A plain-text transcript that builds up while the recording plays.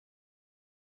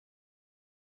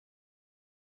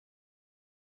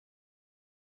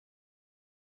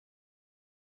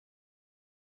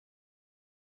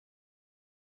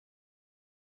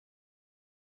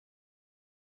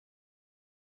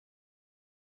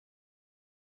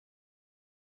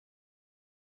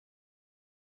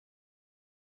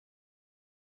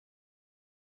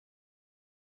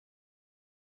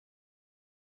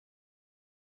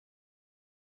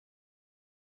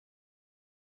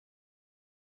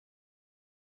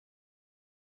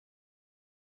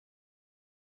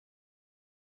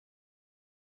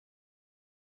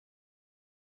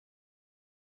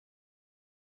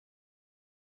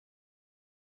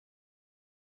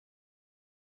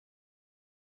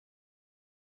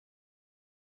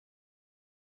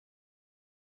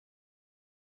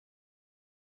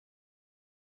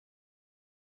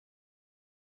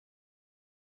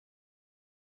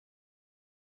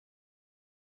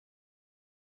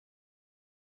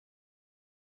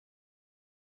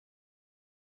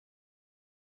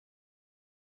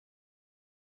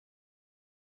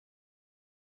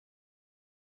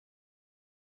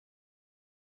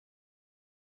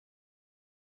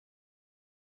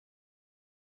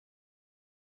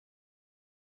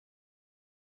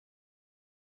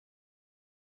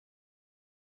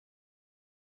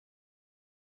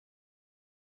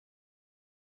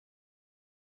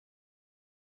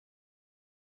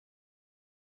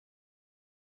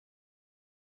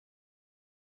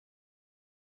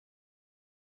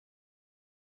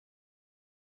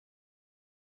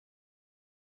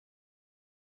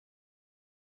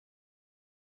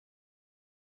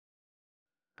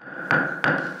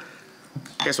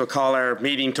I guess we'll call our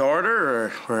meeting to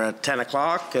order. We're at 10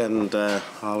 o'clock and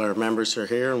all our members are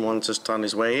here and one's just on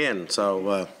his way in.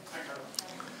 So,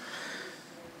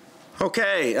 so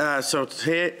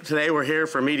today we're here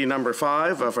for meeting number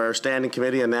 5 of our Standing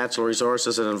Committee on Natural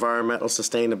Resources and Environmental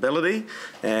Sustainability.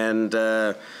 And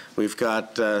we've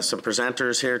got some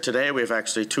presenters here today. We have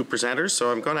actually 2 presenters.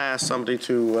 So I'm going to ask somebody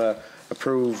to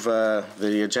approve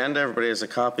the agenda. Everybody has a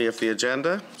copy of the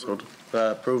agenda. So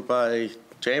approved by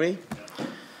Jamie.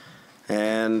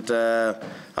 And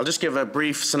I'll just give a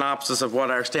brief synopsis of what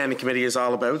our standing committee is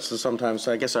all about. So sometimes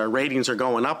I guess our ratings are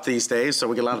going up these days, so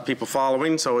we get a lot of people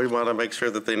following, so we want to make sure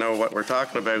that they know what we're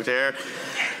talking about here.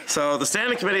 So the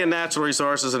Standing Committee on Natural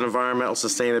Resources and Environmental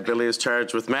Sustainability is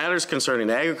charged with matters concerning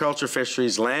agriculture,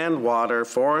 fisheries, land, water,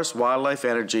 forest, wildlife,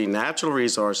 energy, natural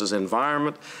resources,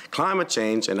 environment, climate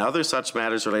change, and other such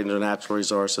matters relating to natural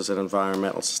resources and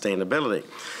environmental sustainability.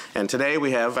 And today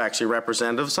we have actually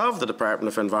representatives of the Department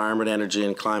of Environment, Energy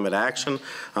and Climate Action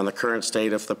on the current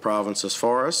state of the province's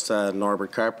forests,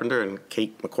 Norbert Carpenter and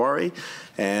Kate McQuarrie.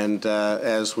 And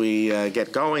as we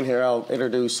get going here, I'll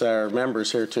introduce our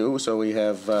members here too. So we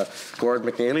have Gord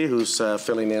McNeely, who's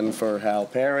filling in for Hal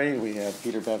Perry. We have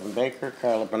Peter Bevan Baker,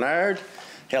 Carla Bernard,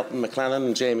 Hilton McLennan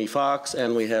and Jamie Fox,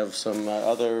 and we have some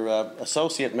other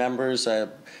associate members,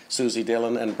 Susie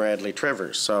Dillon and Bradley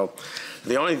Trivers. So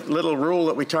the only little rule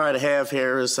that we try to have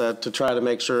here is to try to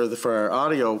make sure that for our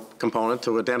audio component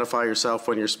to identify yourself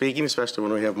when you're speaking, especially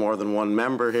when we have more than one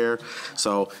member here.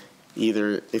 So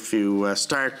either if you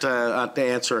start to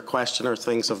answer a question or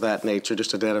things of that nature,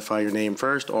 just identify your name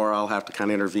first, or I'll have to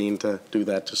kind of intervene to do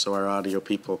that just so our audio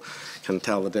people can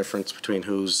tell the difference between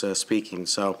who's speaking.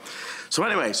 So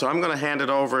anyway, so I'm going to hand it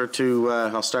over to,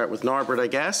 I'll start with Norbert, I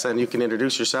guess, and you can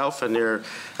introduce yourself and your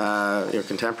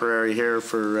contemporary here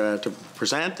for to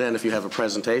present, and if you have a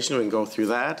presentation, we can go through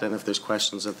that, and if there's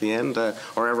questions at the end,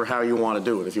 or ever how you want to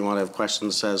do it. If you want to have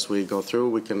questions as we go through,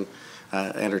 we can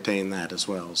entertain that as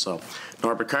well. So,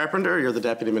 Norbert Carpenter, you're the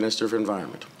Deputy Minister of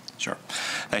Environment. Sure.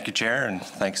 Thank you, Chair, and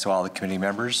thanks to all the committee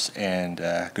members, and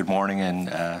good morning,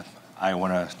 and I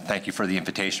want to thank you for the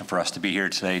invitation for us to be here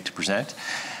today to present.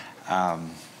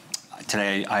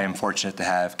 Today I am fortunate to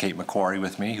have Kate McQuarrie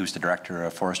with me, who's the Director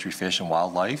of Forestry, Fish and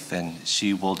Wildlife, and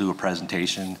she will do a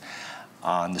presentation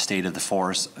on the state of the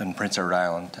forest in Prince Edward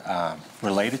Island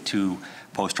related to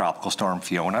post-tropical storm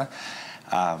Fiona.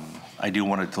 I do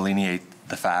want to delineate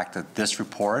the fact that this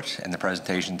report and the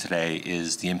presentation today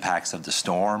is the impacts of the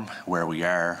storm, where we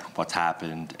are, what's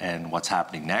happened, and what's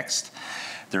happening next.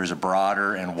 There's a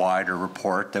broader and wider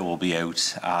report that will be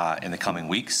out in the coming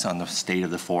weeks on the state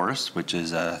of the forest, which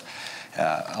is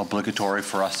obligatory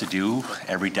for us to do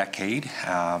every decade.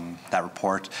 That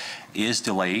report is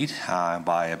delayed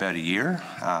by about a year.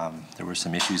 There were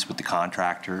some issues with the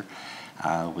contractor,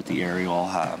 with the aerial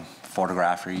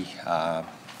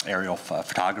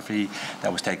photography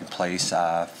that was taking place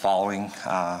following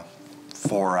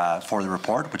for the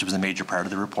report, which was a major part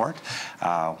of the report.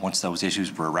 Once those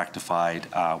issues were rectified,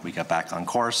 we got back on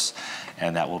course,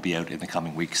 and that will be out in the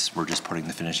coming weeks. We're just putting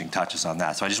the finishing touches on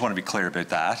that. So I just want to be clear about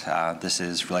that. This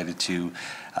is related to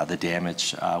the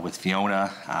damage with Fiona,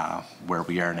 where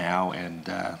we are now, and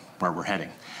where we're heading.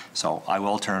 So I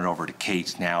will turn it over to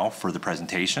Kate now for the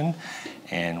presentation,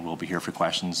 and we'll be here for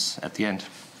questions at the end.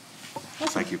 Awesome.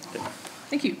 Thank you.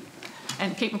 Thank you.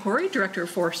 And Kate McQuarrie, Director of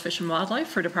Forest, Fish and Wildlife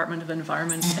for Department of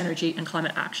Environment, Energy and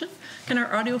Climate Action. Can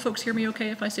our audio folks hear me okay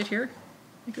if I sit here?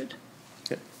 You good?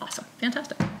 Good. Awesome.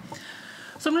 Fantastic.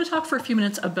 So I'm going to talk for a few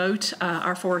minutes about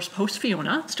our forest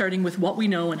post-Fiona, starting with what we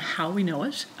know and how we know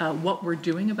it, what we're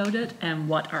doing about it, and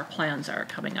what our plans are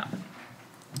coming up.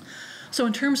 So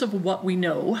in terms of what we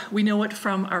know it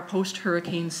from our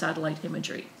post-hurricane satellite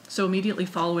imagery. So immediately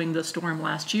following the storm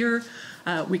last year,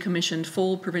 we commissioned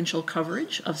full provincial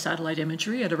coverage of satellite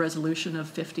imagery at a resolution of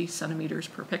 50 centimeters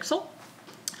per pixel.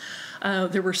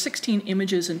 There were 16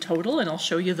 images in total, and I'll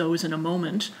show you those in a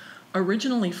moment.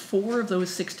 Originally, 4 of those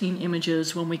 16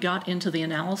 images, when we got into the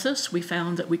analysis, we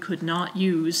found that we could not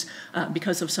use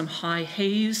because of some high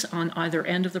haze on either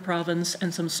end of the province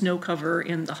and some snow cover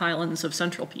in the highlands of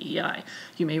central PEI.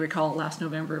 You may recall last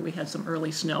November we had some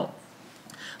early snow.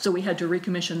 So we had to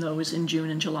recommission those in June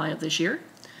and July of this year.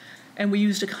 And we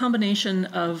used a combination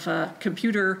of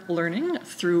computer learning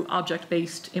through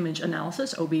object-based image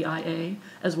analysis, OBIA,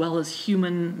 as well as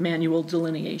human manual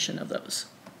delineation of those.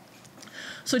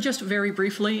 So just very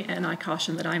briefly, and I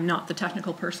caution that I'm not the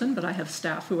technical person, but I have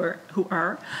staff who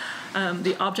are.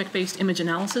 The object-based image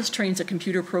analysis trains a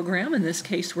computer program. In this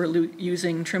case, we're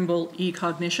using Trimble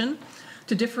eCognition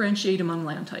to differentiate among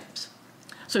land types.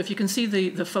 So if you can see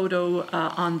the photo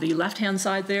on the left-hand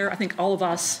side there, I think all of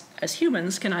us as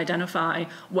humans can identify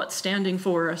what's standing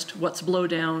forest, what's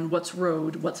blowdown, what's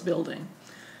road, what's building.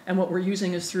 And what we're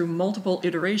using is through multiple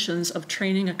iterations of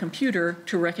training a computer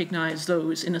to recognize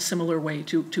those in a similar way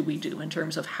to we do in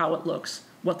terms of how it looks,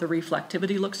 what the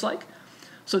reflectivity looks like.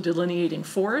 So delineating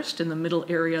forest in the middle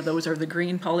area, those are the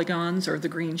green polygons or the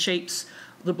green shapes.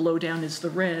 The blowdown is the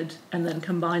red, and then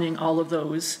combining all of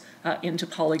those into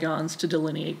polygons to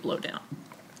delineate blowdown.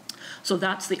 So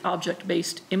that's the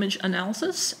object-based image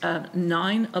analysis.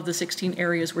 9 of the 16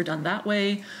 areas were done that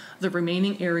way. The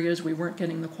remaining areas, we weren't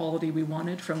getting the quality we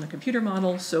wanted from the computer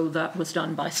model, so that was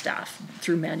done by staff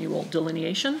through manual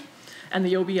delineation. And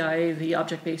the OBIA, the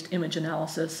object-based image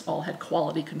analysis, all had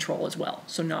quality control as well,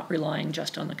 so not relying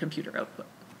just on the computer output.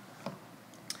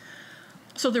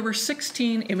 So there were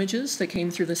 16 images that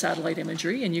came through the satellite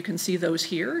imagery, and you can see those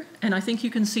here. And I think you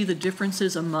can see the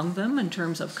differences among them in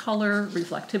terms of color,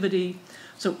 reflectivity.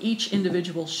 So each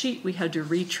individual sheet, we had to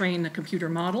retrain the computer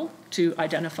model to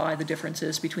identify the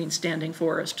differences between standing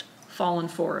forest, fallen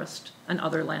forest, and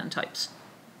other land types.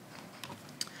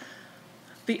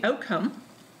 The outcome,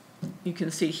 you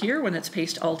can see here when it's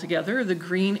paced all together, the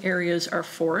green areas are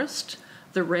forest,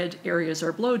 the red areas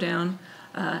are blowdown,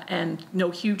 and no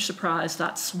huge surprise,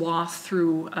 that swath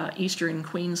through eastern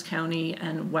Queens County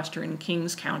and western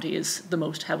Kings County is the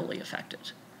most heavily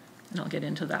affected. And I'll get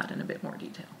into that in a bit more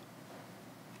detail.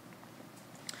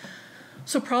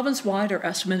 So province-wide, our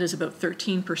estimate is about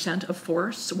 13% of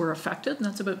forests were affected, and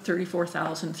that's about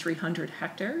 34,300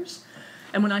 hectares.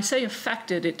 And when I say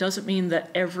affected, it doesn't mean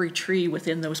that every tree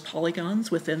within those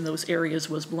polygons, within those areas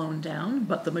was blown down,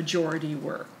 but the majority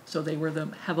were. So they were the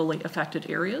heavily affected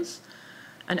areas.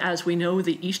 And as we know,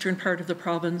 the eastern part of the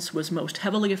province was most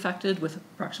heavily affected with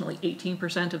approximately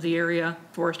 18% of the area,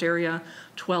 forest area,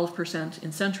 12%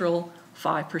 in central,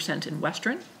 5% in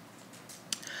western.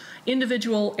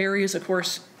 Individual areas, of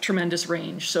course, tremendous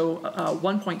range. So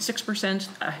 1.6%,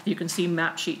 you can see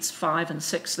map sheets 5 and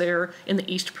 6 there. In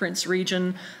the East Prince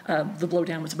region, the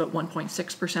blowdown was about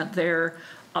 1.6% there.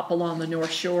 Up along the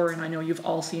North Shore, and I know you've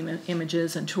all seen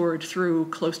images and toured through,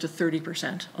 close to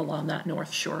 30% along that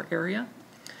North Shore area.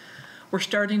 We're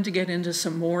starting to get into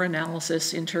some more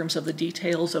analysis in terms of the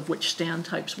details of which stand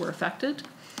types were affected.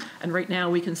 And right now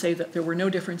we can say that there were no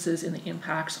differences in the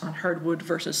impacts on hardwood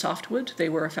versus softwood. They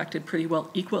were affected pretty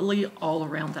well equally all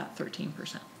around that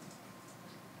 13%.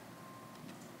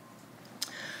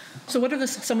 So what are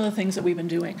some of the things that we've been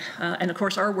doing? And of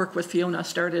course our work with Fiona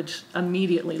started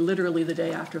immediately, literally the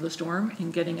day after the storm,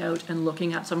 in getting out and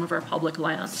looking at some of our public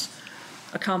lands.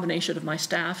 A combination of my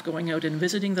staff going out and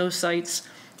visiting those sites.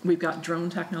 We've got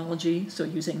drone technology, so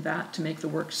using that to make the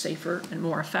work safer and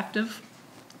more effective.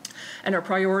 And our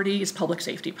priority is public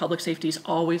safety. Public safety is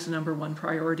always the #1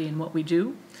 priority in what we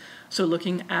do. So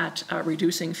looking at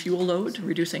reducing fuel load,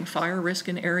 reducing fire risk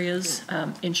in areas,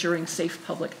 ensuring safe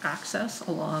public access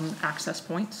along access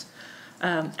points,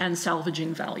 and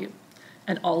salvaging value.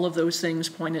 And all of those things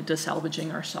pointed to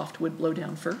salvaging our softwood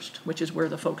blowdown first, which is where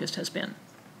the focus has been.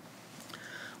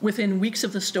 Within weeks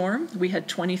of the storm, we had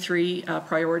 23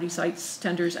 priority sites,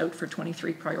 tenders out for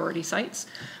 23 priority sites.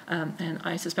 And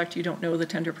I suspect you don't know the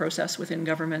tender process within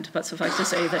government, but suffice to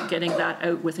say that getting that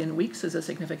out within weeks is a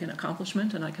significant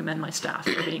accomplishment, and I commend my staff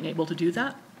for being able to do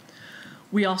that.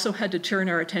 We also had to turn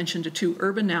our attention to 2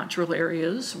 urban natural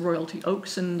areas, Royalty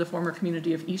Oaks in the former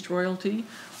community of East Royalty,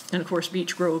 and of course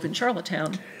Beech Grove in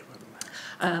Charlottetown,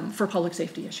 for public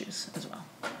safety issues as well.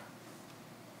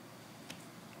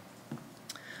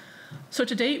 So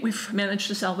to date, we've managed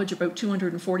to salvage about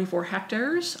 244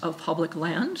 hectares of public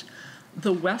land.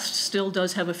 The west still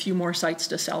does have a few more sites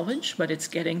to salvage, but it's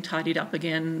getting tidied up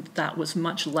again. That was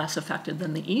much less affected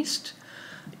than the east.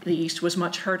 The east was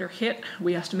much harder hit.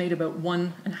 We estimate about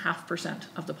 1.5%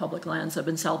 of the public lands have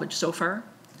been salvaged so far.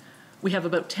 We have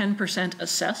about 10%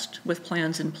 assessed with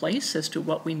plans in place as to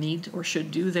what we need or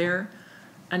should do there,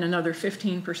 and another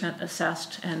 15%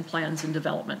 assessed and plans in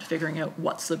development, figuring out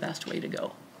what's the best way to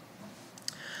go.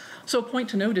 So a point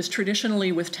to note is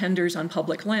traditionally with tenders on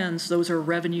public lands, those are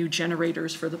revenue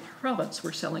generators for the province.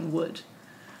 We're selling wood.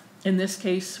 In this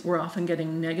case, we're often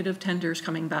getting negative tenders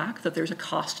coming back, that there's a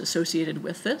cost associated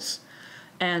with this.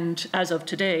 And as of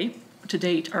today, to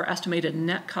date, our estimated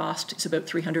net cost is about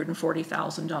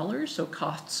 $340,000, so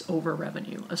costs over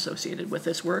revenue associated with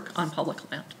this work on public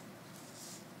land.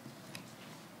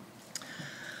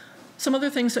 Some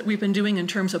other things that we've been doing in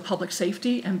terms of public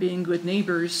safety and being good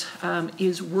neighbors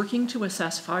is working to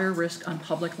assess fire risk on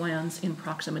public lands in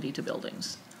proximity to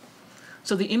buildings.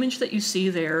 So the image that you see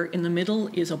there in the middle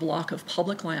is a block of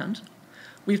public land.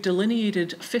 We've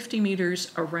delineated 50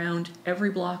 meters around every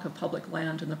block of public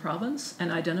land in the province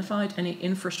and identified any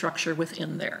infrastructure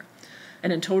within there.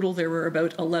 And in total, there were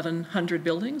about 1,100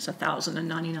 buildings,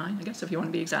 1,099, I guess, if you want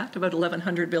to be exact, about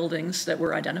 1,100 buildings that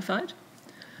were identified.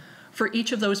 For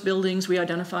each of those buildings, we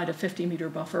identified a 50-meter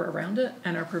buffer around it,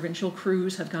 and our provincial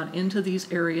crews have gone into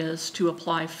these areas to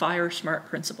apply FireSmart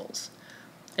principles.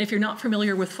 If you're not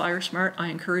familiar with FireSmart, I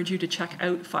encourage you to check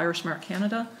out FireSmart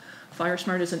Canada.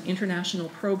 FireSmart is an international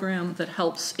program that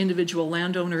helps individual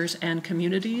landowners and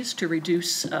communities to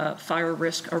reduce fire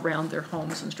risk around their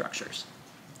homes and structures.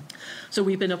 So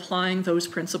we've been applying those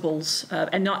principles,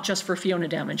 and not just for Fiona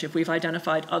damage. If we've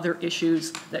identified other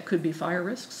issues that could be fire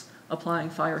risks, applying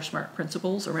FireSmart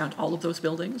principles around all of those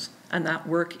buildings, and that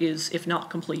work is, if not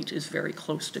complete, is very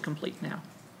close to complete now.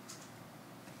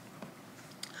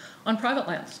 On private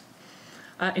lands,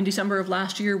 in December of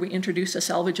last year, we introduced a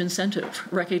salvage incentive,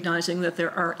 recognizing that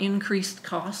there are increased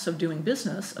costs of doing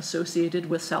business associated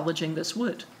with salvaging this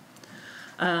wood.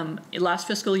 Last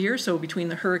fiscal year, so between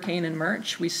the hurricane and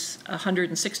March,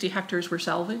 160 hectares were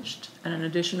salvaged, and an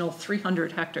additional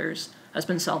 300 hectares has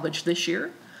been salvaged this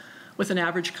year, with an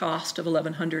average cost of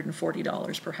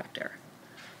 $1,140 per hectare.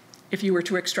 If you were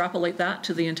to extrapolate that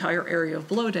to the entire area of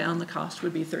blowdown, the cost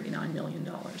would be $39 million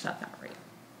at that rate.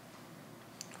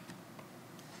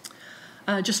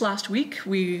 Just last week,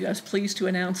 I was pleased to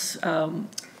announce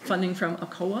funding from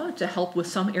ACOA to help with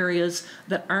some areas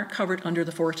that aren't covered under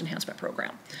the Forest Enhancement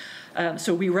Program.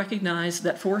 So we recognize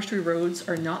that forestry roads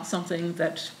are not something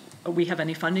that we have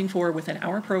any funding for within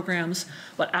our programs,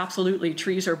 but absolutely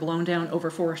trees are blown down over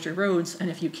forestry roads, and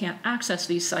if you can't access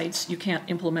these sites, you can't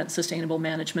implement sustainable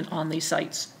management on these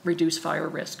sites, reduce fire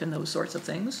risk and those sorts of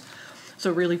things.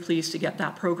 So really pleased to get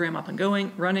that program up and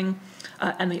running.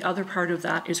 And the other part of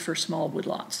that is for small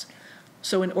woodlots.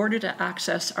 So in order to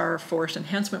access our forest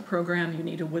enhancement program, you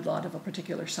need a woodlot of a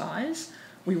particular size.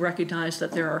 We recognize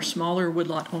that there are smaller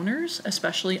woodlot owners,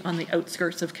 especially on the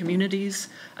outskirts of communities,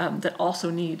 that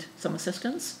also need some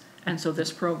assistance. And so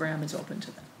this program is open to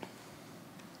them.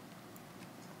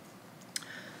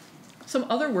 Some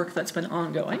other work that's been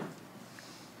ongoing,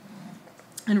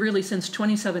 and really since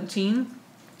 2017,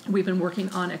 we've been working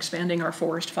on expanding our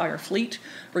forest fire fleet,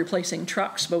 replacing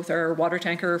trucks, both our water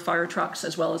tanker fire trucks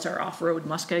as well as our off-road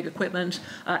muskeg equipment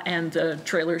and the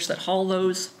trailers that haul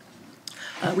those.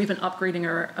 We've been upgrading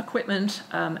our equipment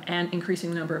and increasing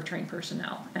the number of trained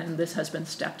personnel, and this has been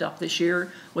stepped up this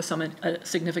year with some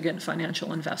significant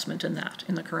financial investment in that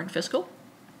in the current fiscal.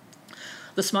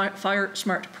 The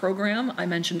FireSmart program I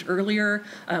mentioned earlier,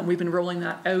 we've been rolling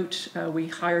that out. We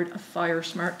hired a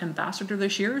FireSmart ambassador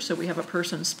this year, so we have a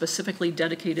person specifically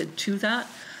dedicated to that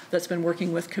that's been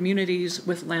working with communities,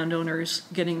 with landowners,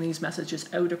 getting these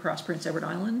messages out across Prince Edward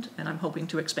Island, and I'm hoping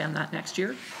to expand that next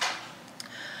year.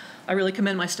 I really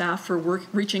commend my staff for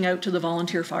reaching out to the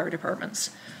volunteer fire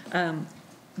departments,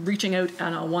 reaching out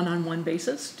on a one-on-one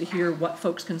basis to hear what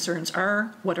folks' concerns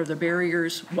are, what are the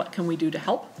barriers, what can we do to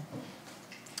help.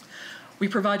 We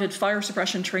provided fire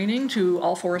suppression training to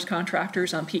all forest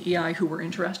contractors on PEI who were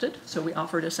interested. So we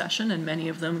offered a session and many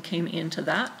of them came into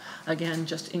that. Again,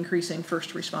 just increasing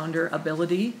first responder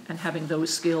ability and having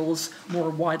those skills more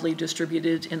widely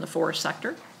distributed in the forest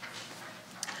sector.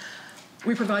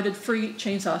 We provided free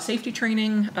chainsaw safety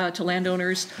training to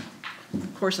landowners.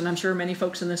 Of course, and I'm sure many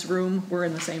folks in this room were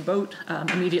in the same boat.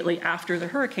 Immediately after the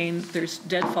hurricane, there's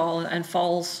deadfall and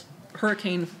falls,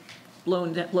 hurricane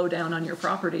blow down on your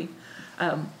property.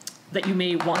 That you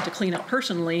may want to clean up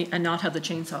personally and not have the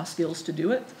chainsaw skills to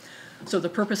do it. So the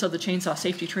purpose of the chainsaw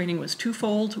safety training was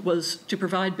twofold, was to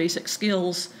provide basic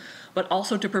skills, but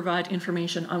also to provide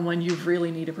information on when you really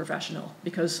need a professional,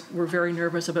 because we're very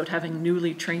nervous about having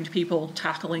newly trained people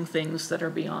tackling things that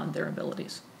are beyond their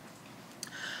abilities.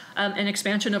 An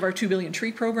expansion of our 2 billion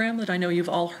tree program that I know you've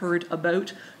all heard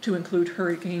about to include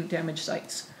hurricane damaged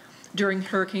sites. During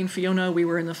Hurricane Fiona, we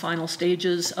were in the final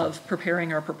stages of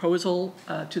preparing our proposal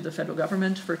to the federal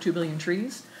government for 2 billion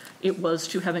trees. It was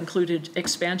to have included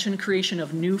expansion, creation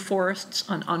of new forests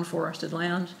on unforested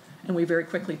land, and we very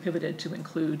quickly pivoted to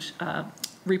include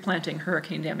replanting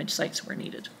hurricane damaged sites where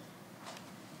needed.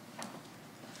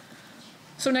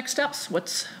 So next steps,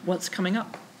 what's coming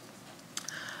up?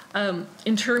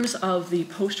 In terms of the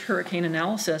post-hurricane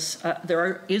analysis,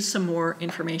 there is some more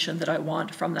information that I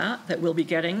want from that we'll be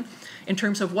getting in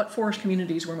terms of what forest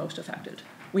communities were most affected.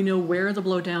 We know where the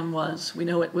blowdown was. We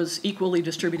know it was equally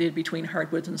distributed between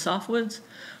hardwoods and softwoods.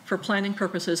 For planning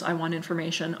purposes, I want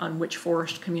information on which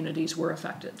forest communities were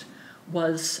affected.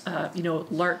 Was,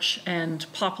 larch and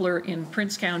poplar in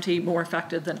Prince County more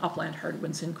affected than upland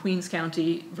hardwoods in Queens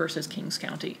County versus Kings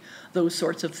County? Those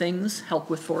sorts of things help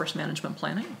with forest management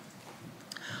planning.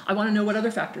 I want to know what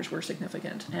other factors were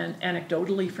significant. And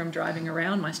anecdotally, from driving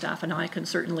around, my staff and I can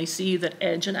certainly see that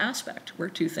edge and aspect were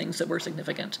two things that were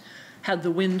significant. Had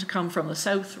the wind come from the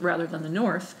south rather than the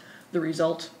north, the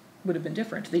result would have been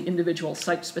different. The individual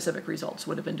site-specific results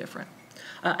would have been different.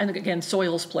 And again,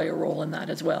 soils play a role in that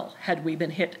as well. Had we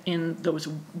been hit in those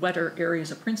wetter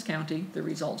areas of Prince County, the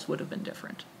results would have been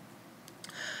different.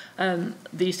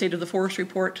 The State of the Forest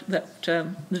report that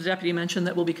the Deputy mentioned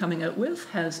that we'll be coming out with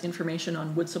has information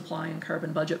on wood supply and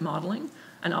carbon budget modeling,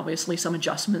 and obviously some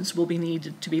adjustments will be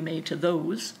needed to be made to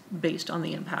those based on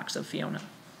the impacts of Fiona.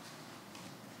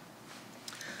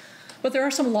 But there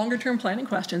are some longer-term planning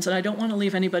questions, and I don't want to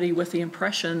leave anybody with the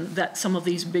impression that some of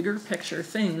these bigger picture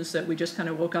things that we just kind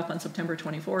of woke up on September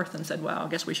 24th and said, wow, I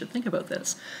guess we should think about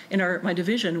this. In my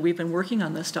division, we've been working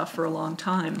on this stuff for a long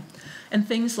time. And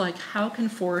things like, how can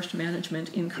forest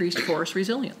management increase forest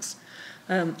resilience?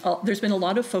 There's been a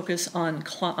lot of focus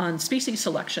on species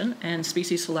selection, and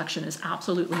species selection is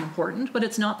absolutely important, but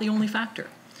it's not the only factor.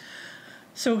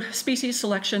 So species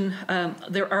selection,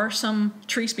 there are some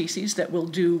tree species that will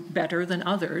do better than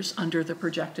others under the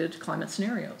projected climate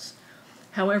scenarios.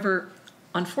 However,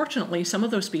 unfortunately, some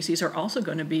of those species are also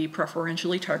going to be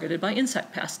preferentially targeted by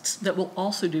insect pests that will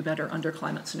also do better under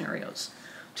climate scenarios.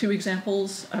 Two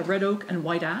examples, red oak and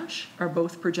white ash, are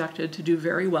both projected to do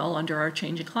very well under our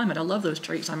changing climate. I love those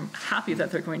trees. I'm happy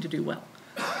that they're going to do well.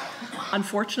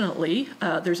 Unfortunately,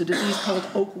 there's a disease called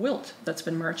oak wilt that's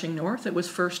been marching north. It was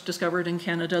first discovered in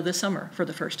Canada this summer for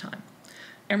the first time.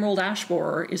 Emerald ash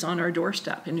borer is on our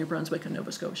doorstep in New Brunswick and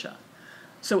Nova Scotia.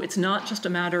 So it's not just a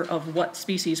matter of what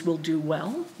species will do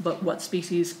well, but what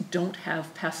species don't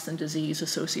have pests and disease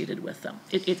associated with them.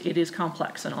 It is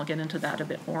complex, and I'll get into that a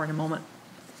bit more in a moment.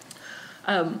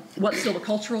 What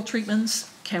silvicultural treatments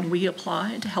can we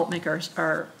apply to help make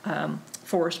our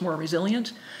forest more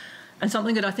resilient? And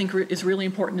something that I think is really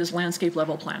important is landscape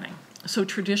level planning. So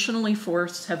traditionally,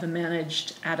 forests have been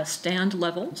managed at a stand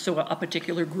level, so a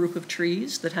particular group of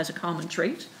trees that has a common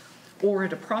trait, or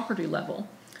at a property level.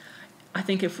 I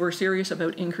think if we're serious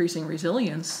about increasing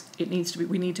resilience,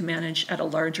 we need to manage at a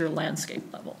larger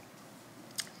landscape level.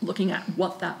 Looking at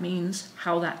what that means,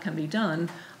 how that can be done,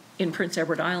 in Prince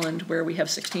Edward Island, where we have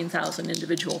 16,000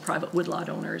 individual private woodlot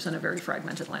owners and a very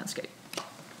fragmented landscape.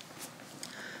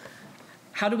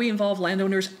 How do we involve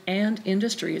landowners and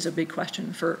industry is a big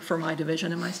question for my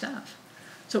division and my staff.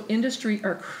 So industry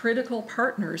are critical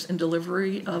partners in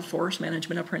delivery of forest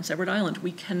management of Prince Edward Island.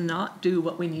 We cannot do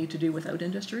what we need to do without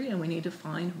industry, and we need to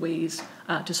find ways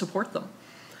to support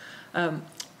them.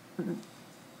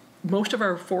 Most of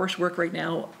our forest work right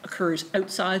now occurs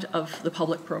outside of the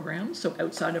public program, so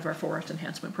outside of our forest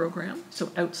enhancement program,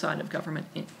 so outside of government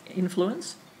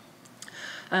influence.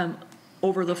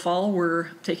 Over the fall, we're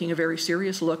taking a very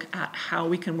serious look at how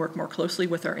we can work more closely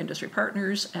with our industry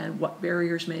partners and what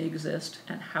barriers may exist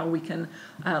and how we can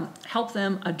help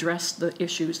them address the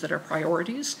issues that are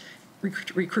priorities,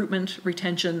 recruitment,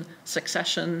 retention,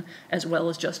 succession, as well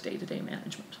as just day-to-day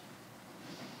management.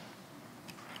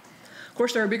 Of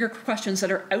course, there are bigger questions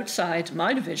that are outside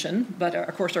my division, but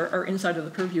of course are inside of the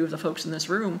purview of the folks in this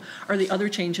room, are the other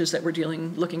changes that we're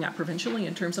looking at provincially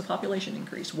in terms of population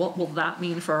increase. What will that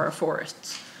mean for our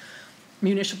forests?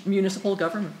 Municipal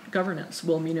governance.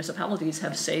 Will municipalities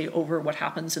have say over what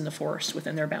happens in the forests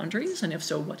within their boundaries? And if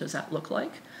so, what does that look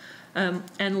like?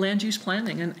 And land use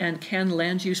planning. And can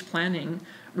land use planning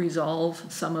resolve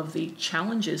some of the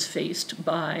challenges faced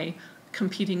by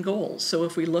competing goals? So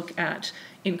if we look at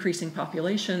increasing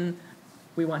population,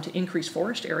 we want to increase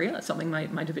forest area. That's something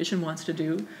my division wants to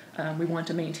do. We want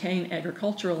to maintain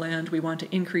agricultural land. We want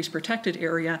to increase protected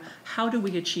area. How do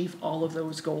we achieve all of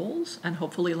those goals? And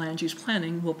hopefully land use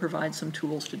planning will provide some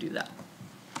tools to do that.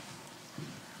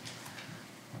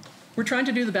 We're trying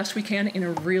to do the best we can in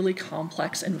a really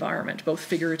complex environment, both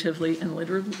figuratively and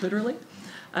literally.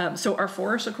 So our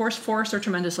forests, of course, forests are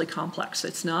tremendously complex.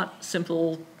 It's not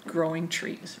simple growing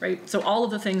trees, right? So all of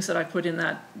the things that I put in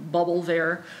that bubble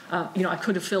there, I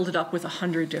could have filled it up with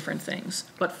 100 different things,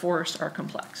 but forests are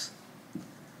complex.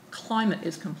 Climate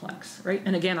is complex, right?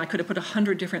 And again, I could have put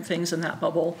 100 different things in that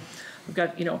bubble. We've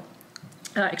got,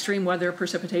 extreme weather,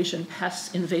 precipitation,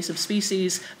 pests, invasive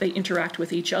species, they interact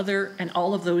with each other, and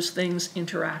all of those things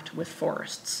interact with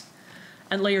forests.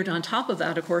 And layered on top of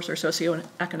that, of course, are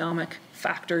socioeconomic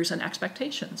factors and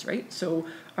expectations, right? So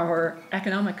our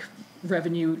economic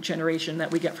revenue generation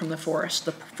that we get from the forest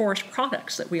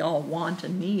products that we all want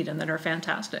and need and that are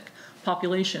fantastic,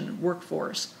 population,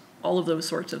 workforce, all of those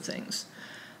sorts of things.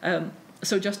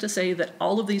 So just to say that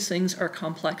all of these things are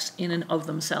complex in and of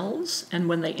themselves, and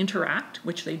when they interact,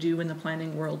 which they do in the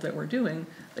planning world that we're doing,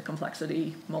 the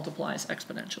complexity multiplies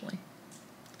exponentially.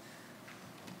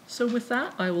 So with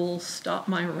that, I will stop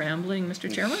my rambling,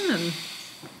 Mr. Chairman, and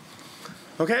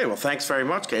Okay, well, thanks very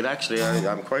much, Kate. Actually,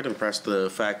 I'm quite impressed with the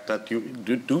fact that you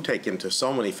do take into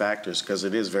so many factors, because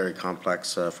it is very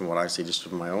complex from what I see just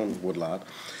from my own woodlot.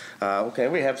 Okay,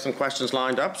 we have some questions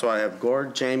lined up. So I have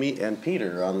Gord, Jamie, and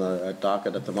Peter on the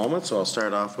docket at the moment. So I'll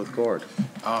start off with Gord.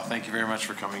 Oh, thank you very much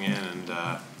for coming in. And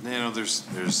you know,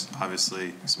 there's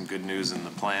obviously some good news in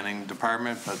the planning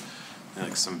department, but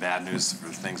like some bad news for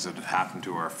things that happened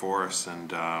to our forests.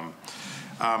 And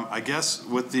I guess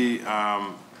with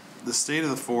the state of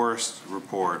the forest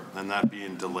report and that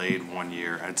being delayed 1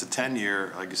 year, and it's a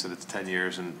 10-year, like you said, it's 10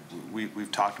 years, and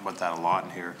we've talked about that a lot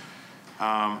in here.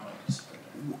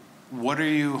 What are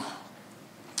you,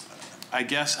 I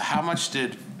guess, how much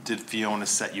did Fiona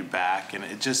set you back? And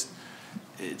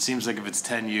it seems like if it's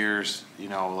 10 years, you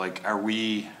know, like, are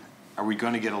we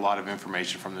going to get a lot of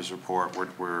information from this report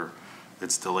where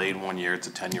it's delayed 1 year, it's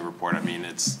a 10-year report? I mean,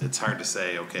 it's hard to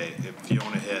say, okay, if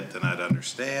Fiona hit, then I'd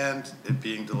understand it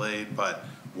being delayed, but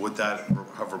would that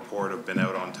report have been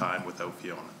out on time without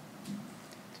Fiona?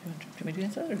 do you want me to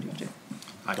answer that, or do you want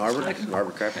to?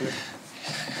 Norbert Carpenter.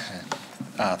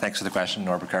 Thanks for the question,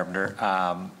 Norbert Carpenter.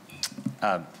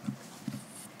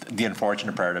 The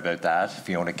unfortunate part about that,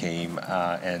 Fiona came,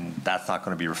 and that's not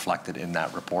going to be reflected in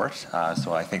that report.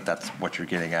 So I think that's what you're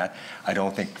getting at. I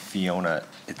don't think Fiona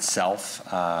itself,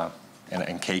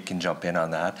 and Kate can jump in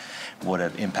on that, would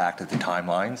have impacted the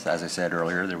timelines. As I said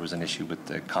earlier, there was an issue with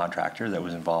the contractor that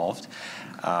was involved.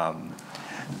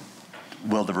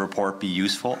 Will the report be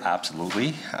useful?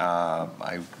 Absolutely.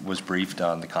 I was briefed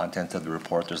on the content of the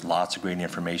report. There's lots of great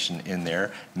information in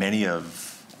there. Many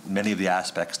of the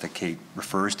aspects that Kate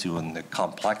refers to and the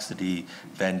complexity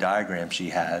Venn diagram she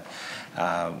had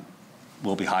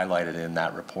will be highlighted in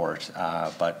that report.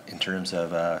 But in terms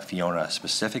of Fiona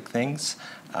specific things,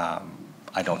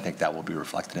 I don't think that will be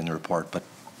reflected in the report. But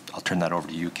I'll turn that over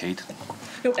to you, Kate.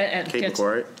 No, and Kate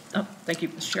Macquarie. Oh, thank you,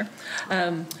 Mr.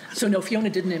 Chair. So no, Fiona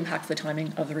didn't impact the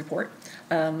timing of the report.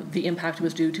 The impact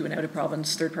was due to an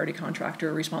out-of-province third-party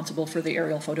contractor responsible for the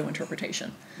aerial photo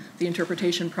interpretation. The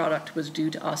interpretation product was due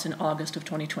to us in August of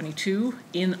 2022.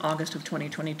 In August of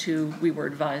 2022, we were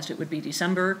advised it would be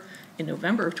December. In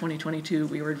November of 2022,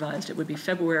 we were advised it would be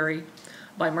February.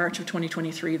 By March of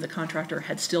 2023, the contractor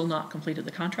had still not completed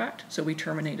the contract, so we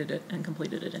terminated it and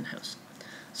completed it in-house.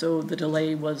 So the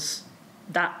delay was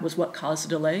what caused the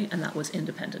delay, and that was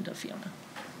independent of Fiona.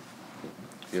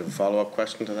 You have a follow-up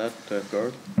question to that,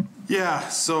 Gord? Yeah,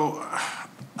 so,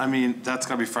 I mean, that's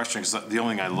got to be frustrating, because the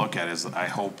only thing I look at is I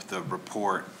hope the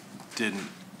report didn't,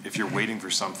 if you're waiting for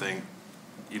something,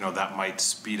 you know, that might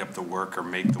speed up the work or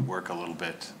make the work a little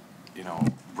bit, you know,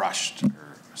 rushed,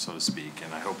 or so to speak,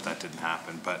 and I hope that didn't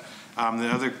happen. But the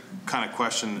other kind of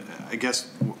question, I guess,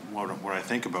 what I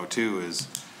think about too is,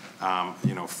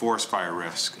 you know, forest fire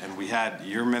risk. And we had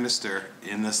your minister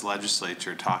in this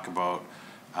legislature talk about,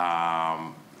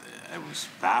 it was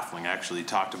baffling actually, he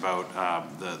talked about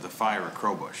the fire at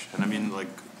Crowbush. And I mean, like,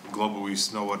 globally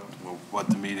we know what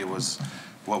the media was,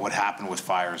 what would happen with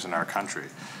fires in our country.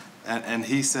 And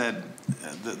he said,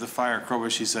 the fire at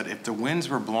Crowbush, he said, if the winds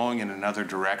were blowing in another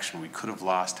direction, we could have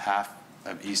lost half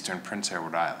of eastern Prince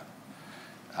Edward Island.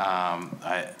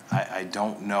 I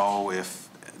don't know if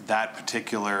that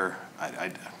particular,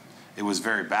 it was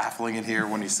very baffling in here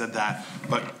when he said that,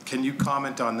 but can you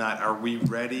comment on that? Are we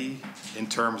ready in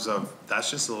terms of,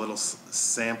 that's just a little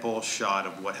sample shot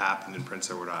of what happened in Prince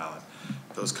Edward Island.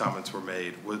 Those comments were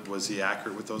made. Was he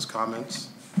accurate with those comments?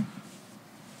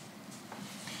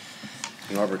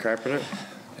 Norbert Carpenter.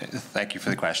 Thank you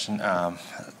for the question.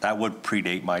 That would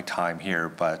predate my time here,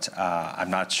 but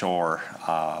I'm not sure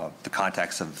the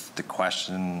context of the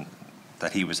question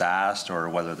that he was asked, or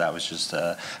whether that was just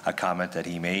a comment that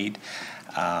he made.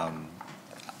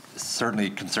 Certainly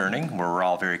concerning. We're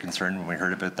all very concerned when we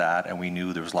heard about that, and we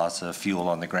knew there was lots of fuel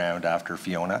on the ground after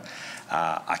Fiona.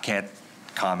 I can't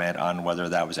comment on whether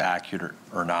that was accurate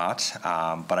or not,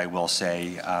 but I will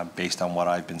say, based on what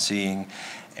I've been seeing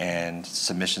and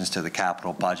submissions to the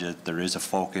capital budget, there is a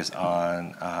focus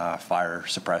on fire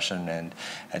suppression and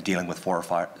dealing with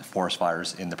forest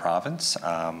fires in the province.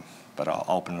 But I'll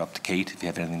open it up to Kate if you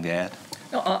have anything to add.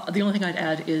 No, the only thing I'd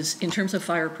add is, in terms of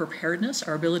fire preparedness,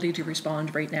 our ability to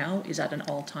respond right now is at an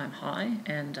all-time high,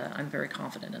 and I'm very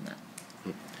confident in that.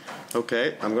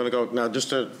 Okay, I'm going to go now. Just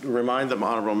to remind the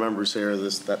honourable members here,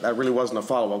 that really wasn't a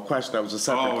follow-up question. That was a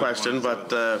separate question. But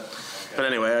But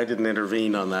anyway, I didn't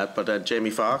intervene on that, but Jamie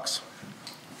Fox?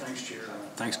 Thanks, Chair.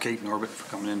 Thanks, Kate and Norbert, for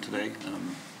coming in today.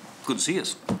 Good to see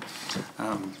us.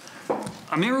 I'm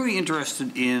really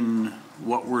interested in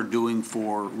what we're doing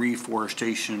for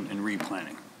reforestation and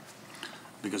replanting,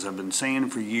 because I've been saying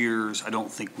for years I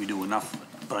don't think we do enough of it.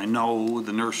 But I know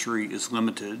the nursery is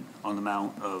limited on the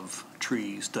amount of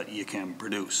trees that you can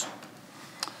produce.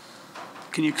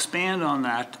 Can you expand on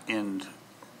that, and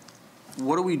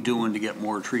what are we doing to get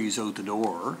more trees out the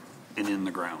door and in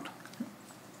the ground?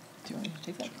 Do you want me to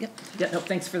take that? Yep. Yeah, no,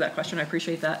 thanks for that question. I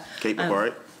appreciate that. Kate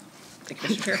McQuarrie? Thank you,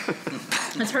 Mr.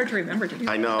 Chair. It's hard to remember to do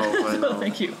that. I know.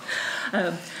 Thank you.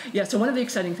 Yeah, so one of the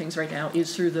exciting things right now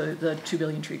is through the 2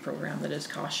 billion tree program that is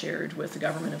cost shared with the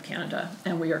Government of Canada,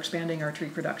 and we are expanding our tree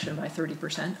production by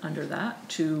 30% under that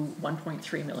to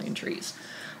 1.3 million trees.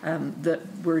 That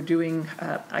we're doing,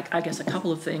 I guess, a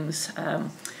couple of things.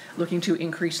 Looking to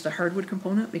increase the hardwood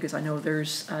component, because I know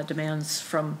there's demands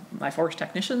from my forest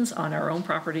technicians on our own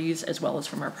properties as well as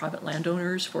from our private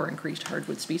landowners for increased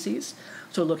hardwood species.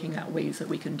 So looking at ways that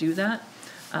we can do that,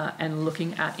 and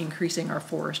looking at increasing our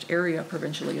forest area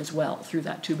provincially as well through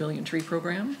that 2 billion tree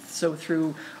program. So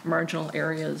through marginal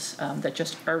areas that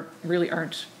just really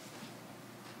aren't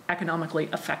economically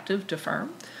effective to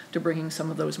farm, to bringing some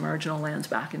of those marginal lands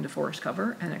back into forest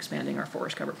cover and expanding our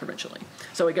forest cover provincially.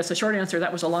 So I guess the short answer,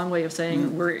 that was a long way of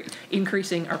saying we're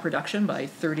increasing our production by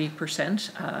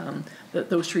 30%.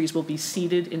 Those trees will be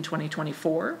seeded in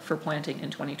 2024 for planting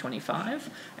in 2025,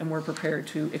 and we're prepared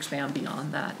to expand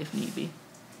beyond that if need be.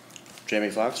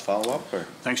 Jamie Fox, follow up? Or?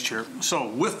 Thanks, Chair. So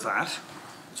with that,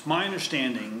 it's my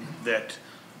understanding that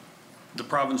the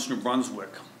province of New Brunswick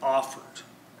offered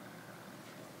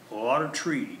a lot of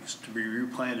trees to be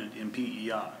replanted in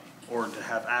PEI or to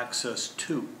have access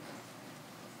to,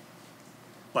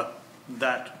 but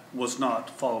that was not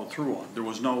followed through on. There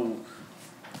was no,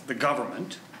 the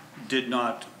government did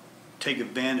not take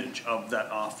advantage of that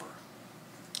offer.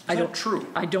 Is that true?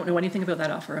 I don't know anything about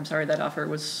that offer. I'm sorry, that offer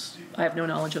was, I have no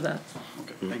knowledge of that.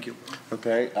 Okay, thank you.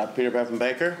 Okay, Peter Bevan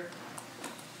Baker?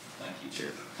 Thank you,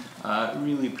 Chair. I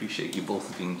really appreciate you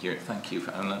both being here. Thank you.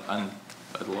 And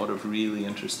a lot of really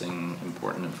interesting,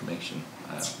 important information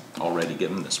already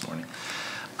given this morning.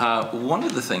 One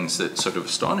of the things that sort of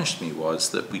astonished me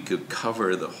was that we could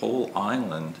cover the whole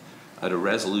island at a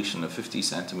resolution of 50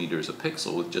 centimeters a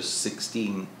pixel with just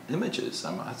 16 images.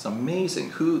 That's amazing.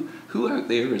 Who out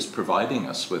there is providing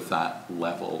us with that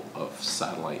level of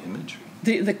satellite imagery?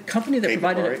 The company that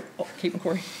provided McQuarrie. it, Kate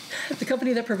McQuarrie, the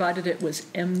company that provided it was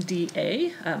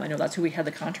MDA. I know that's who we had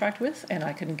the contract with, and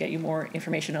I couldn't get you more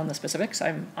information on the specifics.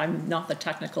 I'm not the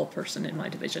technical person in my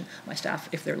division. My staff,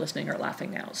 if they're listening, are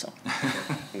laughing now. So.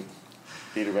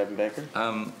 Peter Bevan Baker?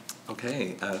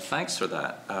 Okay, thanks for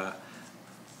that.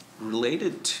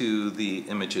 Related to the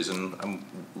images, and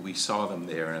we saw them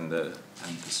there, and the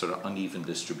sort of uneven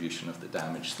distribution of the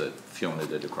damage that Fiona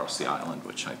did across the island,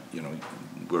 which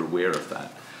we're aware of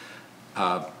that.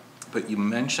 But you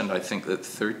mentioned, I think, that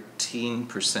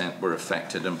 13% were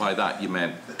affected, and by that you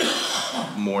meant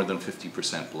more than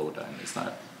 50% blowdown. Is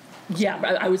that?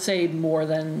 Yeah, I would say more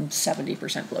than 70%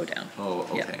 blowdown. Oh,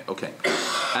 okay, yeah. Okay.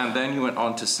 And then you went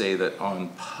on to say that on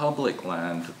public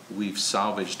land, we've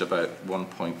salvaged about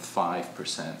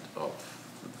 1.5%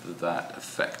 of that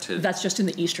affected. That's just in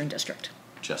the Eastern District.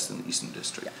 Just in the Eastern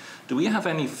District. Yeah. Do we have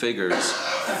any figures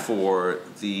for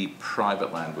the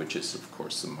private land, which is, of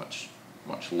course, a much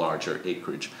larger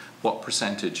acreage? What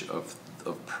percentage of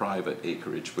private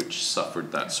acreage which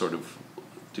suffered that sort of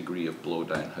degree of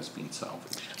blowdown has been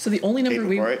salvaged? So the only number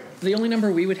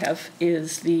we would have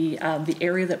is the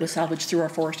area that was salvaged through our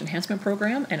forest enhancement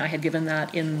program, and I had given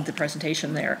that in the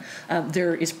presentation there.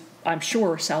 There is, I'm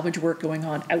sure, salvage work going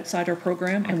on outside our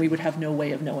program, and we would have no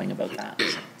way of knowing about that.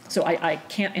 So I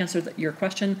can't answer your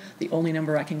question. The only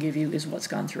number I can give you is what's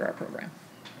gone through our program.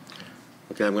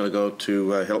 Okay, I'm going to go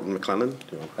to Hilton McLennan. Do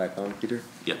you want back on, Peter?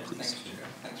 Yeah, please. Thanks, Chair.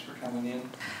 Thanks for coming in.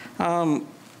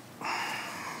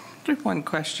 Just one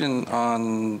question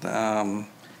on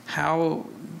how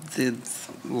did,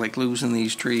 like, losing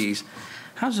these trees,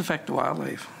 how does it affect the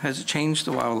wildlife? Has it changed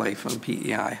the wildlife on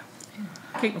PEI?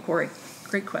 Kate McQuarrie,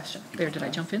 great question. There, did I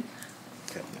jump in?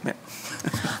 Yeah.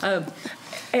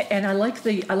 And I like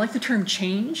the term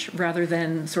change rather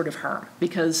than sort of harm,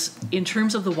 because in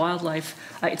terms of the wildlife,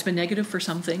 it's been negative for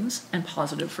some things and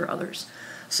positive for others.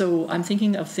 So I'm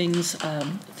thinking of things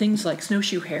like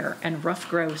snowshoe hare and ruffed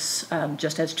grouse,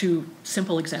 just as two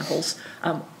simple examples,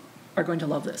 are going to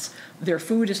love this. Their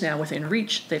food is now within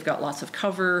reach. They've got lots of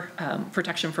cover,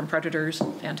 protection from predators,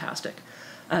 fantastic.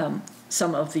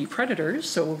 Some of the predators,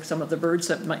 so some of the birds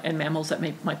that and mammals that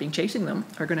might be chasing them,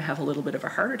 are going to have a little bit of a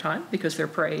harder time because their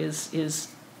prey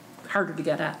is harder to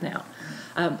get at now.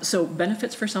 So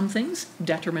benefits for some things,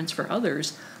 detriments for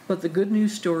others. But the good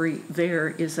news story there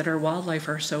is that our wildlife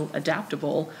are so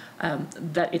adaptable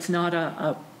that it's not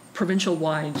a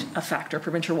provincial-wide effect or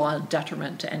provincial-wide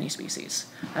detriment to any species.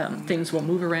 Things will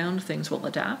move around, things will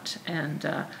adapt, and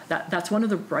that's one of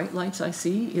the bright lights I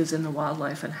see is in the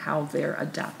wildlife and how they're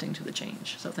adapting to the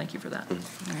change. So thank you for that.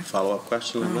 Follow-up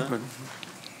question on that?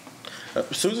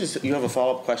 Susie, you have a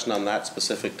follow-up question on that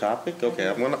specific topic? Okay,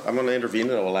 I'm gonna intervene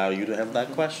and allow you to have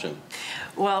that question.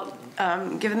 Well,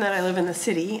 given that I live in the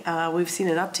city, we've seen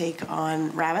an uptake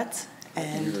on rabbits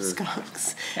and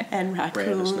skunks and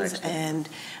raccoons, and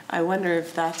I wonder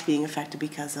if that's being affected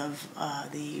because of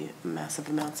the massive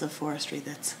amounts of forestry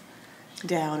that's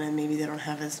down, and maybe they don't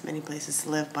have as many places to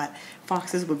live. But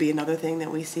foxes would be another thing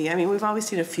that we see. I mean, we've always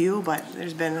seen a few, but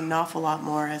there's been an awful lot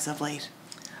more as of late.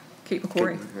 Kate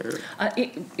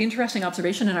McQuarrie. Interesting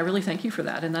observation, and I really thank you for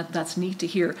that, and that's neat to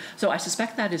hear. So I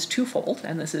suspect that is twofold,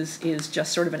 and this is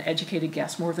just sort of an educated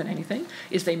guess more than anything,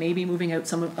 is they may be moving out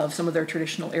some of their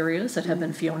traditional areas that have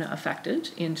been Fiona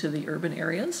affected into the urban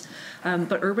areas.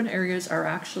 But urban areas are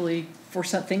actually, for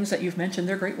some things that you've mentioned,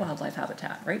 they're great wildlife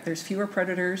habitat, right? There's fewer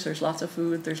predators, there's lots of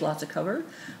food, there's lots of cover.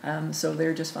 So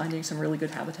they're just finding some really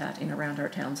good habitat in around our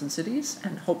towns and cities,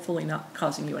 and hopefully not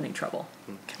causing you any trouble.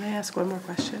 Can I ask one more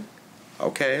question?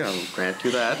 Okay, I'll grant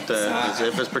you that, as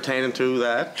if it's pertaining to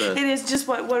that. It is just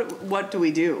what do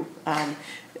we do?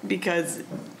 Because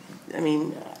I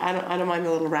mean, I don't mind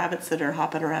the little rabbits that are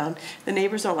hopping around. The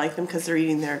neighbors don't like them because they're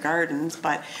eating their gardens,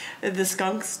 but the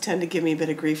skunks tend to give me a bit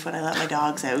of grief when I let my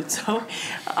dogs out. So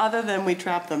other than we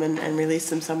trap them and release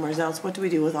them somewhere else, what do we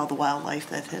do with all the wildlife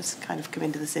that has kind of come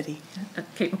into the city?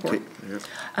 Kate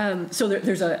McCourt. So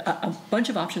there's a bunch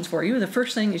of options for you. The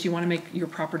first thing is you want to make your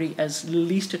property as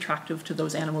least attractive to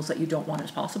those animals that you don't want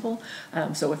as possible.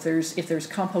 So if there's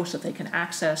compost that they can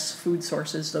access, food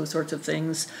sources, those sorts of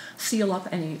things, seal up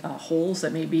any holes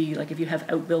that may be, like if you have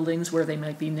outbuildings where they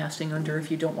might be nesting under,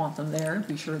 if you don't want them there,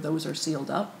 be sure those are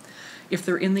sealed up. If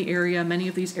they're in the area, many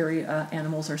of these area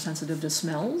animals are sensitive to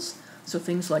smells. So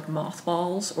things like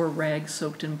mothballs or rags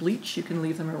soaked in bleach, you can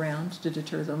leave them around to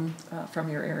deter them from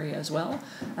your area as well.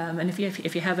 And if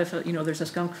there's a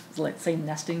skunk, let's say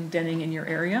nesting, denning in your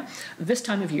area, this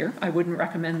time of year, I wouldn't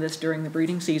recommend this during the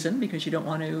breeding season because you don't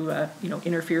want to,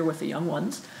 interfere with the young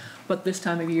ones. But this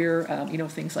time of year,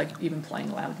 things like even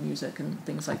playing loud music and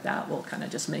things like that will kind of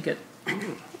just make it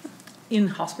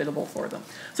inhospitable for them.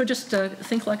 So just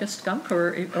think like a skunk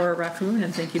or a raccoon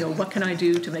and think, what can I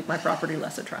do to make my property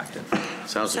less attractive?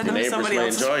 Sounds like your neighbors may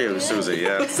enjoy you, Susie.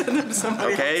 Yeah.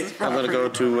 Okay, I'm going to go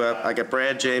to, I got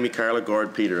Brad, Jamie, Carla,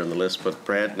 Gord, Peter on the list, but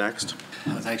Brad next.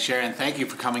 Thanks, Sharon. Thank you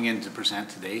for coming in to present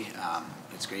today.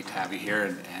 It's great to have you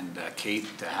here, and Kate,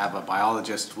 to have a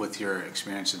biologist with your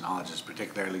experience and knowledge is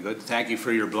particularly good. Thank you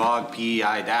for your blog,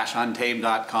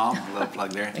 pei-untamed.com. A little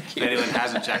plug there. If anyone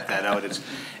hasn't checked that out,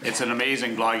 it's an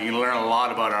amazing blog. You can learn a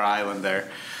lot about our island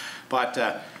there.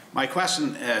 But my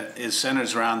question is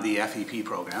centers around the FEP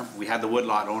program. We had the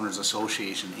Woodlot Owners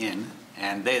Association in,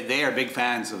 and they are big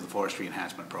fans of the Forestry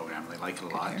Enhancement Program. They like it a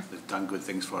lot. They've done good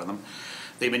things for them.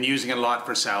 They've been using it a lot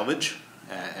for salvage,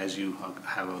 as you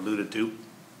have alluded to.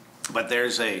 But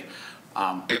there's a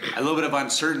little bit of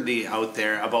uncertainty out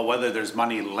there about whether there's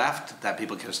money left that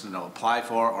people can apply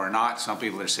for or not. Some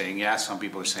people are saying yes, some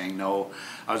people are saying no.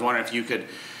 I was wondering if you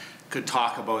could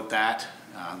talk about that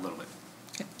a little bit.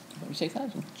 Okay. Let me take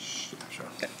that. Sure.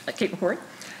 Okay. Kate McCourt.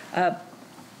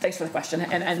 Thanks for the question,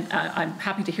 and I'm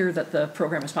happy to hear that the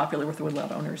program is popular with the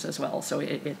woodlot owners as well. So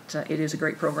it is a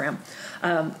great program.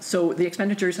 So the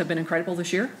expenditures have been incredible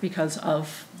this year because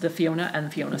of the Fiona and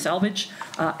the Fiona salvage,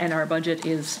 and our budget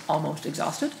is almost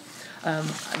exhausted.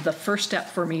 The first step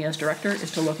for me as director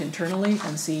is to look internally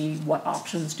and see what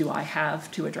options do I have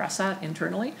to address that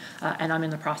internally, and I'm in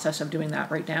the process of doing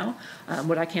that right now.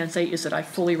 What I can say is that I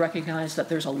fully recognize that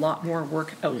there's a lot more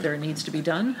work out there needs to be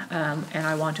done, and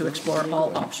I want to explore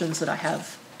all options that I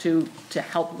have to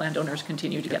help landowners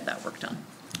continue to get that work done.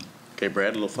 Okay,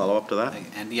 Brad, a little follow-up to that.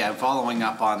 And yeah, following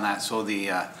up on that, so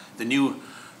the new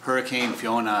Hurricane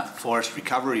Fiona Forest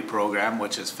Recovery Program,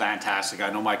 which is fantastic. I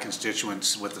know my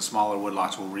constituents with the smaller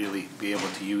woodlots will really be able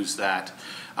to use that.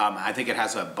 I think it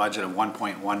has a budget of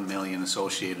 1.1 million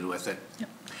associated with it. Yep.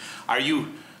 Are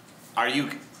you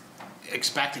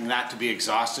expecting that to be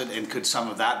exhausted, and could some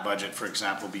of that budget, for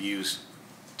example, be used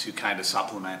to kind of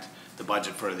supplement the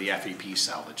budget for the FEP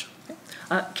salvage?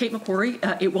 Kate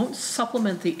McQuarrie, it won't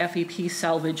supplement the FEP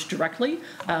salvage directly,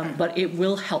 but it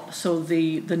will help. So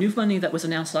the new money that was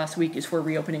announced last week is for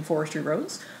reopening forestry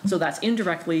roads. So that's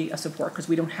indirectly a support because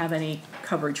we don't have any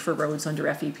coverage for roads under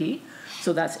FEP.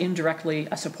 So that's indirectly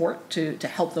a support to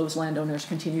help those landowners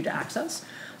continue to access.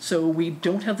 So we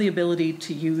don't have the ability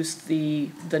to use the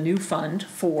new fund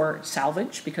for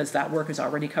salvage because that work is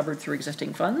already covered through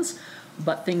existing funds.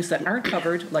 But things that aren't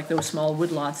covered, like those small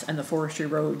woodlots and the forestry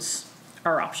roads,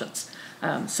 are options.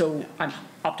 So I'm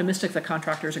optimistic that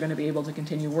contractors are going to be able to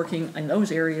continue working in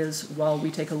those areas while we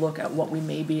take a look at what we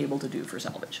may be able to do for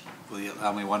salvage. Will you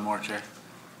allow me one more, Chair?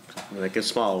 Like a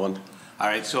small one. All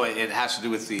right, so it has to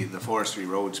do with the forestry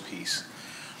roads piece.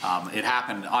 It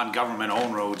happened on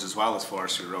government-owned roads as well as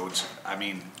forestry roads. I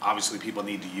mean, obviously people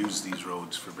need to use these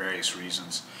roads for various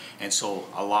reasons. And so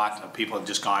a lot of people have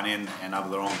just gone in and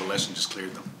of their own volition just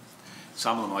cleared them.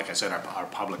 Some of them, like I said, are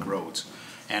public roads.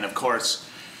 And of course,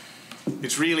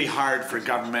 it's really hard for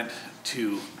government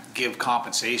to give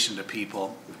compensation to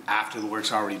people after the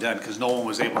work's already done because no one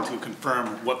was able to confirm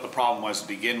what the problem was to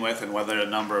begin with and whether the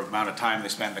amount of time they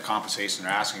spent, the compensation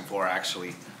they're asking for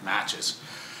actually matches.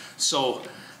 So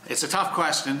it's a tough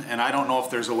question, and I don't know if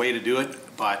there's a way to do it,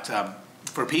 but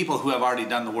for people who have already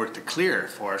done the work to clear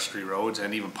forestry roads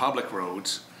and even public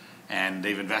roads, and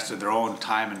they've invested their own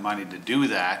time and money to do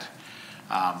that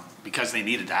because they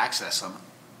needed to access them,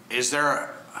 is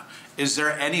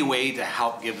there any way to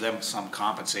help give them some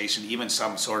compensation, even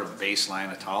some sort of baseline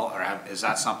at all, or is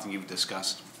that something you've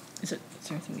discussed? Is there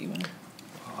anything that you want to?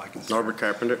 Norbert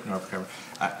Carpenter.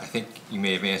 I think you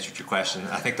may have answered your question.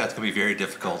 I think that's going to be very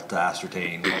difficult to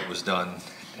ascertain what was done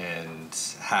and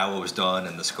how it was done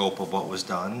and the scope of what was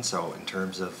done. So in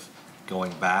terms of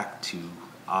going back to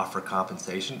offer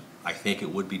compensation, I think it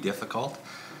would be difficult.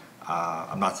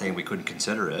 I'm not saying we couldn't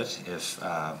consider it. If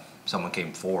someone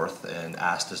came forth and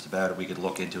asked us about it, we could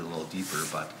look into it a little deeper,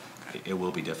 but it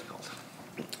will be difficult.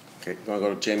 Okay, you want to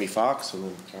go to Jamie Fox and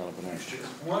then Carla Bernard?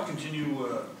 I want to continue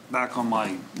back on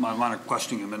my line of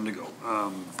questioning a minute ago.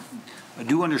 I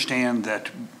do understand that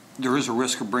there is a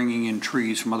risk of bringing in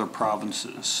trees from other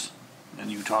provinces, and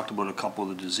you talked about a couple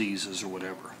of the diseases or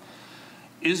whatever.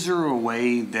 Is there a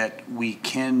way that we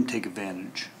can take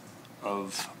advantage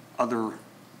of other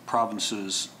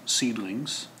provinces'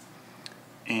 seedlings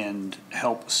and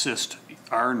help assist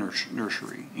our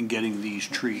nursery in getting these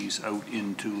trees out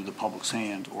into the public's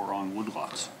hand or on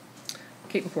woodlots?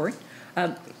 Kate McQuarrie.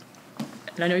 And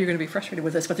I know you're going to be frustrated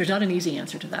with this, but there's not an easy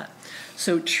answer to that.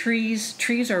 So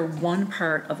trees are one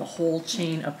part of a whole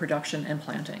chain of production and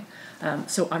planting.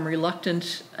 So I'm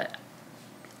reluctant.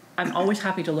 I'm always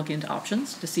happy to look into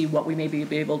options to see what we may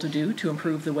be able to do to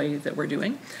improve the way that we're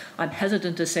doing. I'm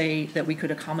hesitant to say that we could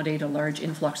accommodate a large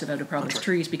influx of out-of-province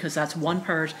trees because that's one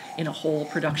part in a whole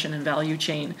production and value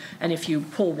chain. And if you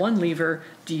pull one lever,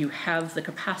 do you have the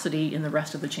capacity in the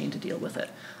rest of the chain to deal with it?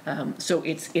 So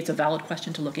it's a valid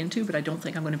question to look into, but I don't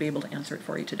think I'm going to be able to answer it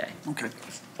for you today. Okay.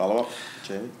 Follow up,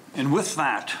 Jamie? And with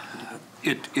that,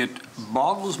 it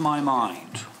boggles my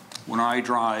mind when I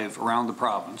drive around the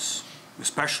province,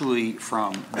 especially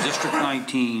from District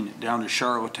 19 down to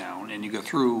Charlottetown, and you go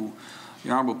through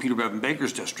the Honorable Peter Bevan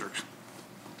Baker's district,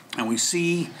 and we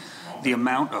see the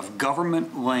amount of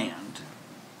government land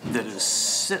that is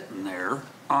sitting there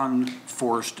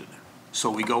unforested.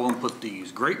 So we go and put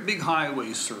these great big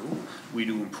highways through, we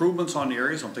do improvements on the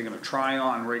areas, I'm thinking of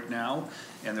Tryon right now,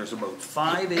 and there's about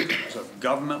 5 acres of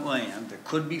government land that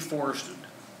could be forested,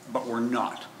 but we're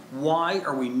not. Why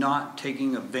are we not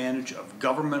taking advantage of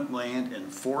government land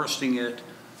and foresting it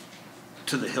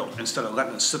to the hilt instead of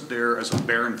letting it sit there as a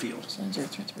barren field?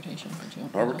 Transportation.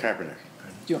 Norbert Carpenter.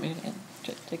 Do you want me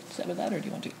to take a step at that, or do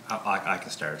you want to? I can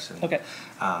start. And, okay.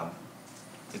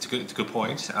 It's a good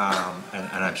point,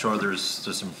 and I'm sure there's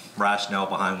some rationale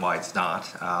behind why it's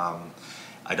not.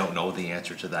 I don't know the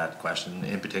answer to that question,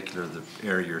 in particular the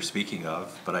area you're speaking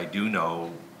of, but I do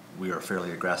know we are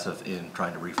fairly aggressive in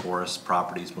trying to reforest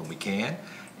properties when we can,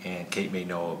 and Kate may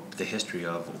know the history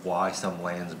of why some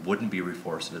lands wouldn't be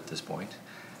reforested at this point,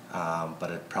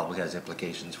 but it probably has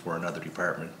implications for another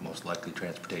department, most likely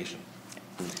transportation.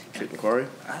 Kate McQuarrie?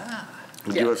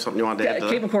 Do you have something you want to add to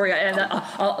that? Kate McQuarrie,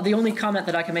 and the only comment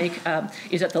that I can make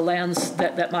is that the lands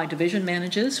that my division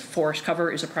manages, forest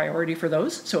cover is a priority for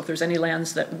those. So if there's any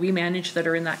lands that we manage that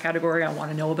are in that category, I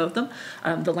want to know about them.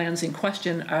 The lands in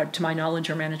question, to my knowledge,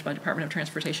 are managed by Department of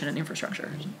Transportation and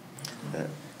Infrastructure.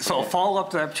 So a follow-up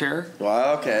to that, Chair.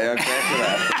 Well, okay, for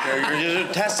that.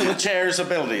 You're testing the chair's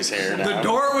abilities here now. The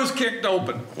door was kicked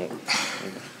open.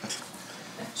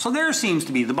 So there seems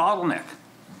to be the bottleneck.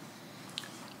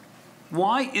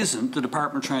 Why isn't the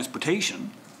Department of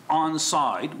Transportation on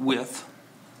side with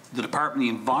the Department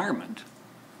of the Environment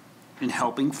in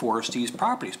helping forest these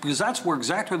properties, because that's where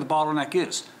exactly the bottleneck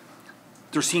is.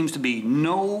 There seems to be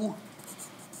no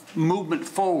movement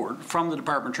forward from the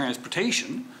Department of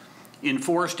Transportation in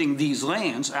foresting these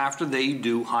lands after they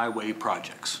do highway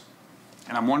projects.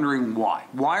 And I'm wondering why.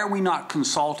 Why are we not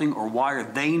consulting, or why are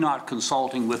they not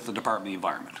consulting with the Department of the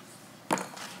Environment?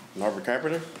 Norbert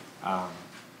Carpenter?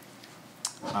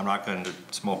 I'm not going to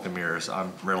smoke and mirrors.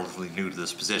 I'm relatively new to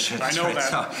this position. I know right?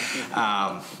 that.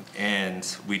 So,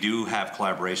 and we do have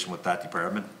collaboration with that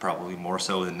department, probably more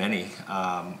so than many.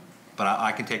 But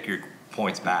I can take your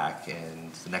points back,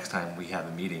 and the next time we have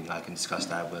a meeting, I can discuss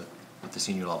that with the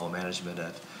senior level management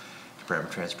at Department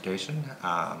of Transportation,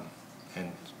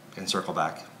 and circle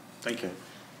back. Thank you.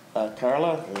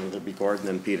 Carla, and there'll be Gordon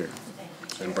and Peter.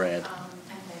 Thank you, And Brad. and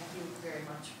thank you very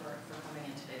much for coming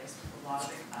in today. There's a lot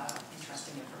of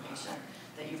interesting information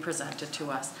that you presented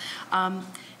to us.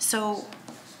 So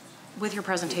with your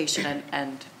presentation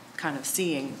and kind of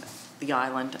seeing the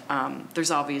island, there's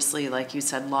obviously, like you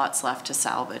said, lots left to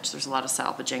salvage. There's a lot of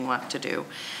salvaging left to do.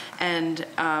 And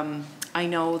I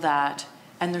know that,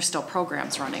 and there's still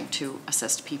programs running to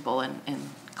assist people in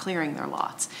clearing their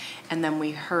lots. And then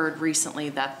we heard recently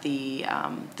that the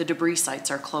debris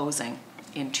sites are closing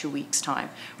in 2 weeks' time.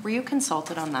 Were you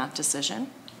consulted on that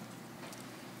decision?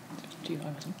 Do you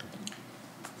know?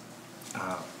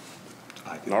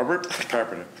 Norbert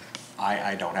Carpenter.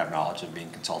 I don't have knowledge of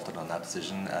being consulted on that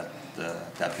decision at the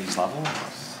deputies level.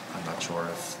 I'm not sure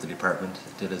if the department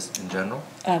did as in general.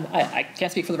 I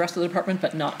can't speak for the rest of the department,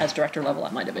 but not as director level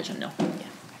at my division, no. Yeah.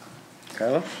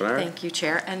 Carla? Thank you,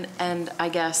 Chair. And I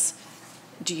guess,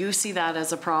 do you see that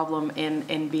as a problem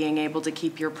in being able to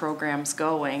keep your programs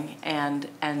going? And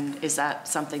is that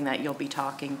something that you'll be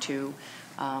talking to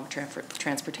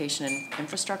Transportation and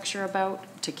Infrastructure about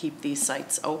to keep these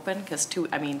sites open? Because 2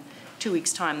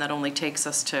 weeks' time, that only takes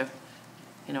us to,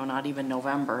 not even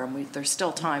November, and there's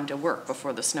still time to work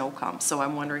before the snow comes. So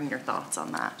I'm wondering your thoughts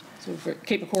on that. So for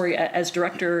Cape Macquarie, as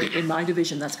director in my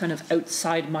division, that's kind of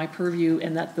outside my purview,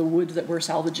 in that the wood that we're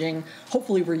salvaging,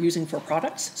 hopefully we're using for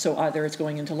products. So either it's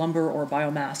going into lumber or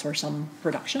biomass or some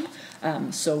production.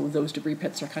 So those debris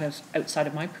pits are kind of outside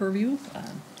of my purview.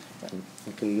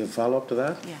 Can you follow up to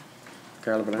that? Yeah.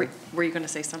 Carla Bernard? Were you going to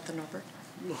say something, Norbert?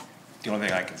 The only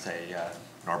thing I can say,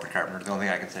 Norbert Carpenter, the only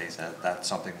thing I can say is that that's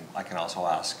something I can also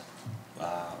ask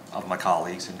of my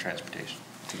colleagues in transportation.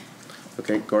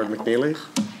 Okay, Gordon McNeely?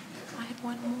 I had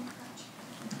one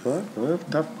more. Well,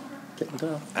 tough. Getting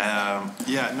tough.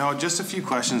 Yeah, no, just a few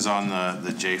questions on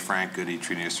the J. Frank Goody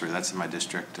Tree Nursery. That's in my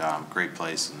district. Great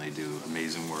place, and they do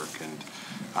amazing work. And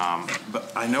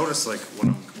but I noticed, like,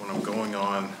 when I'm going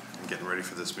on and getting ready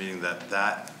for this meeting, that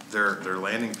their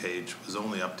landing page was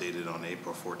only updated on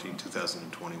April 14,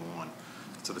 2021.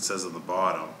 That's what it says at the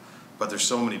bottom. But there's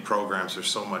so many programs, there's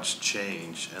so much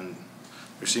change, and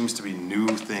there seems to be new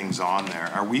things on there.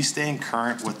 Are we staying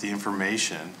current with the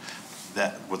information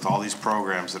that, with all these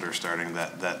programs that are starting,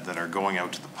 that are going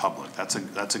out to the public? That's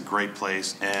a great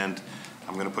place. And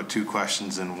I'm going to put two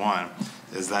questions in one.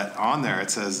 Is that on there? It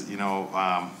says,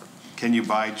 can you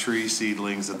buy tree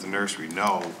seedlings at the nursery?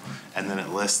 No. And then it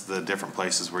lists the different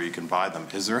places where you can buy them.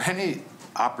 Is there any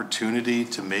opportunity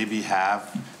to maybe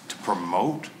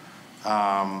promote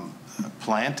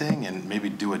planting and maybe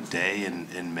do a day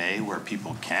in May where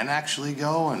people can actually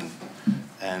go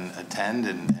and attend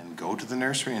and go to the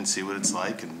nursery and see what it's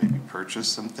like and maybe purchase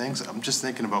some things? I'm just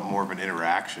thinking about more of an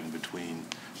interaction between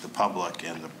the public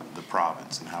and the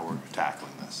province and how we're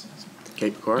tackling this.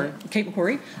 Cape Macquarie? Cape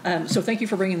Macquarie. So thank you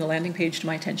for bringing the landing page to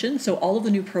my attention. So all of the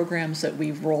new programs that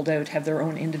we've rolled out have their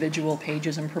own individual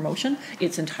pages and promotion.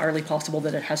 It's entirely possible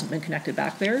that it hasn't been connected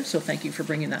back there. So thank you for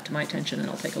bringing that to my attention, and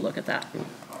I'll take a look at that.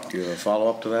 Do you have a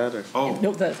follow-up to that? Or? Oh.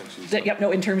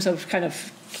 No, in terms of kind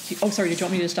of, sorry, did you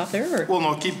want me to stop there? Or? Well,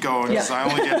 no, keep going. Yeah. I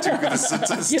only get two. It's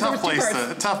a yeah,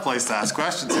 tough place to ask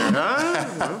questions here.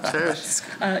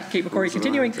 Cape Macquarie,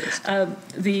 continuing.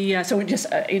 So just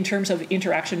in terms of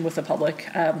interaction with the public,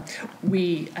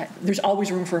 there's always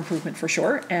room for improvement for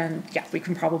sure. And yeah, we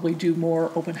can probably do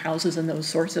more open houses and those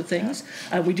sorts of things.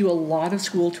 We do a lot of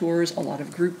school tours, a lot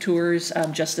of group tours.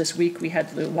 Just this week, we had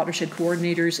the watershed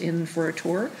coordinators in for a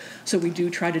tour. So we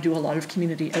do try to do a lot of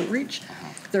community outreach.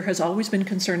 There has always been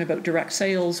concern about direct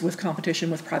sales with competition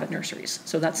with private nurseries.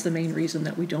 So that's the main reason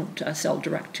that we don't sell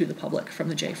direct to the public from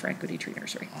the J. Frank Goody Tree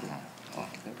Nursery.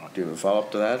 Do you have a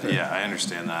follow-up to that? Or? Yeah, I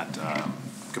understand that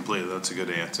completely. That's a good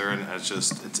answer, and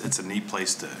it's a neat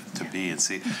place to be and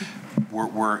see.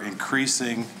 We're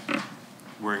increasing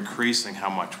how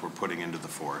much we're putting into the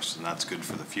forest, and that's good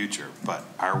for the future. But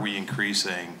are we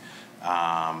increasing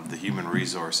the human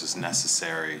resources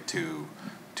necessary to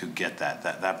get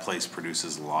that place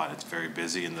produces a lot. It's very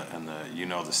busy, and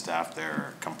the staff there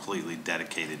are completely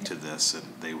dedicated to this, and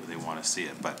they want to see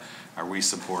it. But are we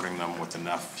supporting them with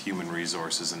enough human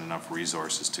resources and enough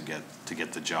resources to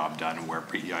get the job done and where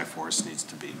PEI Forest needs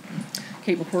to be?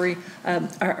 Kate McQuarrie,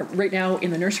 right now in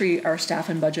the nursery, our staff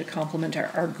and budget complement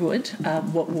are good.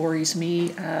 What worries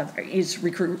me is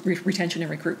retention and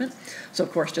recruitment. So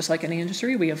of course, just like any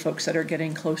industry, we have folks that are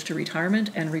getting close to retirement,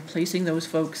 and replacing those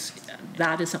folks,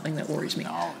 that is something that worries me.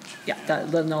 Knowledge. Yeah,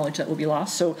 the knowledge that will be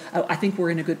lost. So I think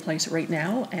we're in a good place right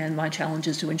now, and my challenge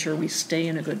is to ensure we stay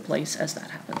in a good place as that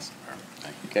happens.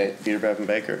 Okay, Peter Bevan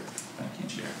Baker. Thank you,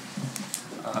 Chair.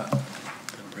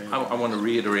 I want to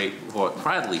reiterate what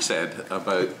Bradley said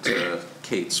about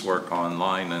Kate's work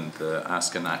online and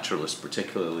Ask a Naturalist,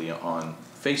 particularly on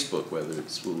Facebook, whether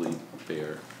it's woolly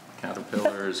bear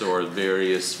caterpillars or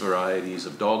various varieties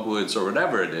of dogwoods or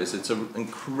whatever it is. It's an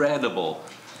incredible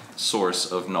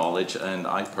source of knowledge, and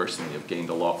I personally have gained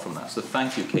a lot from that. So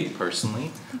thank you, Kate,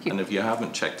 personally. Thank you. And if you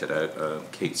haven't checked it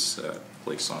out, Kate's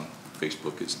place on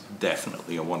Facebook is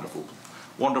definitely a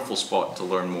wonderful spot to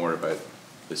learn more about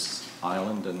this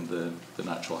island and the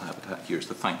natural habitat here.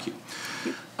 So thank you.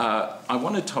 I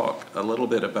want to talk a little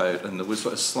bit about, and there was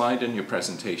a slide in your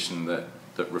presentation that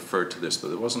referred to this, but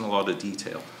there wasn't a lot of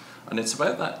detail. And it's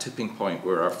about that tipping point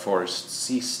where our forests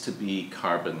cease to be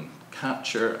carbon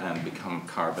capture and become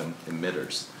carbon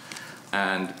emitters.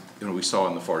 And we saw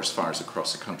in the forest fires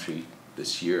across the country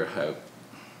this year how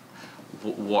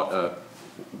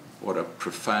what a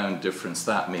profound difference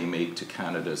that may make to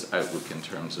Canada's outlook in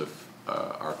terms of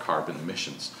our carbon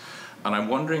emissions. And I'm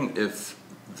wondering if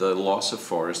the loss of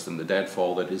forest and the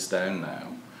deadfall that is down now,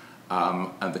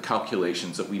 and the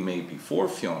calculations that we made before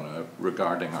Fiona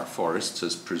regarding our forests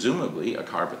as presumably a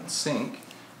carbon sink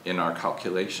in our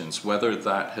calculations, whether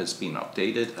that has been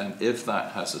updated and if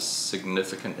that has a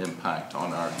significant impact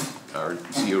on our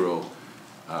zero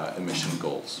emission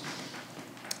goals.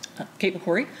 Kate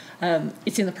McQuarrie,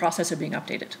 it's in the process of being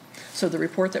updated. So the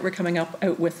report that we're coming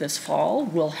out with this fall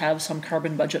will have some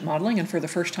carbon budget modeling, and for the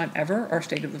first time ever, our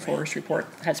State of the Forest report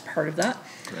has part of that.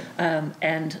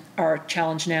 And our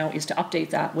challenge now is to update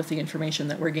that with the information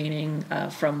that we're gaining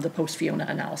from the post-Fiona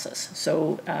analysis.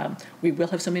 So we will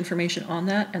have some information on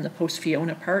that, and the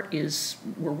post-Fiona part is,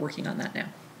 we're working on that now.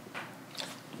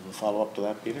 We'll follow up to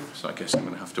that, Peter? So I guess I'm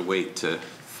going to have to wait to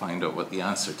find out what the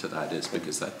answer to that is,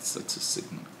 because that's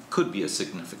could be a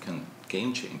significant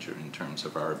game changer in terms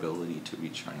of our ability to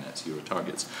reach our net zero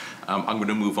targets. I'm going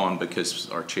to move on because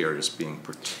our chair is being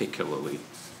particularly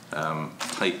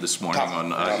tight this morning.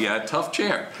 Tough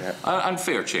chair.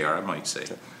 Unfair chair, I might say.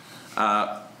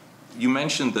 You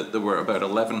mentioned that there were about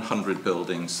 1,100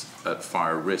 buildings at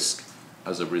fire risk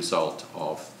as a result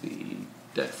of the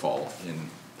deadfall in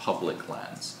public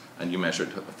lands. And you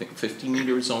measured, I think,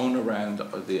 50-meter zone around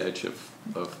the edge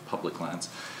of public lands.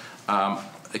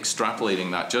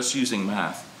 Extrapolating that, just using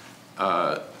math,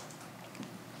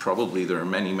 probably there are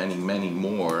many, many, many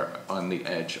more on the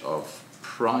edge of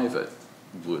private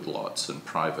woodlots and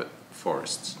private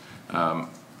forests.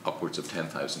 Upwards of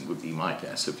 10,000 would be my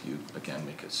guess if you, again,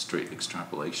 make a straight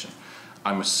extrapolation.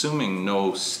 I'm assuming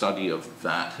no study of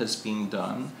that has been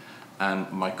done.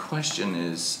 And my question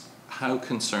is, how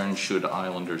concerned should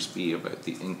islanders be about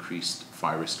the increased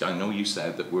fire risk? I know you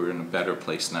said that we're in a better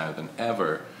place now than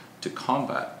ever to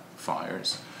combat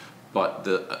fires, but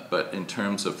in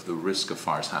terms of the risk of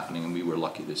fires happening, and we were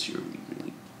lucky this year, we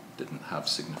really didn't have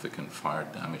significant fire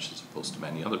damage as opposed to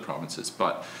many other provinces,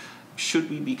 but should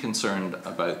we be concerned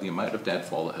about the amount of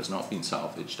deadfall that has not been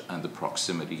salvaged and the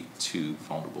proximity to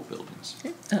vulnerable buildings?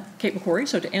 Okay. Kate McQuarrie,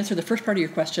 so to answer the first part of your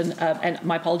question, and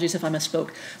my apologies if I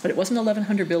misspoke, but it wasn't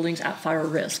 1,100 buildings at fire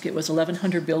risk. It was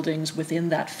 1,100 buildings within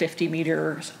that 50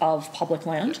 meters of public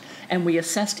land, and we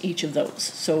assessed each of those.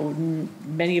 So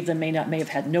many of them may have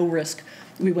had no risk.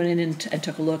 We went in and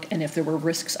took a look, and if there were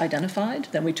risks identified,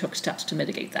 then we took steps to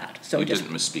mitigate that. So you didn't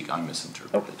misspeak, I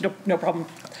misinterpreted. Oh, no problem.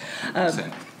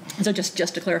 So just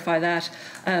to clarify that,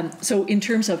 so in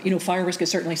terms of, fire risk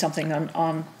is certainly something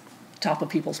on top of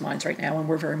people's minds right now, and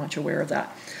we're very much aware of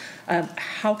that.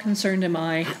 How concerned am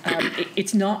I?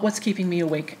 It's not what's keeping me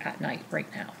awake at night right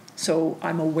now. So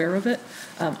I'm aware of it.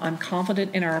 I'm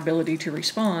confident in our ability to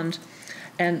respond.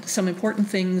 And some important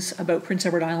things about Prince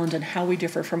Edward Island and how we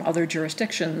differ from other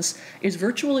jurisdictions is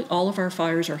virtually all of our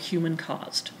fires are human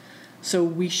caused. So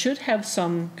we should have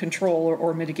some control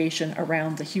or mitigation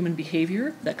around the human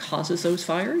behavior that causes those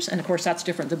fires. And of course, that's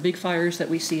different. The big fires that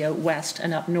we see out west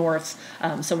and up north,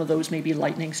 some of those may be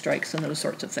lightning strikes and those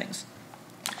sorts of things.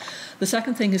 The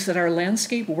second thing is that our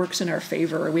landscape works in our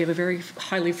favor. We have a very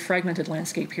highly fragmented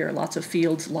landscape here, lots of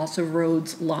fields, lots of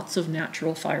roads, lots of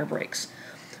natural fire breaks.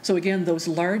 So again, those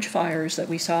large fires that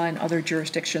we saw in other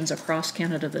jurisdictions across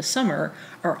Canada this summer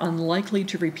are unlikely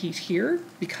to repeat here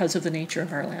because of the nature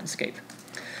of our landscape.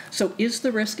 So is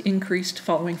the risk increased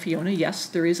following Fiona? Yes,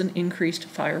 there is an increased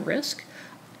fire risk.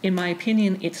 In my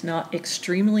opinion, it's not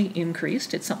extremely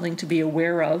increased. It's something to be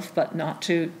aware of, but not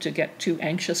to get too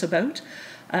anxious about.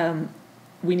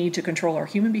 We need to control our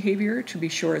human behavior to be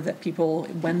sure that people,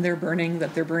 when they're burning,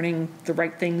 that they're burning the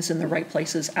right things in the right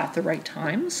places at the right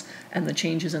times, and the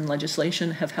changes in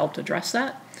legislation have helped address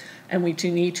that. And we do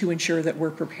need to ensure that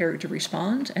we're prepared to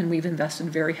respond, and we've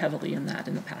invested very heavily in that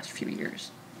in the past few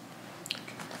years.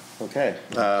 Okay,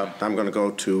 I'm going to go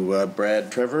to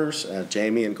Brad Trivers,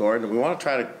 Jamie, and Gordon. We want to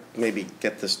try to maybe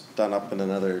get this done up in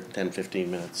another 10-15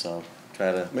 minutes, so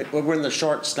try to, we're in the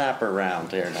short snapper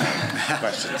round here now.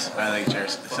 Questions? I think, Chair.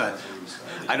 So,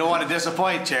 I don't want to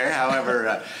disappoint, Chair.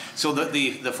 However, so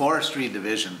the forestry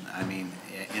division, I mean,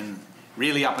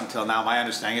 really up until now, my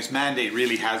understanding, its mandate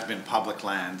really has been public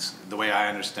lands, the way I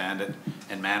understand it,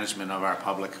 and management of our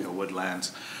public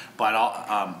woodlands. But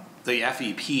the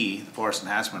FEP, the Forest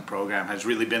Enhancement Program, has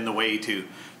really been the way to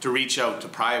reach out to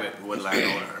private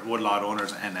woodlot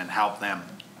owners and help them.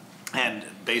 And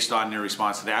based on your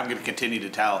response today, I'm going to continue to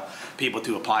tell people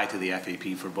to apply to the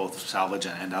FEP for both salvage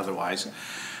and otherwise.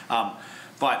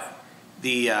 But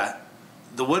the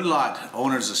Woodlot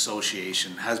Owners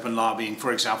Association has been lobbying,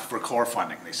 for example, for core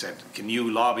funding. They said, can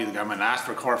you lobby the government and ask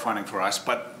for core funding for us?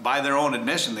 But by their own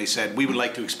admission, they said, we would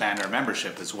like to expand our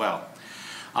membership as well.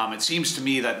 It seems to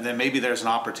me that maybe there's an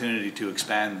opportunity to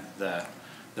expand the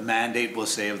mandate, we'll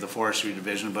say, of the forestry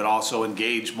division, but also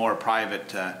engage more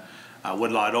private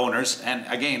woodlot owners. And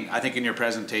again, I think in your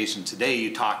presentation today,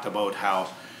 you talked about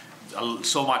how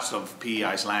so much of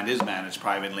PEI's land is managed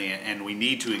privately, and we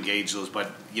need to engage those.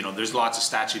 But you know, there's lots of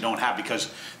stats you don't have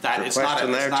because that it's not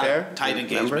a tight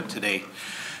engagement today.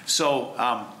 So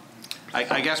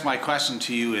I guess my question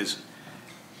to you is: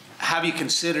 have you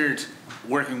considered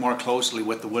working more closely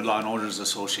with the Woodlot Owners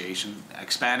Association,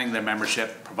 expanding their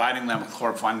membership, providing them with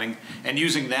core funding, and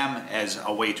using them as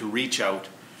a way to reach out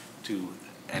to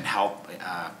and help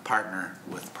partner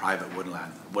with private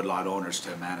woodlot owners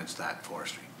to manage that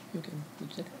forestry?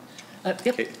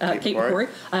 Kate McCory.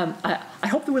 I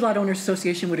hope the Woodlot Owners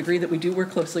Association would agree that we do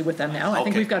work closely with them now. I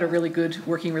think we've got a really good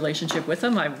working relationship with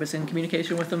them. I was in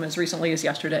communication with them as recently as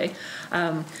yesterday.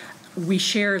 We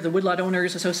share, the Woodlot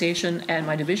Owners Association and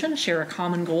my division share a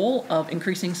common goal of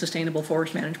increasing sustainable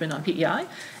forest management on PEI.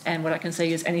 And what I can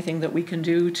say is anything that we can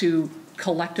do to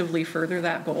collectively further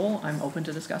that goal, I'm open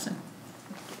to discussing.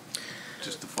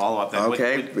 Just to follow up then.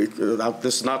 Okay,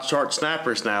 this is not short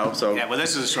snappers now, so. Yeah, well,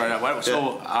 this is a short,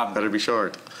 so. Better be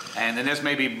short. And this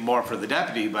may be more for the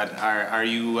deputy, but are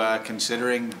you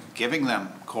considering giving them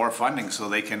core funding so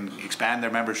they can expand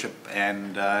their membership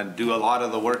and do a lot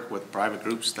of the work with private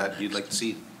groups that you'd like to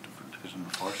see for Division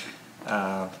of Forestry?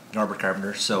 Norbert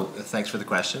Carpenter. So thanks for the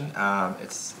question.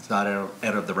 It's not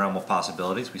out of the realm of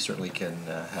possibilities. We certainly can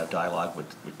have dialogue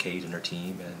with Kate and her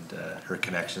team and her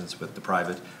connections with the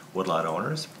private woodlot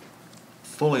owners,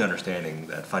 fully understanding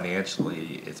that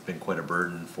financially it's been quite a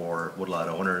burden for woodlot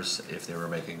owners if they were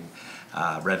making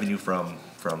revenue from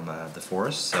the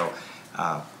forest. So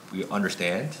we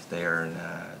understand they are in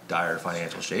dire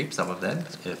financial shape, some of them,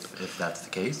 if that's the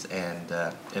case. And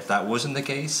if that wasn't the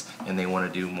case and they want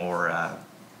to do more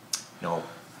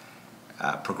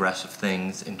progressive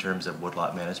things in terms of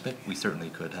woodlot management, we certainly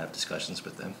could have discussions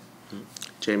with them.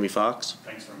 Jamie Fox.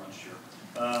 Thanks very much,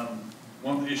 Chair.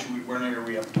 One issue one area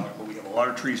we have to talk about, we have a lot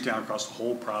of trees down across the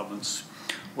whole province.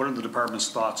 What are the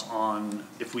department's thoughts on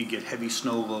if we get heavy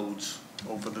snow loads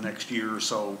over the next year or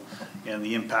so and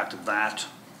the impact of that,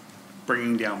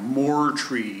 bringing down more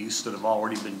trees that have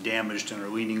already been damaged and are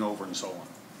leaning over and so on?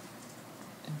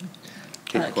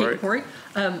 Kate McCory.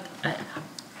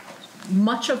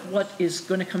 Much of what is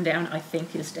going to come down, I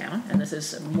think, is down, and this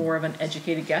is more of an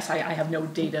educated guess. I have no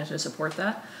data to support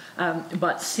that.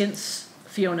 But since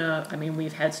Fiona, I mean,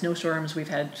 we've had snowstorms, we've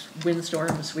had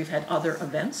windstorms, we've had other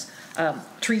events.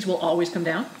 Trees will always come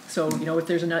down. So, you know,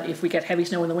 if we get heavy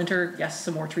snow in the winter, yes,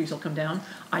 some more trees will come down.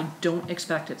 I don't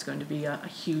expect it's going to be a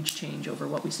huge change over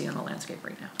what we see on the landscape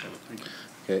right now.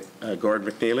 Okay,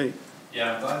 Gordon McNeely.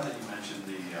 Yeah, I'm glad that you mentioned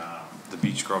the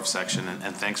Beech Grove section,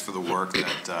 and thanks for the work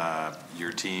that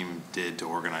your team did to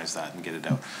organize that and get it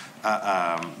out.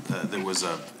 There was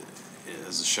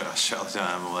as a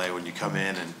Charlottetown MLA, when you come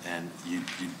in and you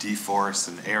deforest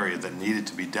an area that needed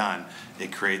to be done,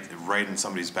 it creates, right in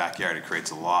somebody's backyard, it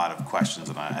creates a lot of questions,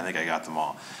 and I think I got them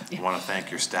all. Yeah. I want to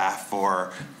thank your staff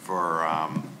for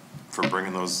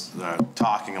bringing those,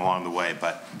 talking along the way,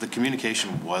 but the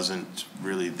communication wasn't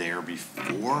really there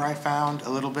before, I found, a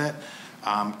little bit.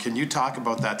 Can you talk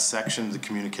about that section, the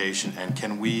communication, and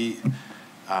can we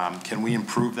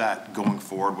improve that going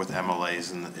forward with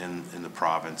MLAs in the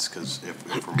province? Because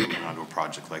if we're moving on to a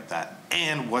project like that,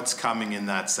 and what's coming in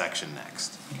that section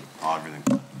next?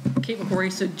 Everything. Kate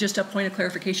McCory, so just a point of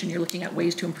clarification, you're looking at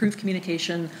ways to improve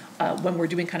communication when we're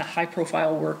doing kind of high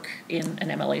profile work in an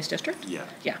MLA's district? Yeah.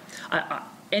 Yeah.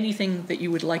 Anything that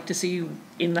you would like to see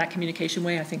in that communication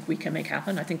way, I think we can make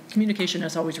happen. I think communication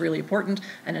is always really important,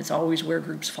 and it's always where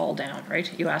groups fall down,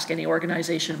 right? You ask any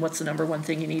organization, what's the #1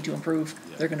 thing you need to improve?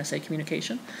 Yeah. They're going to say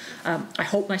communication. I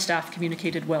hope my staff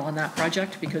communicated well on that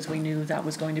project, because we knew that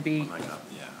was going to be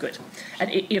good. And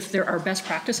if there are best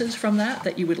practices from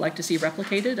that you would like to see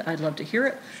replicated, I'd love to hear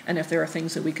it. And if there are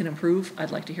things that we can improve,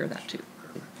 I'd like to hear that too.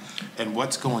 And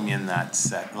what's going in that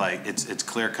set? Like, it's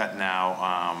clear cut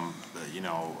now. You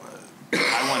know,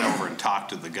 I went over and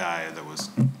talked to the guy that was,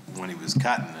 when he was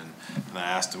cutting, and I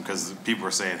asked him, because people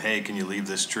were saying, hey, can you leave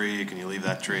this tree? Can you leave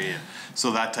that tree? And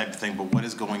so that type of thing. But what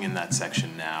is going in that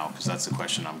section now? Because that's the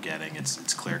question I'm getting.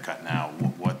 It's clear cut now.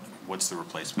 What's the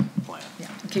replacement plan? Yeah,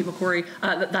 Kate McCory,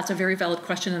 that's a very valid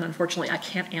question, and unfortunately I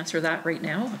can't answer that right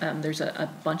now. There's a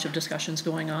bunch of discussions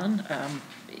going on.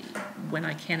 When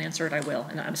I can answer it, I will,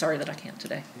 and I'm sorry that I can't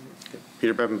today.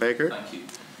 Peter Bevan Baker. Thank you.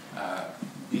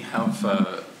 We have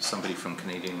somebody from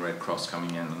Canadian Red Cross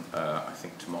coming in, I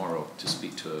think tomorrow, to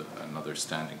speak to another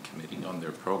standing committee on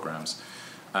their programs.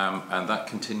 And that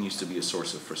continues to be a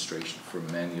source of frustration for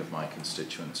many of my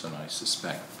constituents, and I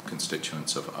suspect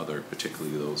constituents of other,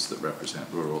 particularly those that represent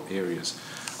rural areas.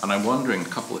 And I'm wondering a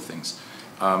couple of things.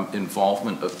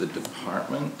 Involvement of the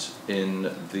department in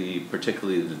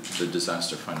particularly the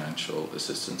Disaster Financial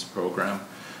Assistance Program,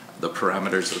 the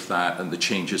parameters of that, and the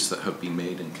changes that have been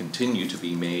made and continue to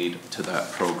be made to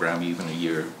that program even a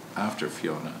year after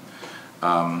Fiona.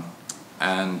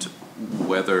 And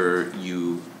whether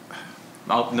you,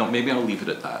 no, maybe I'll leave it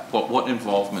at that. What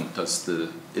involvement does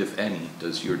if any,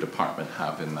 does your department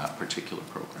have in that particular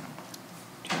program?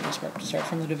 Do you want to start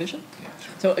from the division? Yeah,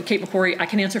 sure. So, Kate McCory, I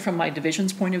can answer from my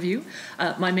division's point of view.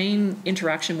 My main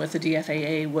interaction with the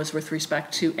DFAA was with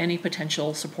respect to any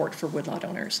potential support for woodlot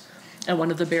owners. And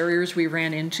one of the barriers we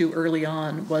ran into early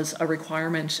on was a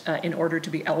requirement in order to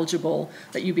be eligible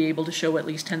that you be able to show at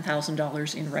least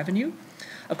 $10,000 in revenue.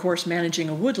 Of course, managing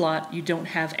a woodlot, you don't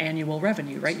have annual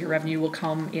revenue, right? Your revenue will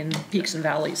come in peaks and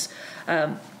valleys.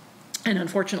 And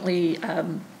unfortunately,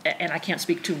 and I can't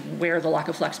speak to where the lack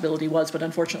of flexibility was, but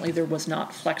unfortunately there was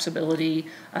not flexibility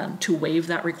to waive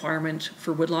that requirement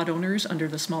for woodlot owners under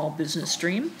the small business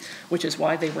stream, which is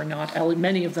why they were not,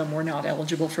 many of them were not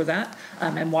eligible for that,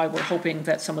 and why we're hoping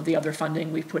that some of the other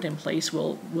funding we've put in place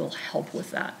will help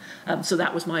with that. So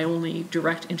that was my only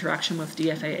direct interaction with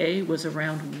DFAA, was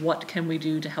around what can we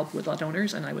do to help woodlot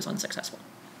owners, and I was unsuccessful.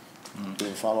 Do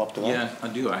you follow up to that? Yeah, I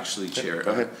do actually, Chair.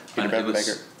 Go ahead, Peter Bevan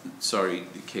Baker. Sorry,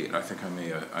 Kate, I think I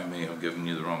may have given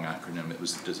you the wrong acronym. It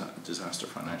was the Disaster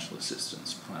Financial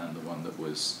Assistance Plan, the one that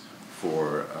was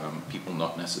for people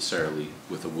not necessarily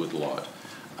with a woodlot.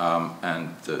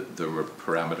 And there were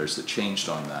parameters that changed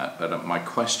on that. But my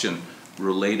question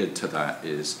related to that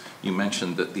is, you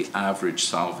mentioned that the average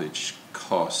salvage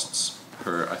costs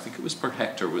I think it was per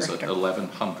hectare, was at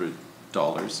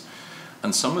 $1,100.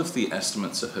 And some of the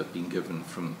estimates that have been given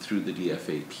through the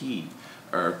DFAP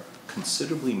are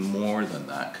considerably more than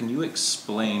that. Can you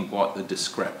explain what the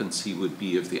discrepancy would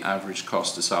be if the average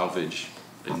cost to salvage,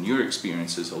 in your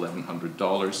experience, is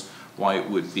 $1,100, why it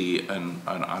would be, and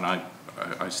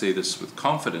I say this with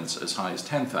confidence, as high as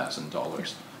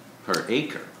 $10,000 per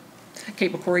acre?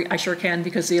 Kate McCory, I sure can,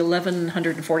 because the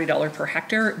 $1,140 per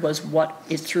hectare was what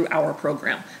is through our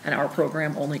program, and our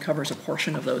program only covers a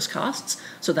portion of those costs.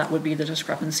 So that would be the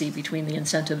discrepancy between the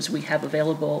incentives we have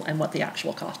available and what the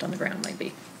actual cost on the ground might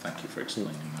be. Thank you for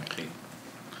explaining that, Kate.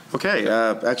 Okay,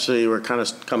 actually we're kind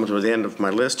of coming to the end of my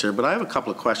list here, but I have a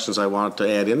couple of questions I wanted to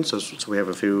add in, so we have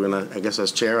a few, and I guess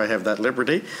as chair I have that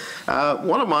liberty.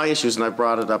 One of my issues, and I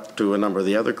brought it up to a number of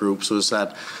the other groups, was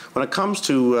that when it comes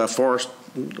to forest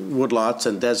woodlots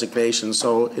and designations,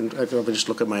 so if I just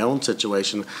look at my own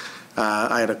situation,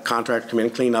 I had a contractor come in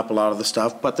and clean up a lot of the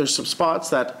stuff, but there's some spots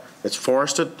that it's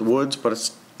forested woods, but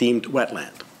it's deemed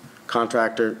wetland.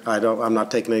 contractor, I'm not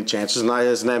taking any chances, and I,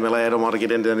 as an MLA, I don't want to get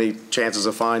into any chances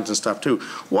of fines and stuff too.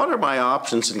 What are my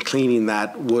options in cleaning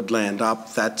that woodland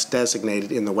up that's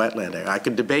designated in the wetland area? I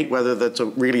could debate whether that's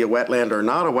really a wetland or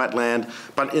not a wetland,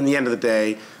 but in the end of the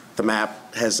day, the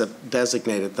map has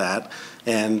designated that,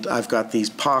 and I've got these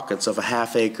pockets of a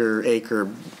half-acre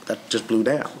that just blew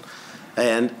down.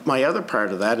 And my other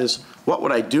part of that is, what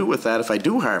would I do with that if I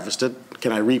do harvest it?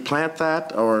 Can I replant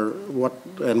that, or what,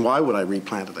 and why would I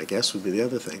replant it, I guess, would be the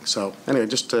other thing. So anyway,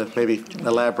 just to maybe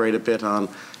elaborate a bit on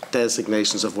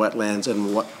designations of wetlands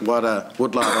and what a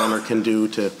woodlot owner can do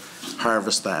to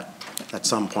harvest that at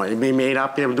some point. It may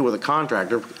not be able to do it with a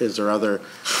contractor. Is there other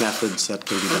methods that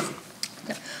can be done?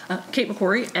 Kate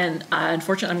McQuarrie, and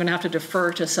unfortunately I'm going to have to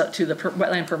defer to the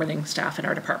wetland permitting staff in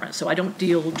our department, so I don't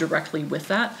deal directly with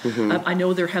that. I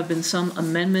know there have been some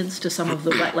amendments to some of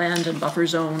the wetland and buffer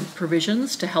zone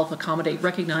provisions to help accommodate,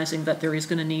 recognizing that there is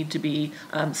going to need to be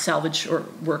salvage or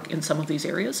work in some of these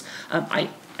areas. I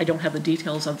don't have the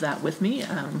details of that with me,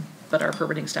 but our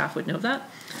permitting staff would know that.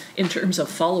 In terms of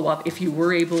follow-up, if you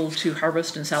were able to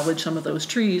harvest and salvage some of those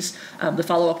trees, the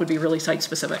follow-up would be really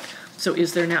site-specific. So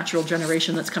is there natural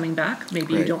generation that's coming back?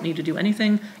 Maybe you don't need to do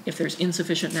anything. If there's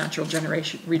insufficient natural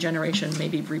regeneration,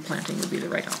 maybe replanting would be the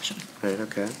right option. Right,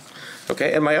 okay.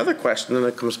 Okay, and my other question, and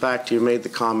it comes back to, you made the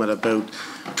comment about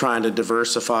trying to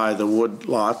diversify the wood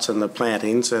lots and the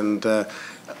plantings, and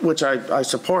which I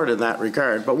support in that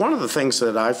regard. But one of the things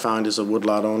that I found as a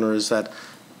woodlot owner is that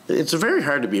it's very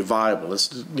hard to be viable.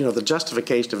 It's, you know, the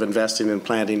justification of investing in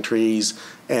planting trees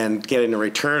and getting a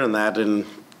return on that in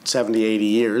 70, 80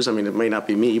 years. I mean, it may not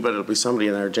be me, but it'll be somebody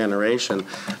in our generation.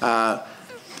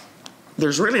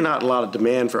 There's really not a lot of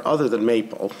demand for other than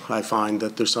maple. I find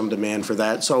that there's some demand for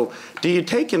that. So do you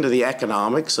take into the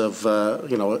economics of,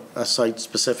 you know, a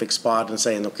site-specific spot and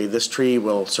saying, okay, this tree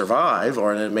will survive,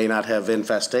 or it may not have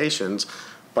infestations,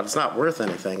 but it's not worth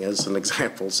anything, as an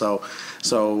example. So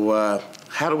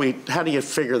how do you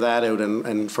figure that out,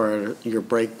 and for your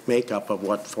makeup of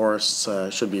what forests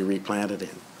should be replanted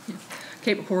in?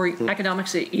 Kate McQuarrie,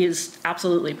 economics is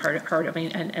absolutely part of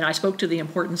it, and I spoke to the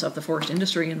importance of the forest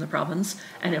industry in the province,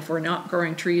 and if we're not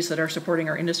growing trees that are supporting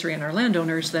our industry and our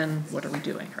landowners, then what are we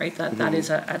doing, right? That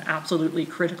is an absolutely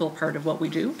critical part of what we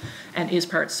do, and is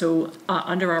part. So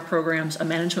under our programs, a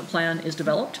management plan is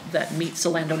developed that meets the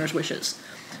landowner's wishes.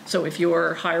 So if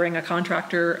you're hiring a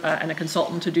contractor and a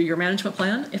consultant to do your management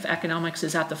plan, if economics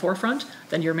is at the forefront,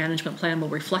 then your management plan will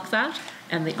reflect that,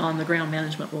 and the on-the-ground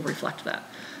management will reflect that.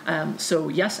 So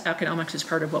yes, economics is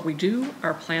part of what we do.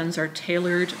 Our plans are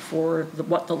tailored for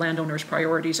what the landowner's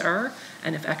priorities are,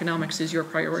 and if economics is your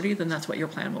priority, then that's what your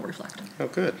plan will reflect. Oh,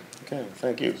 good. Okay,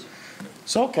 thank you.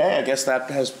 So, okay, I guess that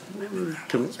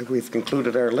we've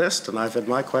concluded our list, and I've had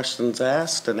my questions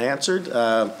asked and answered.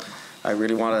 I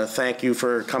really want to thank you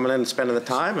for coming in and spending the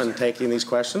time and taking these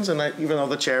questions. And even though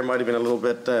the chair might have been a little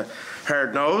bit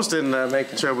hard-nosed in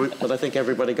making sure, but I think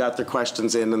everybody got their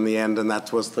questions in the end, and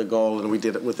that was the goal, and we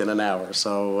did it within an hour.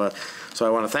 So, so I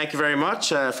want to thank you very much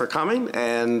for coming,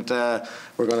 and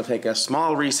we're going to take a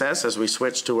small recess as we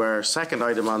switch to our second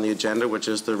item on the agenda, which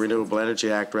is the Renewable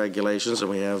Energy Act regulations,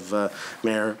 and we have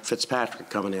Mayor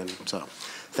Fitzpatrick coming in. So,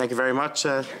 thank you very much,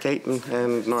 Kate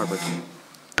and Norbert.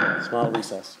 Small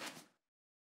recess.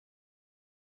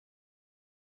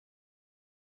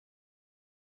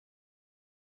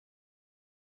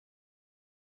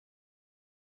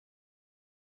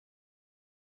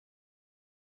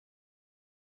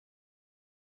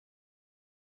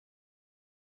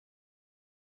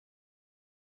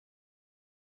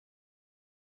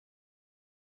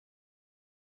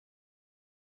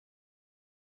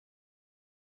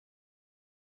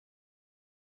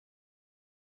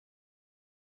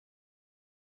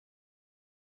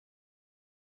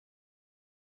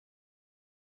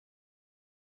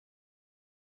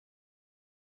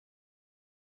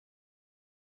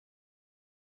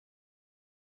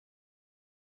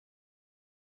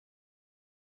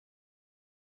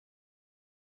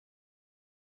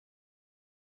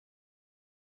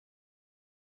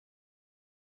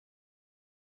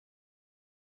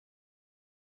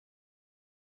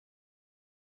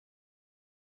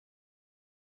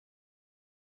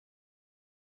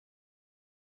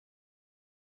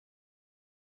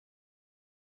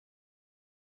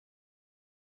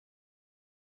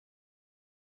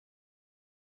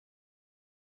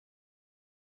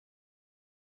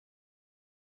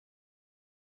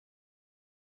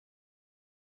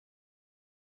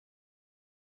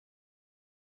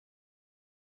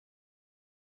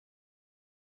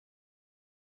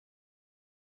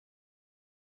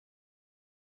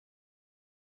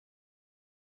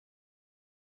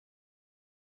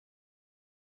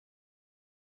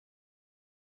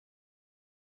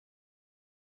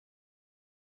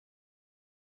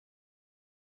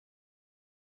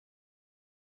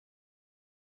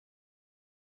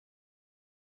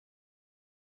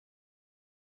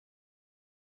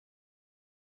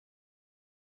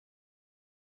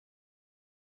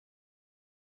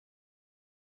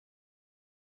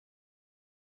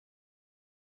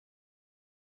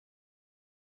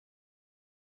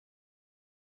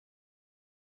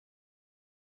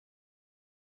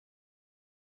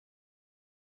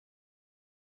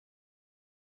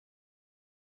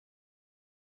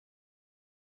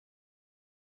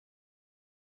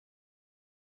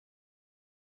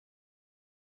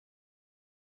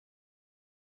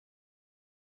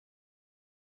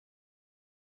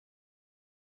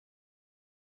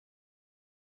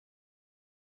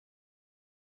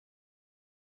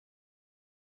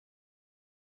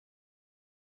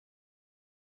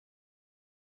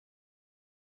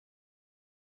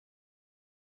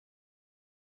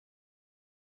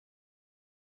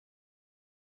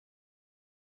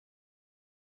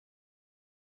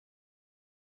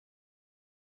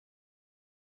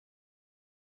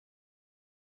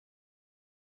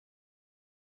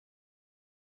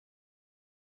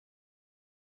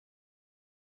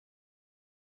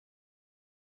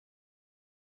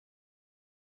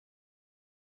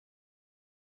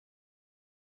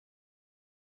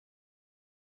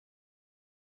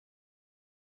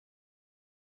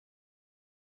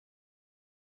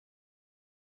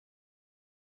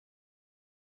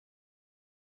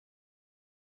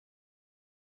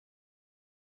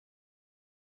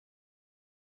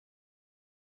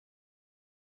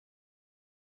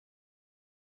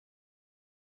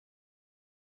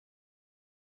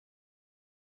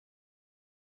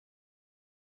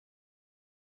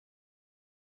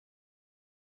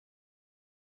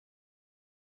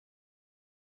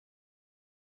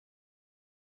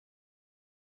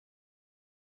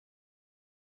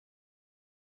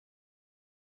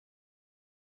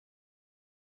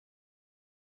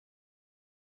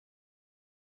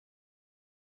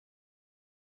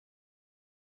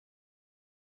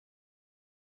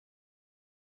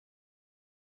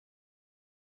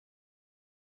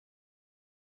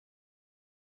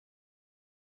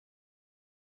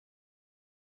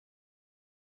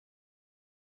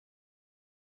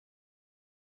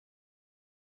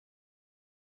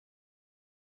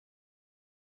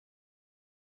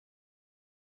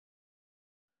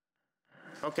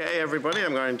 Okay, everybody,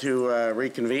 I'm going to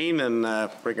reconvene and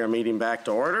bring our meeting back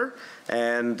to order.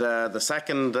 And the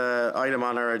second item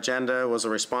on our agenda was a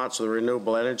response to the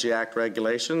Renewable Energy Act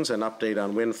regulations and update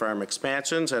on wind farm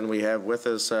expansions. And we have with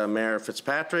us Mayor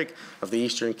Fitzpatrick of the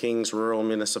Eastern Kings Rural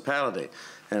Municipality.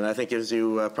 And I think as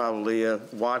you probably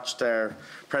watched our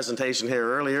presentation here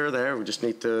earlier there, we just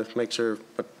need to make sure,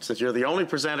 but since you're the only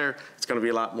presenter, it's going to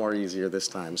be a lot more easier this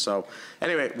time. So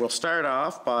anyway, we'll start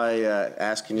off by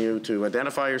asking you to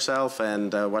identify yourself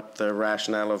and what the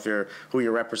rationale of who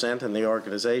you represent in the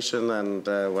organization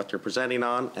and what you're presenting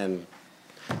on. And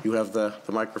you have the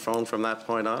microphone from that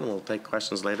point on. We'll take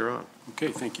questions later on.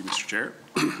 Okay, thank you, Mr. Chair.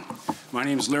 My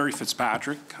name is Larry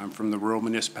Fitzpatrick. I'm from the Rural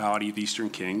Municipality of Eastern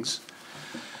Kings.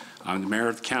 I'm the Mayor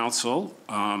of the Council.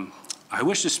 I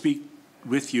wish to speak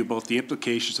with you about the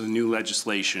implications of the new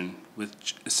legislation,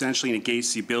 which essentially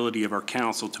negates the ability of our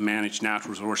council to manage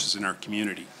natural resources in our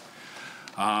community.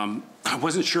 I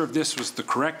wasn't sure if this was the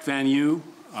correct venue,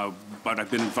 but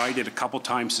I've been invited a couple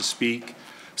times to speak.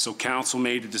 So council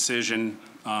made a decision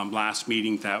last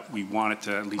meeting that we wanted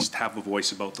to at least have a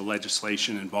voice about the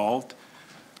legislation involved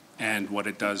and what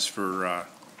it does for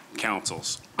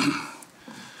councils.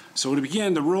 So to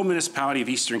begin, the Rural Municipality of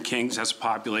Eastern Kings has a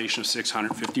population of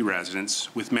 650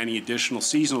 residents, with many additional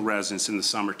seasonal residents in the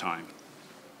summertime.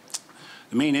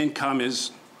 The main income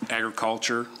is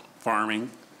agriculture,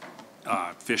 farming,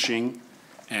 fishing,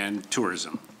 and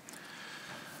tourism.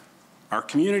 Our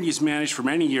community is managed for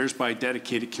many years by a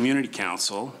dedicated community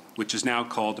council, which is now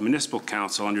called the Municipal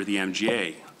Council under the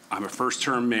MGA. I'm a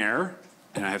first-term mayor,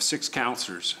 and I have 6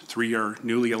 councillors. 3 are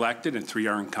newly elected and 3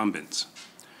 are incumbents.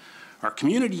 Our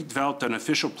community developed an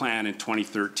official plan in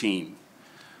 2013,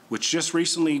 which just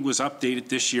recently was updated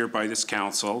this year by this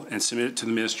council and submitted to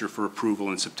the minister for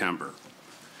approval in September.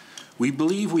 We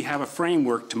believe we have a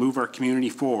framework to move our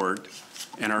community forward,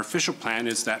 and our official plan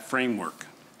is that framework.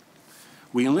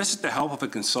 We enlisted the help of a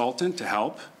consultant to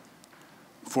help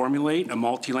formulate a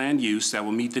multi-land use that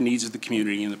will meet the needs of the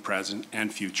community in the present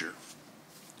and future.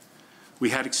 We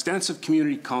had extensive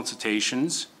community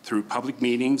consultations through public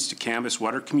meetings to canvass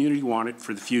what our community wanted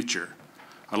for the future.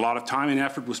 A lot of time and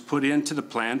effort was put into the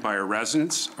plan by our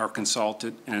residents, our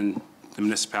consultant, and the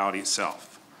municipality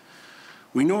itself.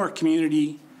 We know our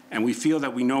community, and we feel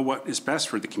that we know what is best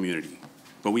for the community,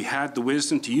 but we had the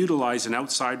wisdom to utilize an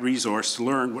outside resource to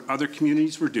learn what other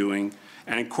communities were doing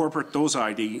and incorporate those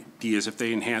ideas if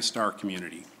they enhanced our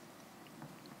community.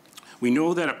 We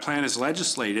know that a plan is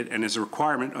legislated and is a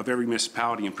requirement of every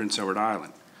municipality in Prince Edward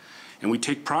Island. And we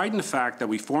take pride in the fact that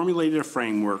we formulated a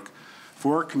framework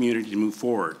for our community to move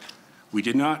forward. We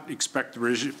did not expect the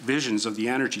visions of the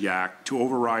Energy Act to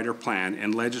override our plan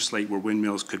and legislate where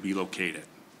windmills could be located.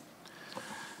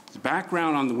 The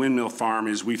background on the windmill farm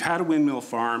is we've had a windmill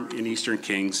farm in Eastern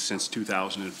Kings since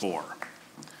 2004.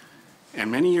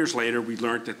 And many years later, we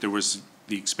learned that there was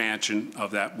the expansion of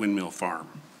that windmill farm.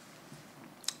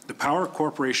 The Power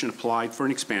Corporation applied for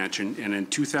an expansion, and in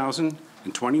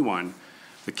 2021,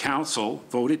 the council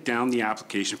voted down the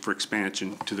application for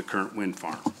expansion to the current wind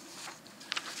farm.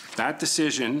 That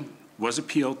decision was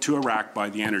appealed to Iraq by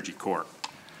the Energy Corp.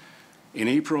 In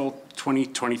April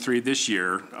 2023 this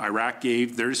year, Iraq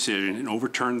gave their decision and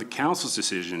overturned the council's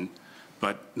decision,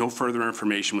 but no further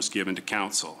information was given to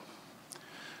council.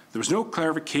 There was no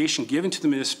clarification given to the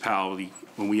municipality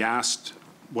when we asked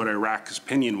what Iraq's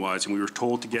opinion was, and we were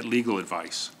told to get legal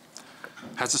advice.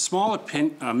 As a small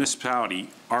municipality,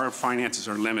 our finances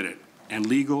are limited, and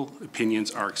legal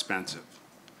opinions are expensive.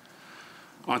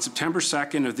 On September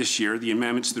 2nd of this year, the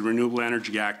amendments to the Renewable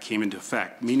Energy Act came into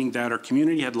effect, meaning that our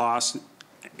community had lost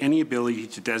any ability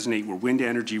to designate where wind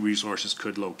energy resources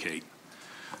could locate.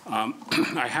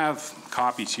 I have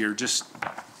copies here just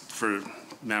for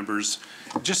members.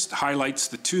 It just highlights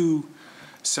the 2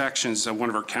 sections that one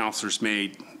of our councillors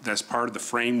made that's part of the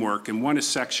framework, and one is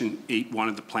Section 8.1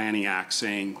 of the Planning Act,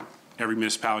 saying every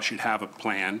municipality should have a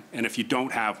plan, and if you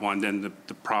don't have one, then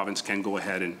the province can go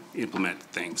ahead and implement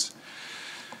things.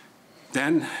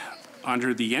 Then,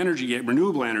 under the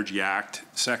Renewable Energy Act,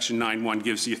 Section 9.1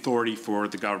 gives the authority for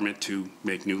the government to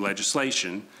make new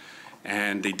legislation,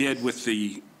 and they did with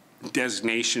the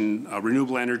designation,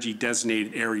 renewable energy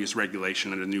designated areas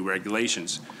regulation under new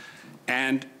regulations.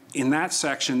 And in that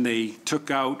section, they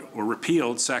took out or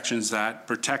repealed sections that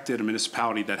protected a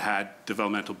municipality that had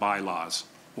developmental bylaws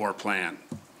or a plan.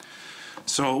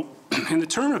 So in the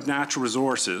term of natural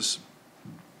resources,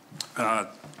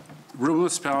 Rural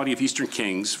Municipality of Eastern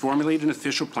Kings formulated an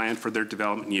official plan for their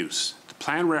development use. The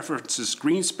plan references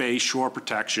green space, shore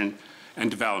protection, and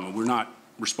development. We're not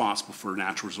responsible for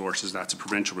natural resources. That's a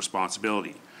provincial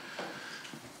responsibility.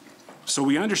 So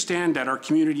we understand that our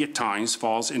community at times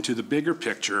falls into the bigger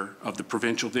picture of the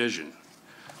provincial vision.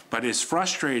 But it's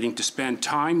frustrating to spend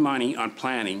time, money on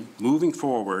planning, moving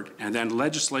forward, and then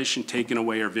legislation taking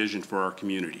away our vision for our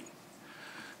community.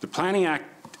 The Planning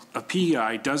Act of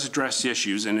PEI does address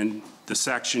issues, and in the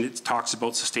section it talks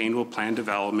about sustainable plan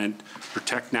development,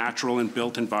 protect natural and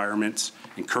built environments,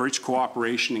 encourage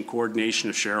cooperation and coordination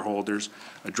of shareholders,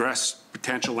 address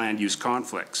potential land use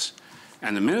conflicts.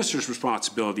 And the minister's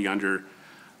responsibility under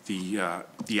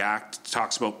the Act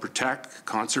talks about protect,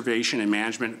 conservation, and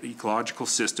management of ecological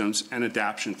systems and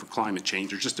adaptation for climate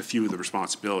change. Are just a few of the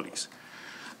responsibilities.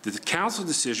 The council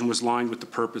decision was aligned with the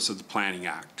purpose of the Planning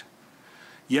Act.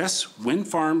 Yes, wind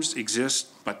farms exist,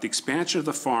 but the expansion of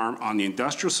the farm on the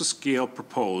industrial scale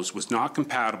proposed was not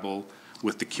compatible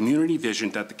with the community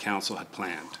vision that the council had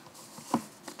planned.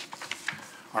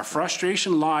 Our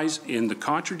frustration lies in the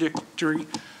contradictory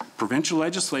provincial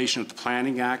legislation of the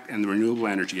Planning Act and the Renewable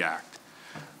Energy Act.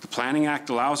 The Planning Act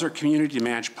allows our community to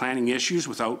manage planning issues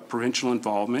without provincial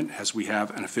involvement, as we have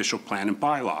an official plan and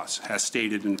bylaws, as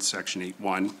stated in Section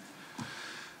 8.1.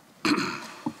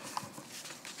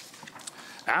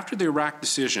 After the Iraq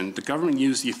decision, the government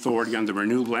used the authority under the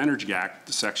Renewable Energy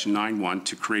Act, Section 9.1,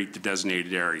 to create the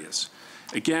designated areas.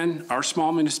 Again, our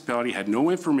small municipality had no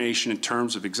information in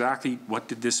terms of exactly what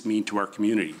did this mean to our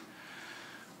community.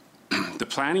 The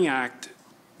Planning Act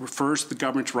refers to the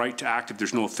government's right to act if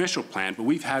there's no official plan, but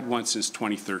we've had one since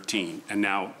 2013, and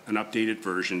now an updated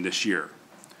version this year.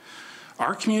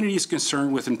 Our community is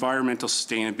concerned with environmental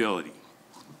sustainability.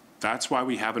 That's why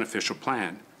we have an official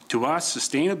plan. To us,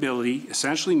 sustainability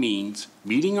essentially means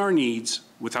meeting our needs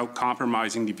without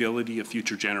compromising the ability of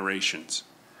future generations.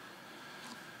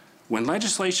 When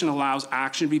legislation allows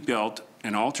action to be built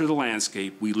and alter the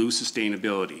landscape, we lose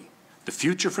sustainability. The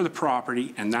future for the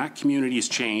property and that community is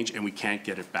changed, and we can't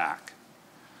get it back.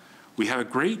 We have a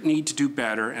great need to do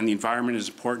better, and the environment is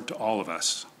important to all of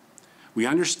us. We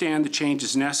understand the change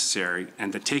is necessary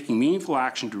and that taking meaningful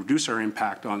action to reduce our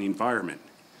impact on the environment.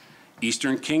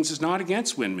 Eastern Kings is not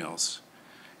against windmills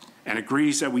and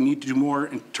agrees that we need to do more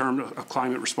in terms of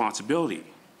climate responsibility.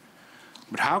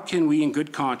 But how can we in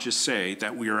good conscience say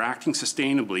that we are acting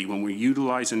sustainably when we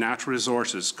utilize the natural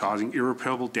resources causing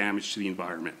irreparable damage to the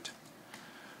environment?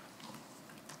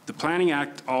 The Planning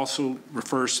Act also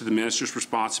refers to the minister's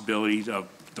responsibility of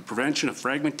the prevention of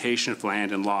fragmentation of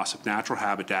land and loss of natural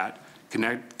habitat,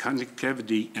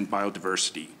 connectivity, and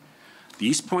biodiversity. The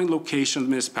East Point location of the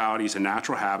municipality is a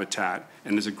natural habitat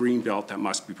and is a green belt that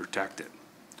must be protected.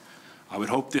 I would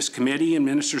hope this committee and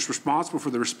ministers responsible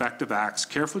for the respective acts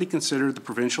carefully consider the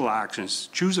provincial actions,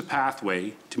 choose a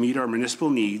pathway to meet our municipal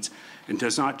needs, and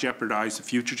does not jeopardize the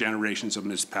future generations of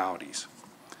municipalities.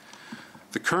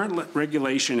 The current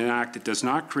regulation enacted does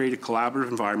not create a collaborative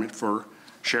environment for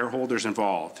shareholders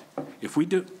involved. If we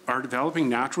are developing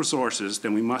natural resources,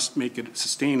 then we must make it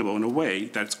sustainable in a way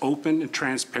that's open and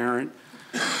transparent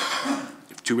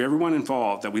to everyone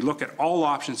involved, that we look at all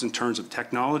options in terms of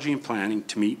technology and planning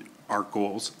to meet our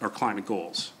goals, our climate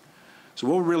goals. So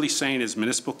what we're really saying is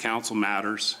municipal council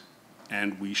matters,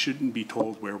 and we shouldn't be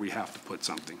told where we have to put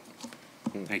something.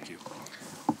 Thank you.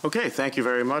 Okay, thank you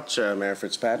very much, Mayor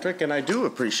Fitzpatrick, and I do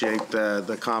appreciate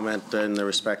the comment in the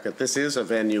respect that this is a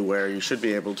venue where you should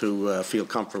be able to feel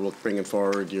comfortable bringing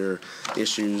forward your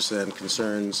issues and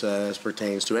concerns as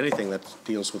pertains to anything that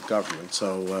deals with government.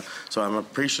 So, so I'm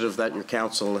appreciative that your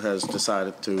council has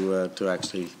decided to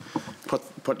actually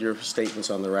put your statements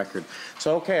on the record.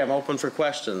 So, okay, I'm open for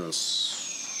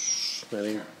questions.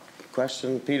 Any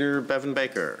question? Peter Bevan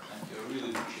Baker. Thank you. I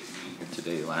really appreciate you being here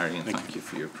today, Larry, and thank you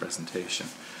for your presentation.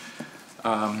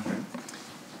 I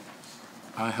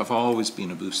have always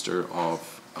been a booster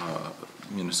of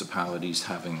municipalities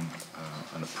having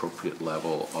an appropriate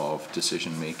level of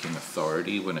decision-making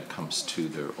authority when it comes to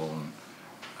their own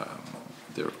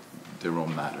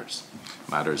matters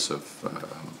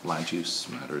of land use,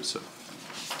 matters of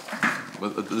well,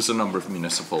 there's a number of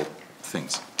municipal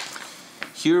things.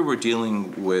 Here we're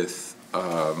dealing with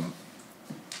a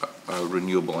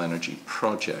renewable energy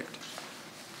project,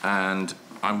 and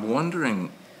I'm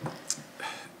wondering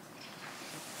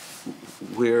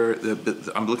where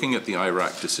I'm looking at the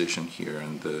Iraq decision here,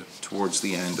 and towards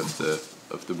the end of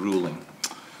the ruling,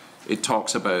 it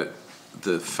talks about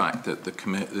the fact that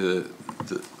the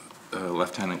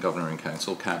Lieutenant Governor and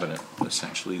Council, Cabinet,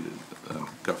 essentially the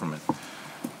government,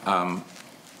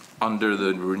 under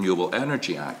the Renewable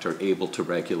Energy Act are able to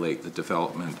regulate the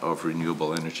development of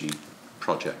renewable energy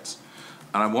projects.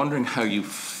 And I'm wondering how you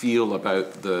feel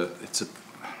about it's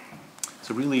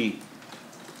a really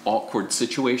awkward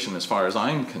situation as far as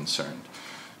I'm concerned,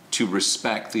 to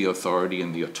respect the authority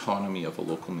and the autonomy of a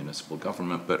local municipal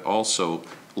government, but also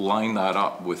line that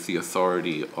up with the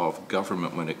authority of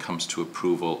government when it comes to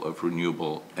approval of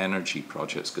renewable energy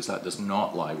projects, because that does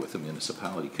not lie with the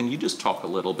municipality. Can you just talk a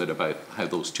little bit about how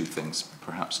those two things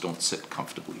perhaps don't sit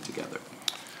comfortably together?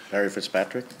 Larry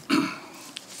Fitzpatrick.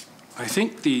 I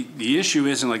think the issue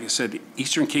isn't, like I said,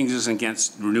 Eastern Kings isn't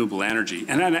against renewable energy.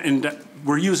 And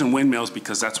we're using windmills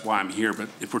because that's why I'm here. But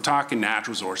if we're talking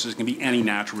natural resources, it can be any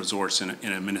natural resource in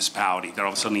a municipality that all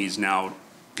of a sudden is now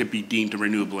could be deemed a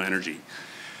renewable energy.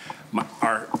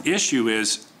 Our issue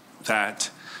is that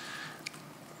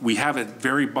we have a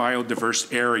very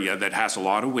biodiverse area that has a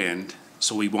lot of wind,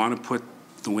 so we want to put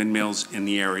the windmills in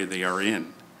the area they are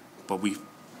in. But we're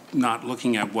not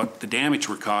looking at what the damage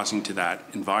we're causing to that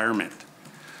environment.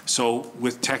 So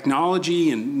with technology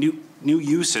and new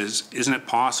uses, isn't it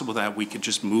possible that we could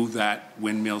just move that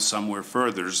windmill somewhere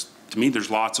further? To me, there's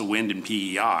lots of wind in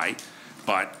PEI,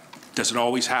 but does it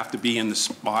always have to be in the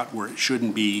spot where it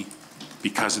shouldn't be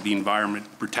because of the environment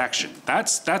protection?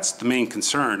 That's the main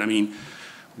concern. I mean,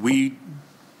 we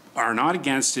are not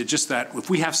against it, just that if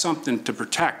we have something to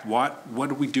protect, what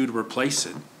do we do to replace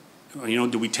it? You know,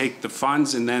 do we take the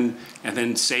funds and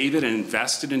then save it and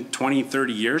invest it in 20,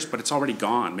 30 years, but it's already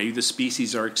gone? Maybe the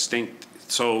species are extinct.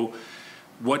 So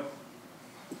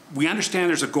we understand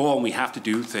there's a goal and we have to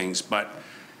do things, but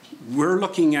we're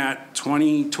looking at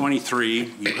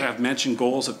 2023. You have mentioned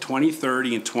goals of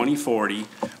 2030 and 2040.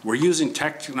 We're using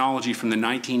technology from the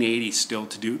 1980s still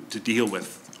to deal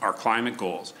with our climate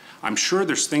goals. I'm sure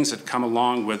there's things that come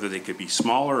along, whether they could be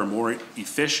smaller or more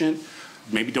efficient,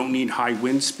 maybe don't need high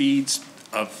wind speeds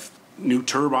of new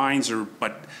turbines,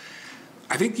 but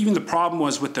I think even the problem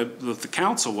was with the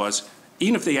council was,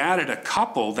 even if they added a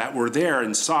couple that were there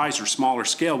in size or smaller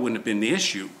scale, wouldn't have been the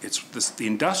issue. It's the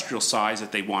industrial size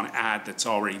that they want to add that's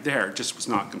already there. It just was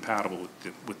not compatible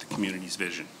with the community's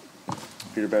vision.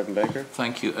 Peter Bevan-Baker.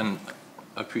 Thank you, and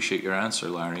I appreciate your answer,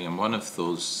 Larry. And one of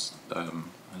those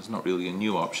is not really a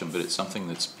new option, but it's something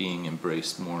that's being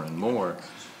embraced more and more,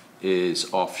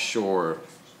 is offshore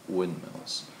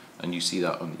windmills. And you see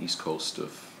that on the east coast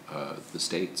of the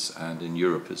States and in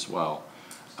Europe as well.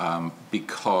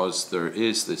 Because there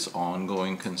is this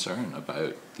ongoing concern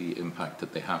about the impact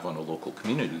that they have on a local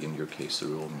community, in your case, the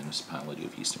rural municipality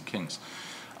of Eastern Kings.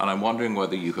 And I'm wondering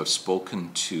whether you have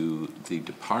spoken to the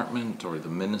department or the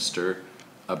minister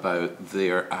about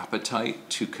their appetite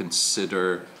to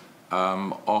consider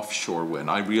offshore wind.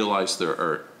 I realize there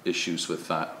are issues with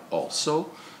that also,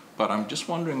 but I'm just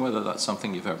wondering whether that's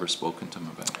something you've ever spoken to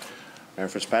them about. Mayor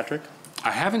Fitzpatrick. I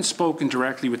haven't spoken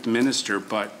directly with the minister,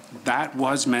 but that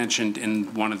was mentioned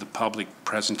in one of the public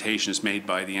presentations made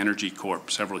by the Energy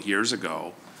Corp several years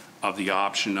ago of the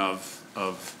option of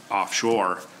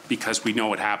offshore, because we know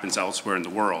what happens elsewhere in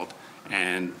the world,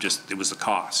 and just it was the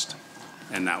cost,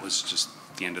 and that was just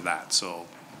the end of that. So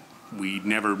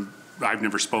I've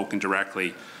never spoken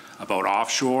directly about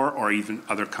offshore or even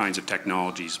other kinds of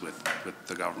technologies with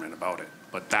the government about it.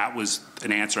 But that was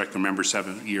an answer I can remember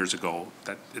 7 years ago,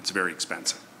 that it's very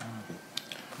expensive.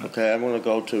 Okay, I'm going to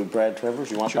go to Brad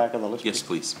Trevors. You want back on the list? Yes,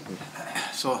 please.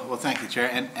 So, well, thank you,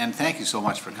 Chair, and thank you so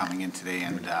much for coming in today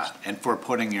and for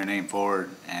putting your name forward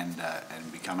and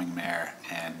becoming mayor.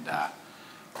 And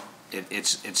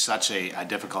it's such a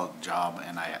difficult job,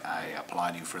 and I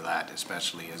applaud you for that,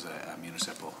 especially as a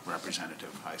municipal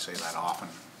representative. I say that often.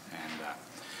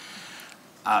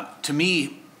 And to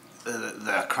me,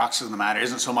 the crux of the matter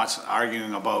isn't so much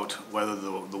arguing about whether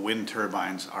the wind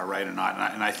turbines are right or not,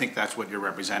 and I think that's what you're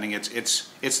representing.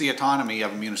 It's the autonomy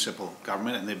of a municipal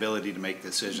government and the ability to make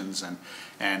decisions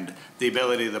and the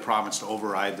ability of the province to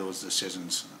override those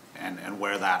decisions and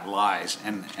where that lies.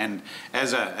 And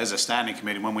as a standing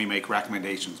committee, when we make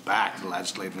recommendations back to the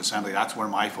Legislative Assembly, that's where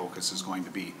my focus is going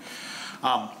to be.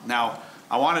 Now,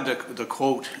 I wanted to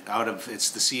quote out of, it's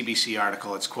the CBC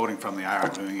article, it's quoting from the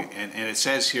IRAC, and it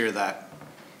says here that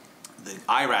the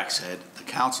IRAC said, the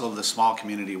council of the small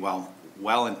community, while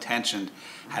well-intentioned,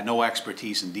 had no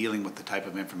expertise in dealing with the type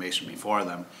of information before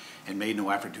them and made no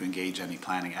effort to engage any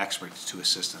planning experts to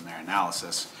assist in their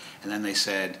analysis. And then they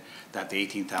said that the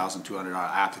 $18,200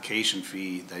 application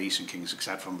fee that Eastern Kings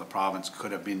accept from the province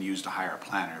could have been used to hire a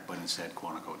planner, but instead,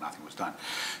 quote unquote, nothing was done.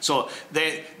 So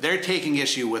they're taking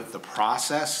issue with the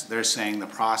process. They're saying the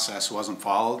process wasn't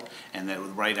followed and that the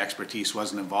right expertise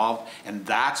wasn't involved. And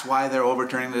that's why they're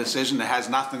overturning the decision. It has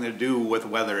nothing to do with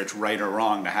whether it's right or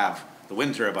wrong to have the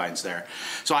wind turbines there.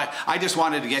 So I just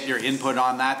wanted to get your input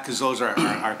on that, because those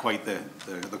are quite quite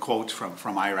the quotes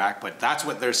from Iraq, but that's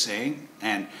what they're saying.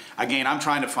 And again, I'm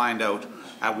trying to find out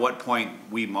at what point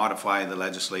we modify the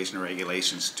legislation or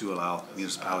regulations to allow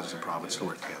municipalities and provinces to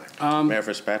work together. Mayor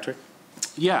Fitzpatrick?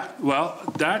 Yeah, well,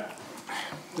 that,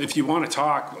 if you want to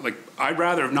talk, like, I'd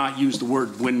rather have not used the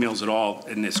word windmills at all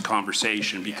in this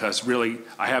conversation, because really,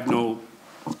 I have no,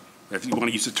 if you want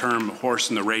to use the term horse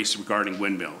in the race regarding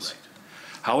windmills.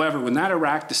 However, when that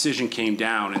Iraq decision came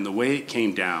down, and the way it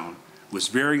came down was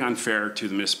very unfair to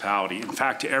the municipality, in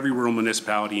fact, to every rural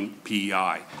municipality in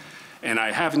PEI. And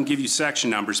I haven't give you section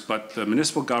numbers, but the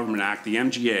Municipal Government Act, the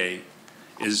MGA,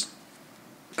 is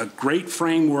a great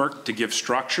framework to give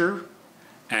structure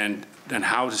and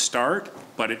how to start,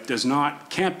 but it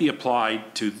can't be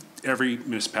applied to every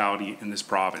municipality in this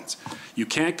province. You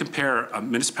can't compare a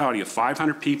municipality of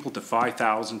 500 people to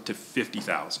 5,000 to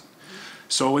 50,000.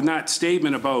 So in that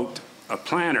statement about a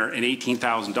planner and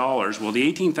 $18,000, well,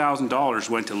 the $18,000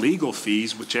 went to legal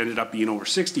fees, which ended up being over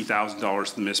 $60,000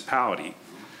 to the municipality.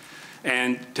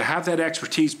 And to have that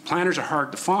expertise, planners are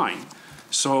hard to find.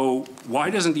 So why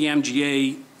doesn't the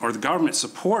MGA or the government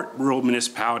support rural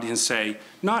municipalities and say,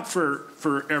 not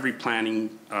for every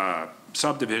planning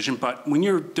subdivision, but when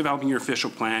you're developing your official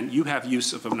plan, you have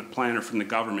use of a planner from the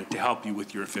government to help you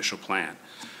with your official plan.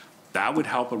 That would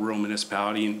help a rural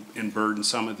municipality and burden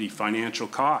some of the financial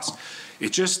costs.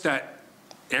 It's just that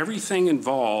everything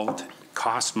involved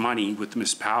costs money with the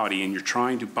municipality, and you're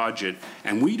trying to budget,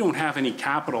 and we don't have any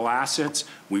capital assets.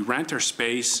 We rent our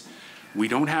space. We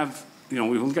don't have, we've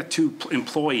only got 2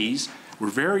 employees. We're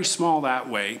very small that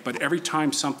way, but every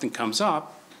time something comes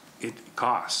up, it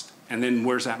costs. And then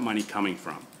where's that money coming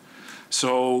from?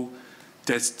 So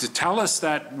to tell us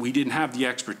that we didn't have the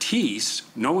expertise,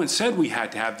 no one said we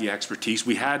had to have the expertise.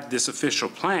 We had this official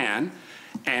plan,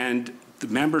 and the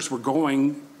members were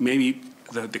going, maybe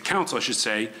the council, I should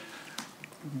say,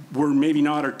 were maybe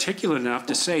not articulate enough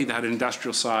to say that an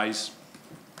industrial size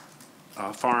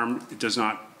farm is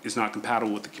not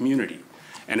compatible with the community.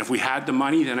 And if we had the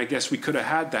money, then I guess we could have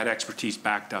had that expertise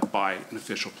backed up by an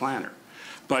official planner.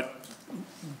 But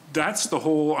that's the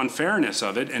whole unfairness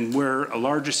of it, and where a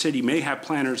larger city may have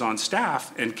planners on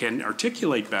staff and can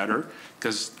articulate better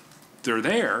because they're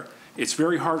there, it's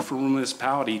very hard for a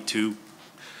municipality to,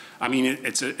 I mean,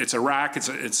 it's a RAC,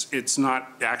 it's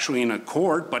not actually in a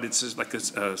court, but it's like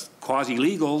a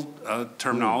quasi-legal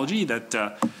terminology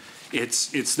that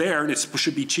it's there, and it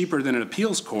should be cheaper than an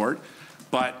appeals court,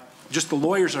 but just the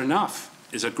lawyers are enough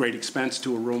is a great expense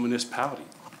to a rural municipality.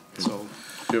 So.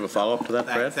 Do you have a follow-up to that,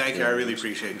 Fred? Thank you. I really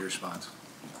appreciate your response.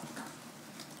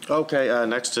 Okay,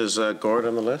 next is Gord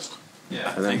on the list.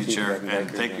 Yeah, thank you, Chair, and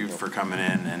thank you for coming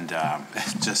in. And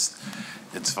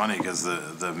it's funny because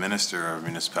the Minister of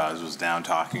Municipalities was down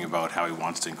talking about how he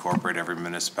wants to incorporate every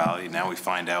municipality. Now we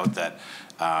find out that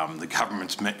the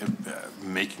government's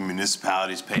making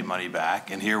municipalities pay money back,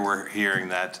 and here we're hearing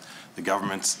that the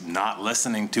government's not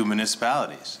listening to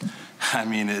municipalities. I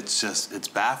mean, it's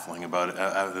baffling about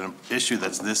an issue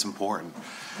that's this important.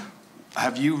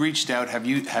 Have you reached out, have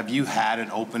you had an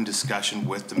open discussion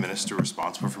with the minister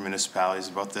responsible for municipalities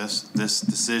about this? This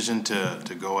decision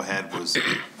to go ahead was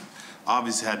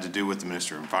obviously had to do with the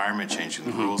Minister of Environment, changing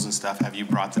the rules and stuff. Have you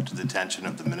brought that to the attention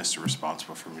of the minister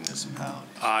responsible for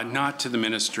municipalities? Not to the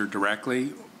minister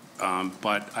directly,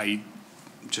 but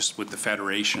just with the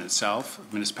federation itself,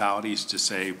 municipalities, to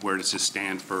say, where does this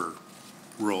stand for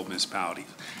rural municipalities?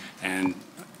 And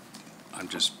I'm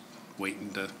just waiting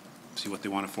to see what they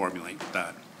want to formulate with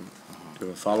that. Do you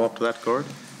have a follow-up to that, Gord?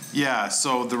 Yeah,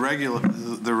 so the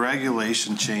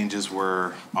regulation changes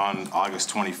were on August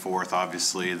 24th,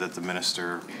 obviously, that the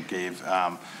minister gave.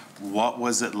 What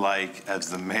was it like as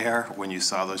the mayor when you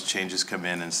saw those changes come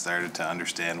in and started to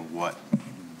understand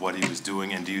what he was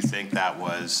doing? And do you think that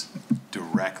was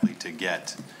directly to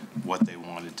get what they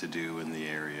wanted to do in the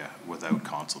area without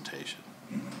consultation?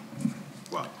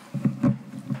 Well,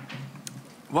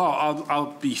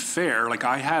 I'll be fair. Like,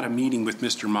 I had a meeting with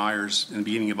Mr. Myers in the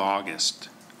beginning of August,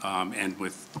 and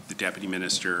with the deputy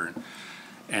minister,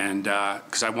 and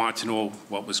because I wanted to know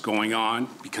what was going on,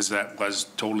 because that was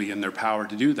totally in their power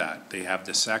to do that. They have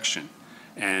this section,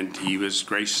 and he was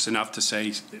gracious enough to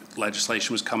say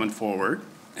legislation was coming forward,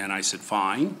 and I said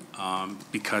fine,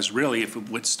 because really, if it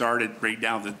would start it right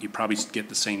now, that you probably get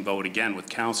the same vote again with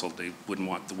council. They wouldn't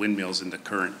want the windmills in the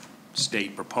current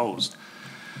state proposed.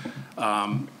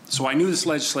 So I knew this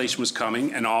legislation was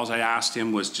coming, and all I asked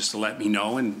him was just to let me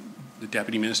know, and the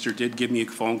deputy minister did give me a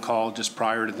phone call just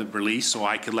prior to the release so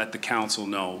I could let the council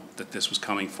know that this was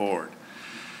coming forward.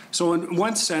 So in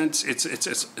one sense, it's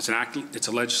an act, it's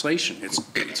a legislation,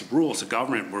 it's a rule, it's a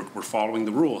government, we're following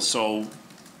the rules. So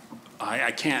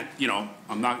I can't, you know,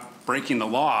 I'm not breaking the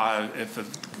law. If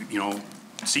a, you know,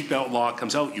 seatbelt law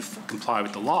comes out, you comply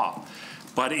with the law.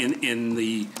 But in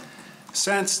the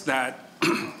sense that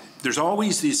there's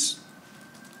always this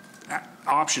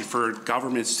option for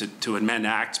governments to amend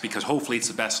acts because hopefully it's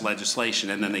the best legislation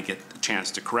and then they get the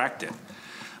chance to correct it.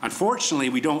 Unfortunately,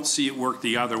 we don't see it work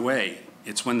the other way.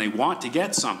 It's when they want to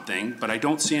get something, but I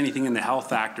don't see anything in the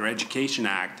Health Act or Education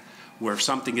Act where if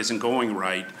something isn't going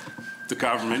right, the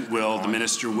government will, the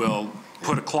minister will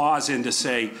put a clause in to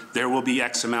say there will be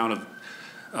X amount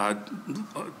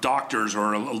of doctors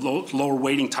or a lower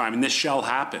waiting time, and this shall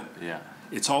happen. Yeah.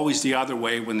 It's always the other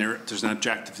way when there's an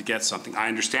objective to get something. I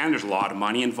understand there's a lot of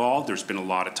money involved. There's been a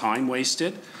lot of time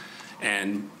wasted,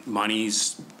 and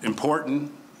money's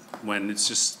important when it's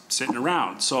just sitting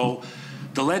around. So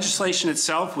the legislation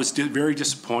itself was very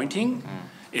disappointing.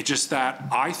 It's just that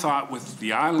I thought with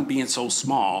the island being so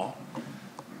small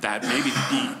that maybe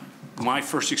my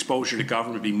first exposure to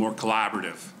government would be more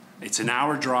collaborative. It's an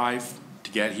hour drive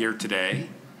to get here today.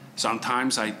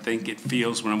 Sometimes I think it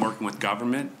feels when I'm working with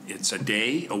government, it's a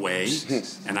day away,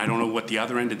 and I don't know what the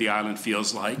other end of the island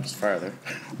feels like. It's farther.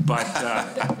 But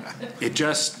it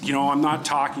just, you know, I'm not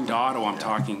talking to Ottawa, I'm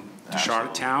talking to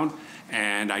Charlottetown,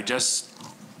 and I just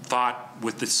thought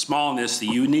with the smallness, the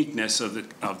uniqueness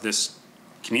of this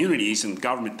communities and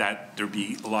government that there'd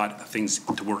be a lot of things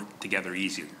to work together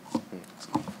easier.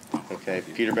 Okay,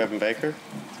 Peter Bevan Baker.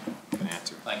 Good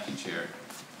answer. Thank you, Chair.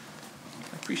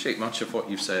 I appreciate much of what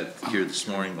you said here this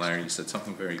morning, Larry. You said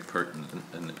something very pertinent,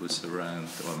 and it was around,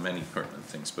 well, many pertinent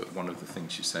things, but one of the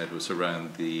things you said was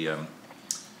around the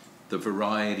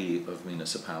variety of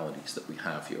municipalities that we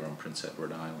have here on Prince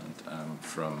Edward Island.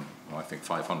 From, well, I think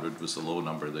 500 was the low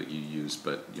number that you used,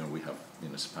 but you know, we have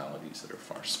municipalities that are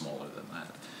far smaller than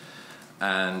that.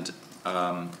 And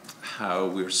how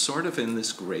we're sort of in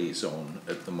this gray zone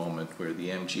at the moment where the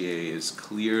MGA is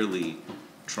clearly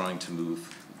trying to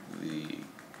move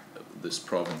this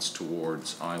province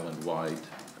towards island-wide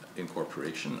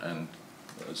incorporation. And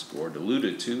as Gord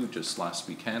alluded to, just last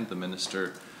weekend, the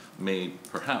minister made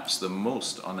perhaps the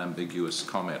most unambiguous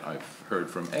comment I've heard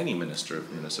from any minister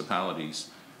of municipalities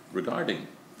regarding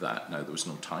that. Now, there was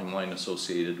no timeline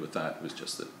associated with that. It was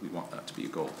just that we want that to be a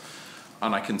goal.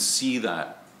 And I can see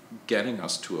that getting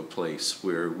us to a place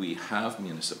where we have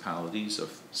municipalities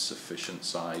of sufficient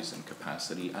size and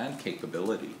capacity and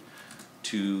capability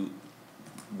to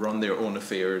run their own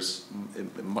affairs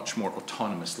much more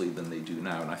autonomously than they do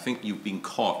now. And I think you've been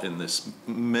caught in this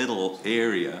middle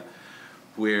area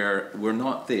where we're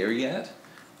not there yet,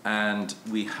 and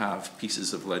we have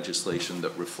pieces of legislation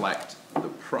that reflect the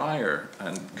prior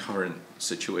and current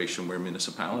situation where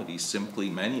municipalities, simply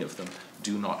many of them,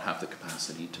 do not have the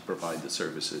capacity to provide the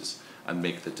services and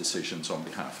make the decisions on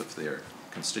behalf of their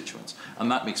constituents. And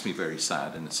that makes me very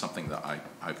sad, and it's something that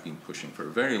I've been pushing for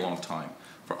a very long time,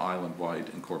 for island-wide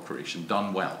incorporation,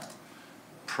 done well,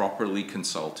 properly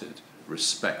consulted,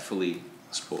 respectfully,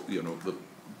 you know,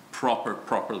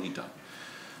 properly done.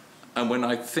 And when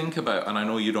I think about, and I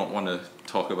know you don't want to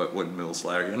talk about windmills,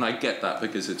 Larry, and I get that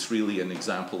because it's really an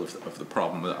example of the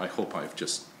problem that I hope I've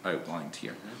just outlined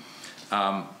here.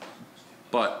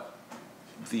 But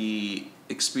the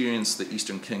experience that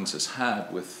Eastern Kings has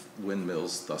had with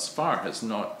windmills thus far has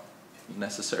not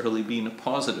necessarily been a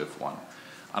positive one.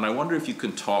 And I wonder if you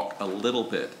can talk a little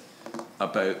bit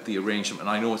about the arrangement. And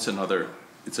I know it's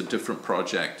a different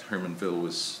project. Hermanville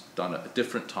was done at a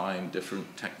different time,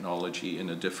 different technology, in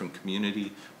a different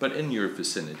community, but in your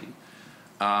vicinity.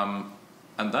 And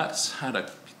that's had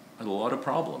a lot of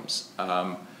problems.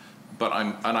 But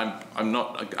I'm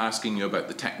not asking you about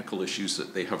the technical issues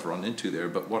that they have run into there,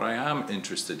 but what I am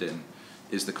interested in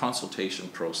is the consultation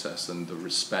process and the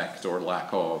respect or lack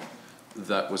of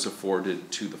that was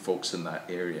afforded to the folks in that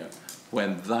area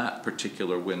when that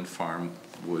particular wind farm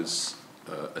was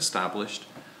established,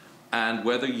 and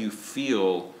whether you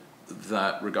feel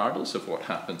that regardless of what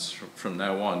happens from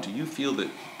now on, do you feel that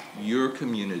your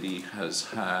community has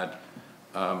had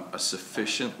a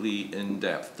sufficiently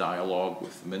in-depth dialogue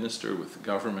with the minister, with the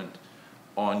government,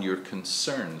 on your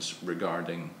concerns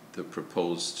regarding the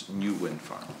proposed new wind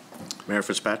farm? Mayor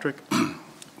Fitzpatrick.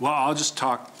 Well, I'll just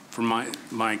talk from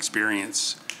my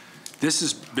experience. This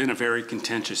has been a very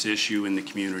contentious issue in the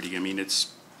community. I mean,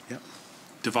 it's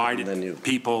divided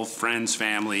people, friends,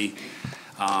 family.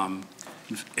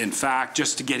 In fact,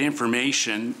 just to get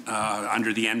information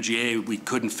under the MGA, we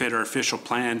couldn't fit our official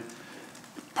plan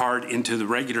part into the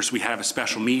regular, so we have a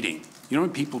special meeting. You know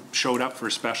when people showed up for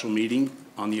a special meeting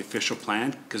on the official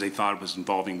plan because they thought it was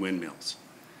involving windmills?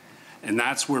 And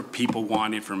that's where people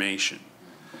want information.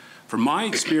 from my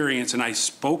experience, and I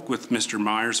spoke with Mr.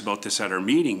 Myers about this at our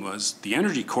meeting, was the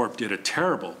Energy Corp did a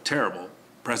terrible, terrible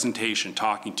presentation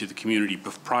talking to the community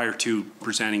prior to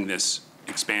presenting this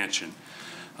expansion.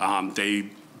 They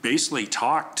basically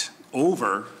talked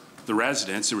over the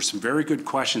residents. There were some very good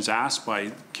questions asked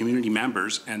by community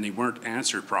members, and they weren't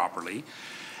answered properly.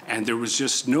 And there was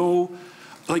just no,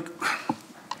 like,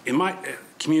 in my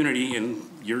community, in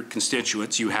your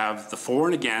constituents, you have the for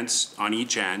and against on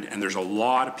each end, and there's a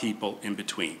lot of people in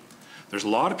between. There's a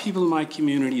lot of people in my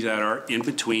community that are in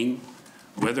between,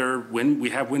 when we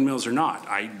have windmills or not.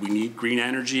 We need green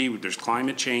energy, there's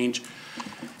climate change,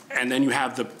 and then you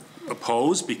have the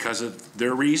opposed because of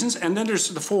their reasons, and then there's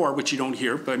the for, which you don't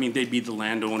hear, but I mean, they'd be the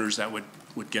landowners that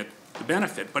would get the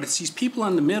benefit. But it's these people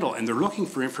in the middle, and they're looking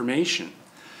for information.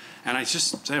 And I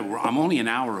just said, I'm only an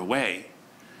hour away,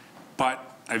 but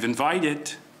I've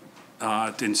invited,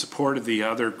 in support of the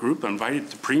other group, I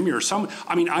invited the Premier or someone.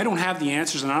 I mean, I don't have the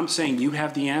answers, and I'm saying you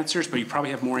have the answers, but you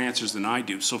probably have more answers than I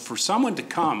do. So for someone to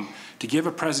come to give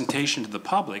a presentation to the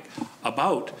public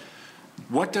about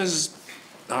what does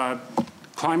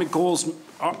climate goals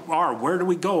are, where do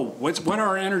we go, what are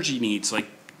our energy needs, like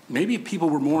maybe if people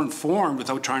were more informed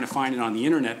without trying to find it on the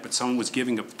internet, but someone was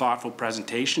giving a thoughtful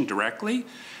presentation directly,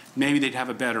 maybe they'd have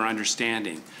a better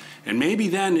understanding. And maybe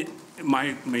then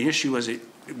my issue is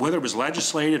whether it was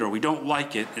legislated or we don't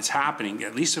like it, it's happening.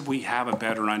 At least if we have a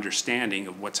better understanding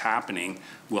of what's happening,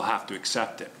 we'll have to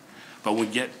accept it. But we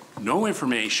get no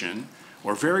information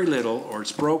or very little, or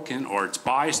it's broken, or it's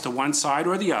biased to one side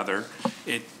or the other.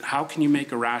 How can you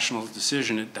make a rational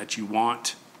decision that you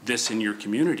want this in your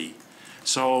community?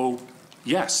 So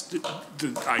yes,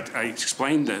 I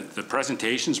explained that the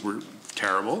presentations were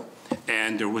terrible,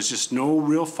 and there was just no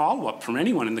real follow-up from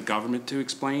anyone in the government to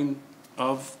explain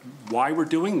of why we're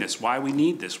doing this, why we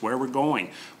need this, where we're going,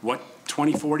 what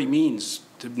 2040 means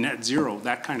to net zero,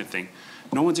 that kind of thing.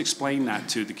 No one's explained that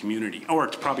to the community, or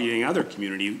to probably any other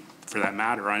community for that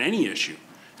matter, on any issue.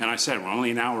 And I said, we're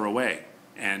only an hour away,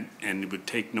 and it would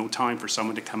take no time for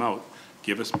someone to come out,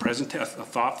 give us a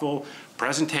thoughtful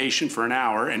presentation for an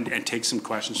hour, and take some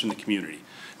questions from the community.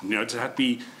 You know, it doesn't have to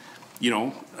be, you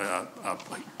know, a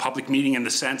public meeting in the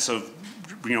sense of,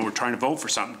 you know, we're trying to vote for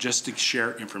something, just to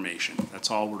share information. That's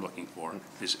all we're looking for.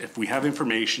 Is if we have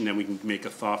information, then we can make a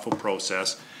thoughtful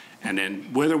process, and then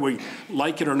whether we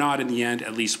like it or not in the end,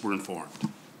 at least we're informed.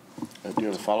 Do you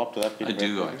have a follow-up to that, Peter? I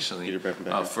do, actually.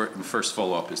 First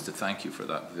follow-up is to thank you for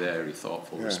that very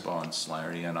thoughtful response,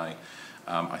 Larry, and I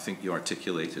think you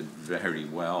articulated very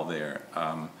well there,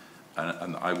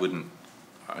 and I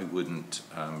wouldn't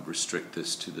restrict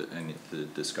this to the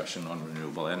discussion on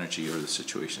renewable energy or the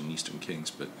situation in Eastern Kings,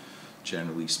 but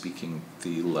generally speaking,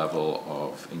 the level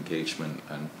of engagement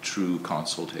and true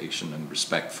consultation and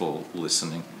respectful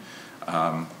listening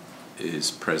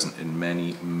is present in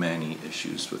many, many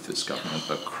issues with this government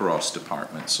across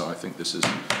departments. So I think this is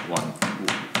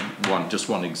just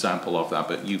one example of that,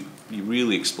 but you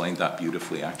really explained that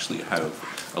beautifully, actually, how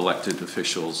elected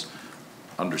officials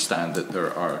understand that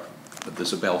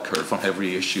there's a bell curve on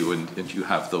every issue, and you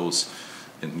have those,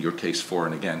 in your case, for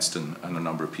and against, and a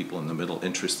number of people in the middle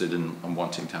interested in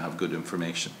wanting to have good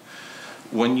information.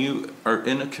 When you are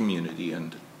in a community,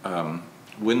 and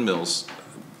windmills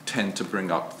tend to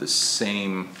bring up the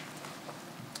same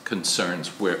concerns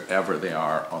wherever they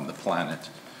are on the planet.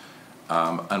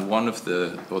 And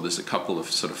there's a couple of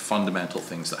sort of fundamental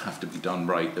things that have to be done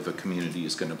right if a community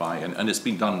is going to buy in. And it's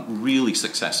been done really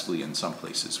successfully in some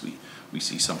places. We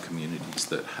see some communities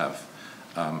that have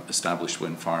established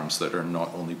wind farms that are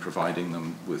not only providing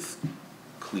them with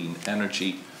clean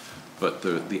energy, but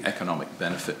the economic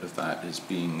benefit of that is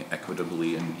being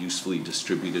equitably and usefully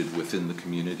distributed within the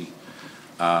community.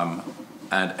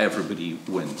 And everybody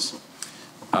wins.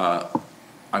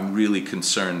 I'm really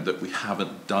concerned that we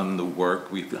haven't done the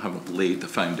work, we haven't laid the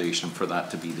foundation for that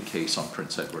to be the case on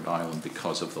Prince Edward Island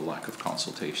because of the lack of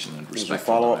consultation and respect. Is there a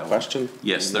follow-up question?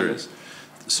 Yes, there is.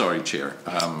 Sorry, Chair.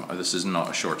 This is not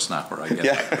a short snapper, I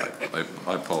get that.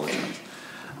 I apologize.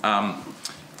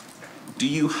 Do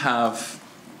you have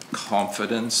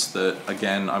confidence that,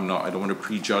 again, I don't want to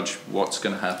prejudge what's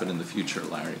going to happen in the future,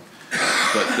 Larry,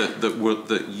 but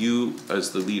that you,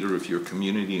 as the leader of your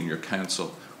community and your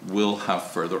council, will have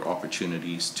further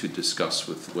opportunities to discuss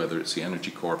with whether it's the Energy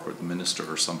Corp or the Minister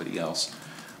or somebody else,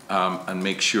 and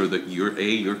make sure that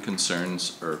your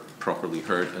concerns are properly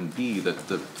heard, and B, that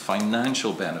the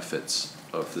financial benefits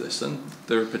of this, and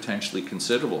there are potentially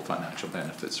considerable financial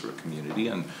benefits for a community,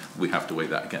 and we have to weigh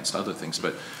that against other things,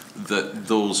 but that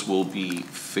those will be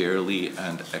fairly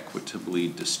and equitably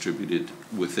distributed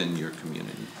within your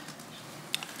community.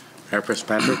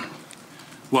 Fitzpatrick.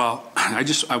 Well,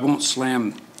 I won't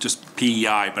slam just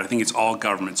PEI, but I think it's all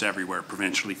governments everywhere,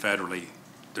 provincially, federally.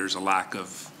 There's a lack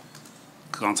of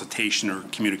consultation or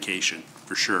communication,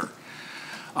 for sure.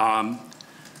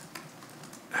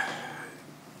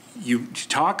 You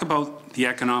talk about the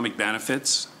economic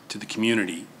benefits to the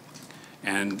community,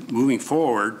 and moving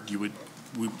forward,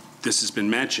 this has been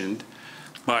mentioned,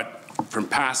 but from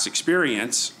past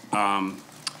experience,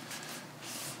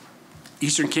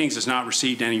 Eastern Kings has not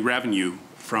received any revenue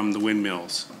from the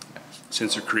windmills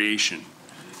since their creation.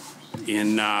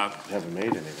 In Haven't made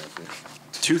any revenue.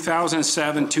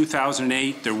 2007,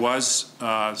 2008, there was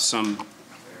some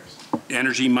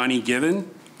energy money given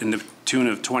in the tune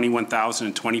of $21,000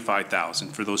 and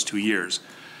 $25,000 for those 2 years.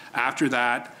 After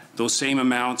that, those same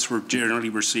amounts were generally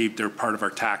received. They're part of our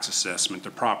tax assessment,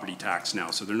 their property tax now.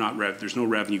 So they're not there's no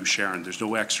revenue sharing. There's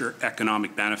no extra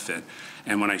economic benefit.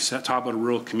 And when I talk about a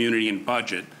rural community and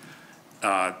budget,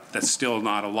 that's still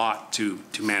not a lot to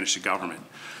manage the government.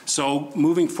 So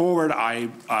moving forward, I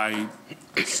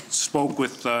spoke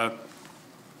with the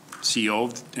CEO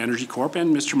of Energy Corp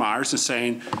and Mr. Myers and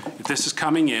saying, if this is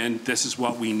coming in, this is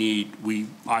what we need.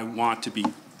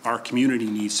 Our community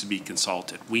needs to be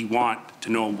consulted. We want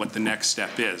to know what the next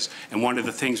step is. And one of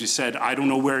the things we said, I don't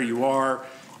know where you are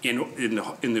in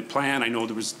the plan. I know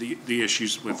there was the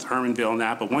issues with Hermanville and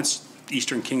that, but once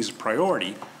Eastern Kings is a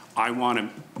priority, I want a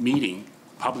meeting,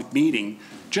 public meeting,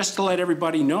 just to let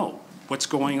everybody know what's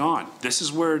going on. This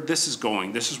is where this is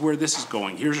going. This is where this is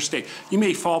going. Here's your state. You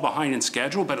may fall behind in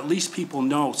schedule, but at least people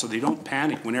know so they don't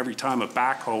panic when every time a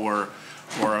backhoe or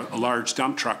a large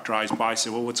dump truck drives by, say,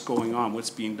 well, what's going on? What's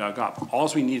being dug up?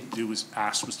 All we need to do is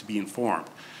ask was to be informed.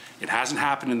 It hasn't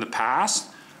happened in the past.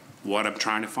 What I'm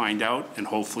trying to find out, and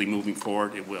hopefully moving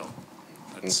forward, it will.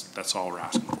 That's all we're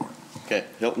asking for. Okay,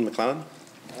 Hilton McLeod.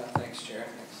 Thanks, Chair.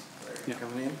 Thanks for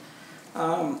coming in.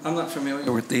 I'm not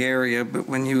familiar with the area, but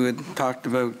when you had talked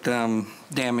about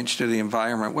damage to the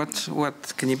environment,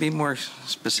 what can you be more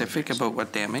specific about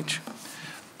what damage?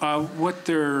 What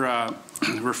they're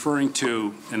referring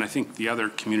to, and I think the other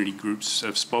community groups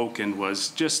have spoken, was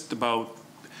just about,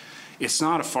 it's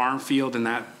not a farm field in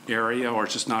that area, or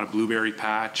it's just not a blueberry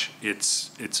patch.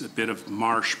 It's a bit of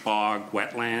marsh, bog,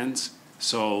 wetlands.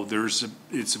 So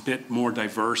it's a bit more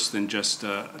diverse than just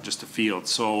a field.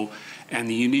 So, and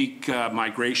the unique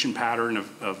migration pattern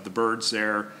of the birds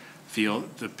there,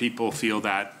 the people feel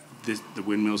that the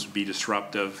windmills would be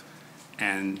disruptive,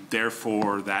 and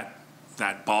therefore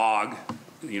that bog,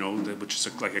 which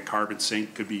is like a carbon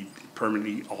sink, could be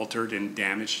permanently altered and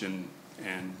damaged and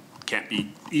can't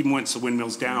be, even once the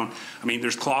windmill's down. I mean,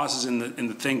 there's clauses in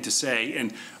the thing to say,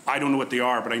 and I don't know what they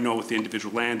are, but I know with the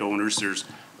individual landowners, there's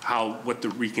what the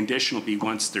recondition will be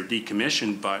once they're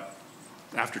decommissioned, but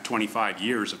after 25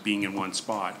 years of being in one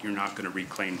spot, you're not going to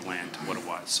reclaim the land to what it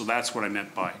was. So that's what I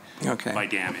meant by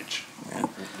damage. Yeah.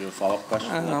 Do a follow-up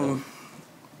question?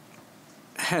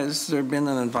 Has there been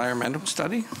an environmental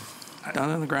study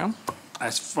done on the ground?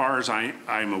 As far as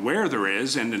I'm aware, there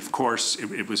is, and of course,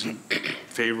 it was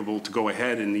favorable to go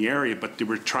ahead in the area, but they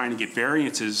were trying to get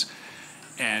variances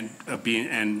and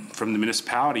from the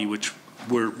municipality, which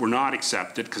were not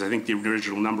accepted, because I think the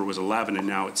original number was 11 and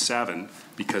now it's 7,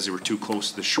 because they were too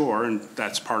close to the shore, and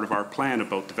that's part of our plan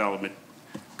about development,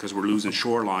 because we're losing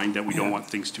shoreline, that we don't want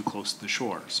things too close to the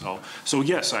shore. So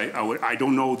yes, I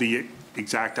don't know the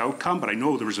exact outcome, but I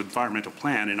know there was an environmental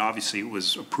plan, and obviously it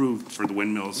was approved for the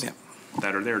windmills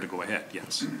that are there to go ahead,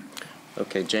 yes.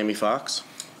 Okay, Jamie Fox.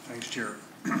 Thanks, Chair.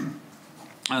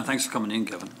 Thanks for coming in,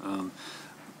 Kevin.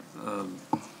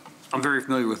 I'm very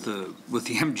familiar with the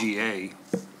MGA.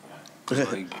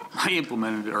 I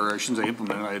implemented, or I shouldn't say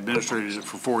implemented, I administrated it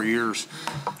for 4 years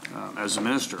as a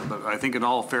minister. But I think in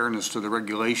all fairness to the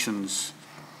regulations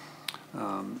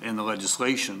and the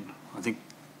legislation, I think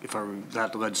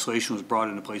that the legislation was brought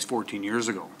into place 14 years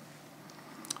ago.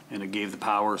 And it gave the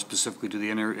power specifically to the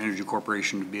Energy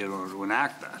Corporation to be able to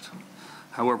enact that.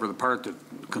 However, the part that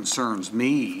concerns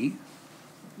me,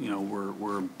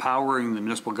 we're empowering the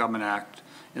Municipal Government Act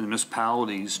and the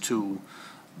municipalities to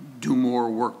do more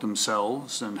work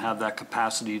themselves and have that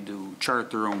capacity to chart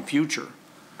their own future,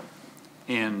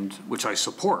 and which I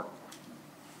support.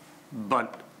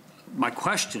 But my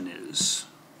question is,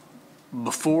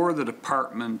 before the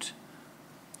department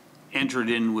entered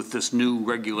in with this new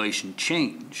regulation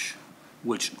change,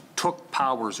 which took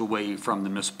powers away from the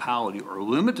municipality or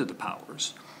limited the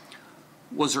powers,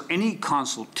 was there any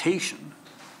consultation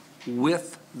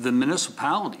with the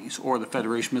municipalities or the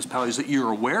Federation of Municipalities that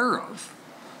you're aware of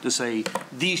to say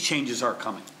these changes are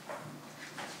coming?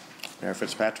 Mayor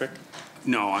Fitzpatrick?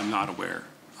 No, I'm not aware,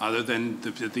 other than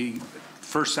the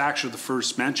the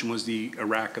first mention was the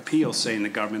Iraq appeal, saying the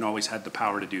government always had the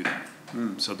power to do that.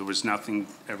 So there was nothing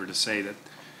ever to say that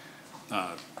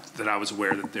that I was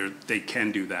aware that they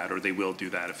can do that or they will do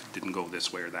that if it didn't go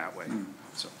this way or that way.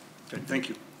 So, okay, thank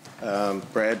you.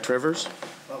 Brad Trivers.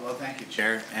 Well, thank you,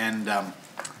 Chair. And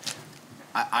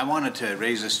I wanted to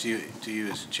raise this to you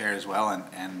as Chair as well.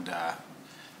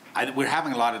 We're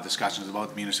having a lot of discussions about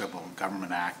the Municipal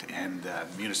Government Act and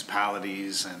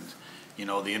municipalities and, you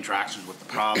know, the interactions with the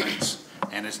province.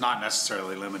 And it's not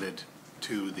necessarily limited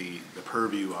to the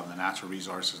purview of the natural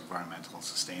resources, environmental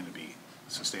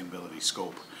sustainability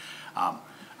scope.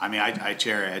 I mean, I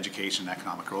chair an Education and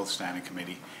Economic Growth Standing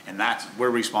Committee, and we're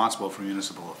responsible for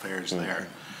municipal affairs there.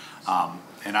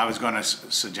 And I was going to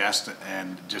suggest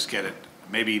and just get it.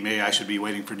 Maybe I should be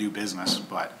waiting for new business,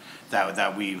 but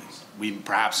that we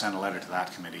perhaps send a letter to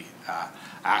that committee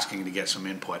asking to get some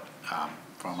input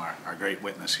from our great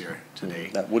witness here today.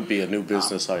 That would be a new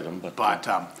business item, but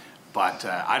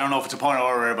I don't know if it's a point of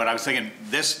order, but I was thinking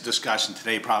this discussion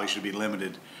today probably should be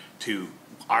limited to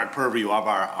our purview of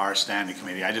our standing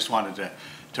committee. I just wanted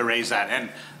to raise that, and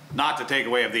not to take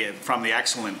away from the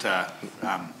excellent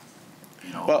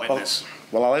witness.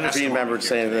 Well, I'll intervene, member,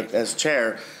 saying that as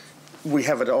chair, we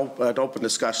have an open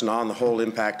discussion on the whole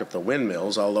impact of the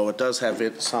windmills, although it does have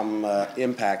some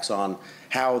impacts on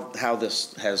how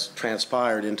this has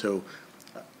transpired into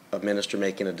a minister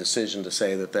making a decision to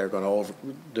say that they're going to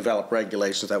develop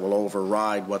regulations that will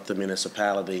override what the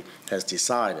municipality has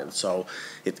decided. So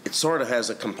it sort of has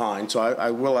a combined. So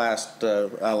I will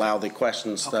allow the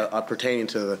questions pertaining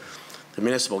to the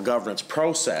municipal governance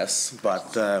process,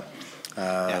 but the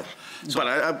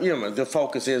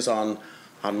focus is on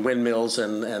windmills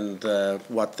and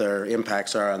what their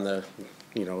impacts are on the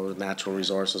natural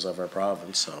resources of our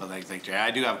province. So. Well, thank you.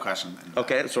 I do have a question.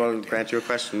 Okay, so I'll grant you a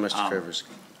question, Mr. Trivers.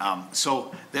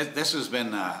 So this has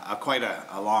been quite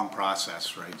a long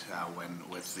process, right?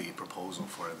 With the proposal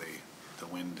for the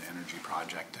wind energy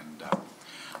project, and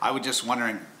I was just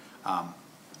wondering,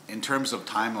 in terms of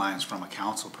timelines from a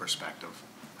council perspective,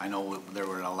 I know there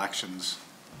were elections.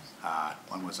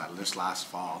 When was that? This last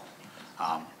fall.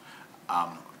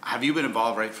 Have you been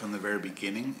involved right from the very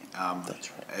beginning?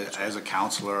 That's right. As a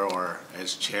councillor or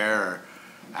as chair?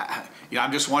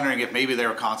 I'm just wondering if maybe there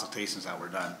were consultations that were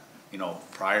done,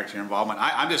 prior to your involvement.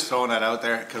 I'm just throwing that out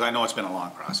there because I know it's been a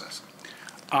long process.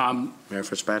 Mayor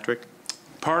Fitzpatrick?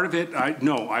 Part of it,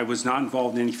 I was not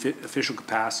involved in any official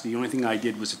capacity. The only thing I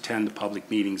did was attend the public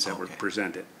meetings that were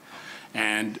presented.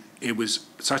 And it was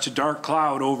such a dark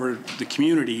cloud over the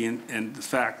community and the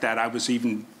fact that I was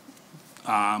even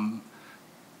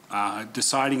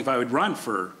deciding if I would run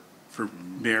for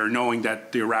mayor, knowing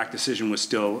that the Iraq decision was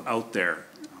still out there.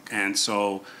 And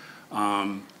so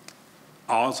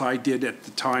all I did at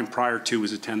the time prior to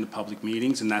was attend the public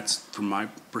meetings, and that's from my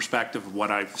perspective of what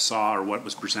I saw or what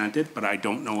was presented, but I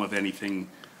don't know of anything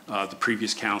the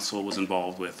previous council was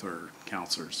involved with or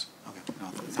councillors. Okay,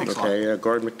 thanks a lot. Okay,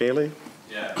 Gordon McNeely?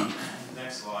 Yeah,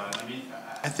 thanks a lot. I mean,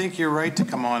 I think you're right to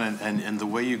come on and the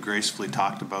way you gracefully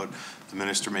talked about the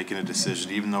minister making a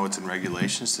decision, even though it's in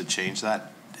regulations, to change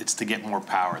that, it's to get more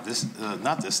power. This,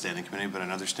 not this standing committee, but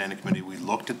another standing committee, we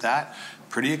looked at that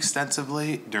pretty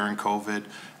extensively during COVID.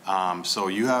 So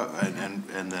you have,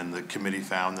 and then the committee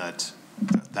found that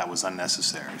that was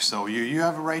unnecessary. So you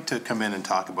have a right to come in and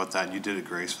talk about that, and you did it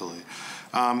gracefully.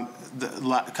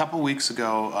 A couple weeks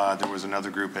ago, there was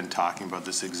another group in talking about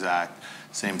this exact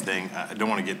same thing. I don't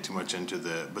want to get too much into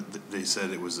but they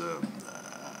said it was a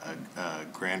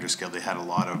grander scale. They had a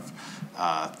lot of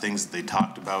things that they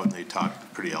talked about, and they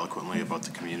talked pretty eloquently about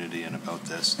the community and about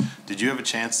this. Did you have a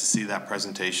chance to see that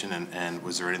presentation, and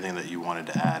was there anything that you wanted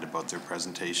to add about their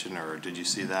presentation, or did you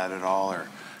see that at all? Or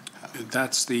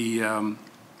That's the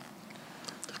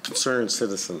Concerned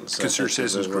citizens. Concerned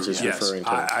Citizens Group, yes.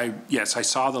 Yes, I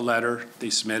saw the letter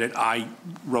they submitted. I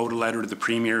wrote a letter to the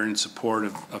Premier in support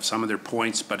of some of their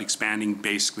points, but expanding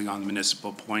basically on the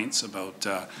municipal points about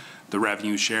the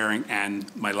revenue sharing,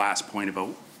 and my last point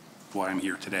about why I'm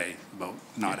here today, about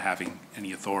not having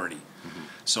any authority. Mm-hmm.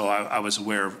 So I was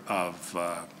aware of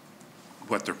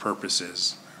what their purpose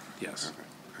is, yes.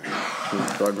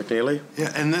 Gordon McNeely?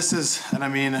 Yeah, and this is, and I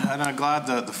mean, and I'm glad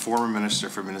that the former Minister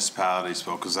for Municipalities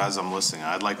spoke, because as I'm listening,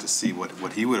 I'd like to see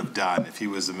what he would have done if he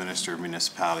was the Minister of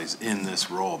Municipalities in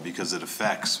this role, because it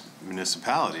affects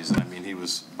municipalities. And I mean, he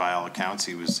was, by all accounts,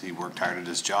 he worked hard at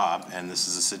his job, and this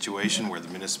is a situation where the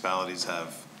municipalities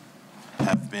have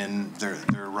been, their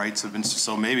rights have been,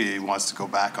 so maybe he wants to go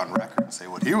back on record and say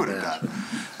what he would have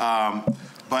done.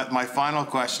 But my final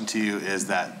question to you is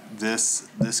that this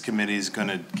committee is going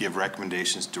to give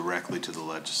recommendations directly to the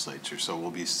legislature. So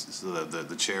we'll be,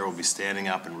 the chair will be standing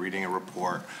up and reading a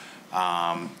report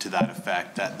to that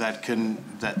effect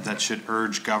that should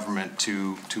urge government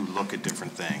to look at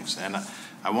different things. And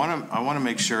I want to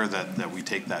make sure that we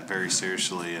take that very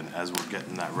seriously, and as we're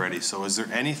getting that ready. So is there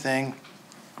anything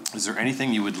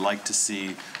you would like to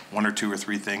see, one or two or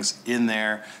three things in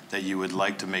there that you would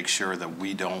like to make sure that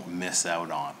we don't miss out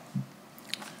on?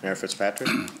 Mayor Fitzpatrick?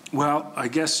 Well, I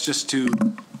guess just to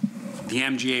the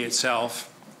MGA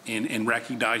itself, in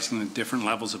recognizing the different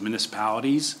levels of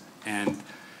municipalities, and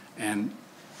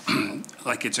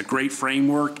like, it's a great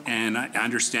framework, and I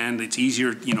understand it's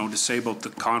easier, you know, to say about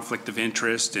the conflict of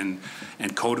interest and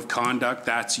code of conduct.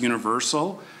 That's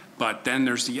universal. But then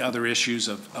there's the other issues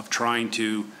of trying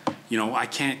to, you know,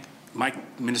 my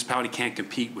municipality can't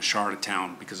compete with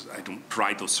Charlottetown because I don't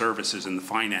provide those services and the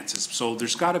finances. So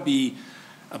there's got to be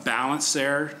a balance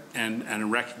there, and a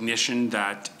recognition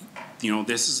that, you know,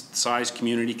 this is the size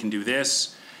community can do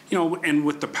this, you know, and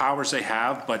with the powers they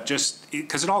have, but just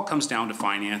because it all comes down to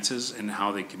finances and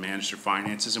how they can manage their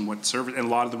finances and what service, and a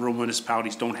lot of the rural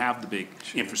municipalities don't have the big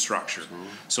infrastructure.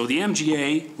 So the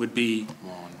MGA would be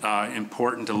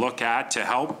important to look at to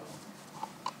help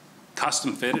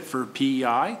custom fit it for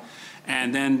PEI.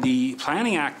 And then the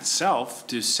Planning Act itself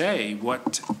to say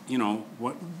what, you know,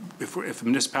 what, if the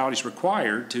municipality is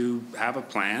required to have a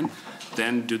plan,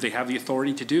 then do they have the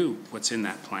authority to do what's in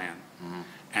that plan?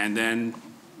 And then,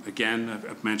 again,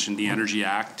 I've mentioned the Energy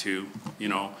Act too, you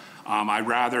know. I'd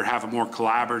rather have a more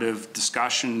collaborative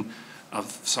discussion of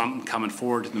something coming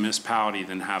forward to the municipality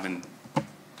than having the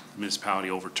municipality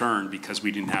overturned because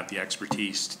we didn't have the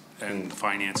expertise and the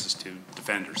finances to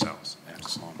defend ourselves.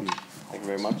 Excellent. Thank you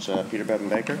very much. Peter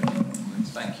Bevan-Baker.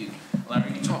 Thank you.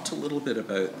 Larry, you talked a little bit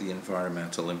about the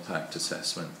environmental impact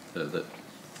assessment that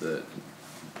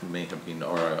may have been,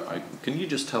 can you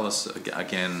just tell us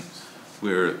again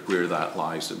where that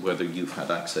lies, whether you've had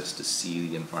access to see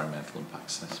the environmental impact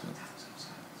assessment,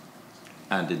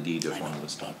 and indeed if one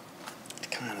was done?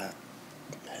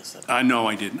 No,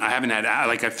 I didn't. I haven't had,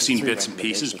 like, I've seen bits and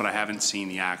pieces, but I haven't seen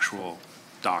the actual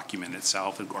document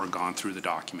itself or gone through the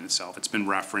document itself. It's been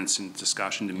referenced in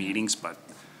discussion to meetings, but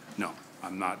no,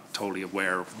 I'm not totally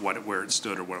aware of where it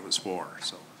stood or what it was for.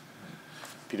 So,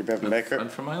 Peter Bevan-Baker. And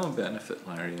for my own benefit,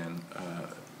 Larry, and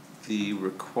the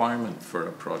requirement for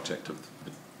a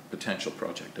potential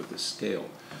project of this scale,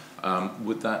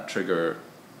 would that trigger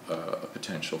a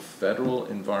potential federal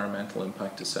environmental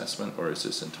impact assessment, or is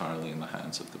this entirely in the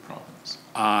hands of the province?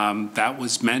 That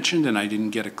was mentioned, and I didn't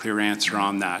get a clear answer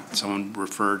on that. Someone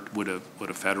referred, would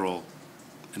a federal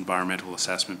environmental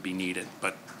assessment be needed,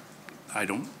 but I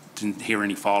didn't hear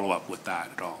any follow-up with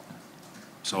that at all.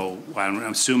 So I'm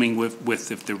assuming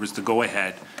with if there was the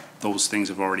go-ahead, those things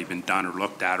have already been done or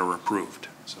looked at or approved.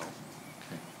 So.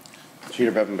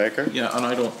 Peter Bevan-Baker. Yeah, and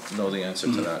I don't know the answer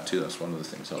to that too. That's one of the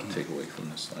things I'll take away from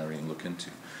this, Larry, and look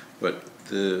into. But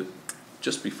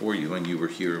just before you, and you were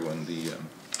here when there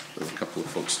were a couple of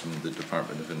folks from the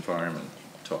Department of Environment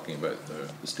talking about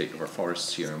the state of our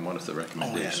forests here, and one of the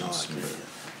recommendations from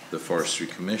the Forestry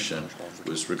Commission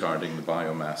was regarding the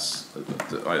biomass.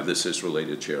 This is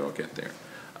related, Chair, I'll get there.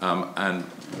 And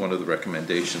one of the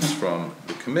recommendations from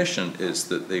the Commission is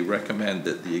that they recommend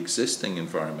that the existing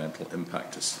environmental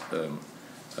impact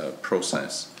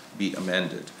process be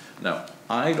amended. Now,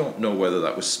 I don't know whether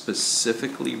that was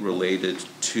specifically related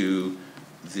to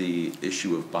the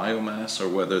issue of biomass or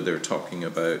whether they're talking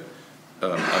about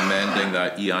amending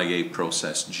that EIA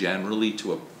process generally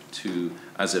to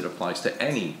as it applies to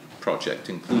any project,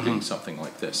 including something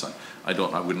like this. I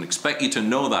wouldn't expect you to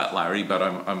know that, Larry, but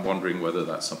I'm wondering whether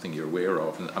that's something you're aware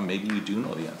of, and maybe you do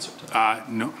know the answer to that.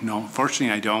 No,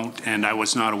 unfortunately I don't, and I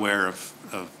was not aware of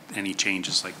any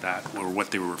changes like that or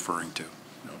what they were referring to.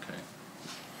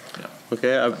 Okay. Yeah.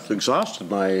 Okay, I've exhausted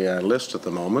my list at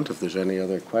the moment. If there's any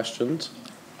other questions.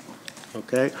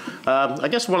 Okay. I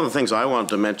guess one of the things I wanted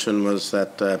to mention was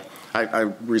that I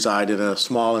reside in a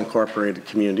small incorporated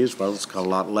community as well. It's called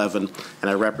Lot 11, and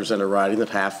I represent a riding that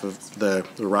half of the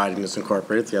riding is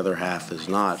incorporated, the other half is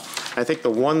not. I think the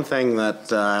one thing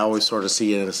that I always sort of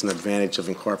see as an advantage of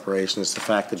incorporation is the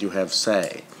fact that you have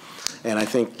say. And I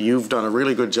think you've done a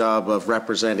really good job of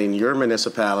representing your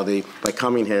municipality by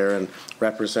coming here and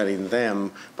representing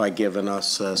them by giving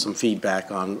us some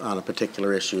feedback on a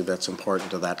particular issue that's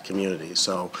important to that community.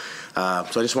 So I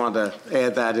just wanted to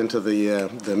add that into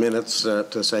the minutes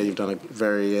to say you've done a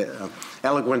very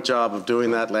eloquent job of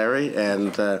doing that, Larry,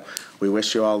 and we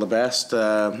wish you all the best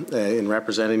in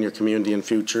representing your community in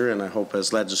future, and I hope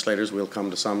as legislators we'll come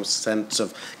to some sense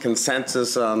of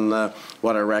consensus on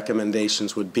what our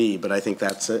recommendations would be. But I think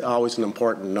that's always an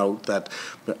important note, that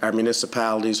our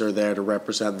municipalities are there to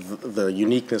represent the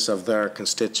uniqueness of their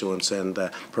constituents and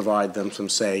provide them some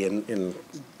say in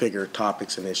bigger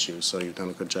topics and issues. So you've done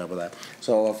a good job of that.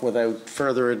 So without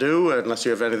further ado, unless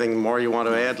you have anything more you want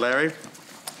to add, Larry,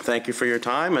 thank you for your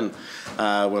time, and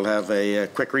we'll have a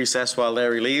quick recess while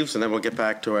Larry leaves, and then we'll get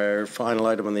back to our final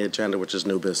item on the agenda, which is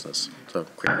new business. So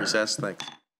quick recess, thanks.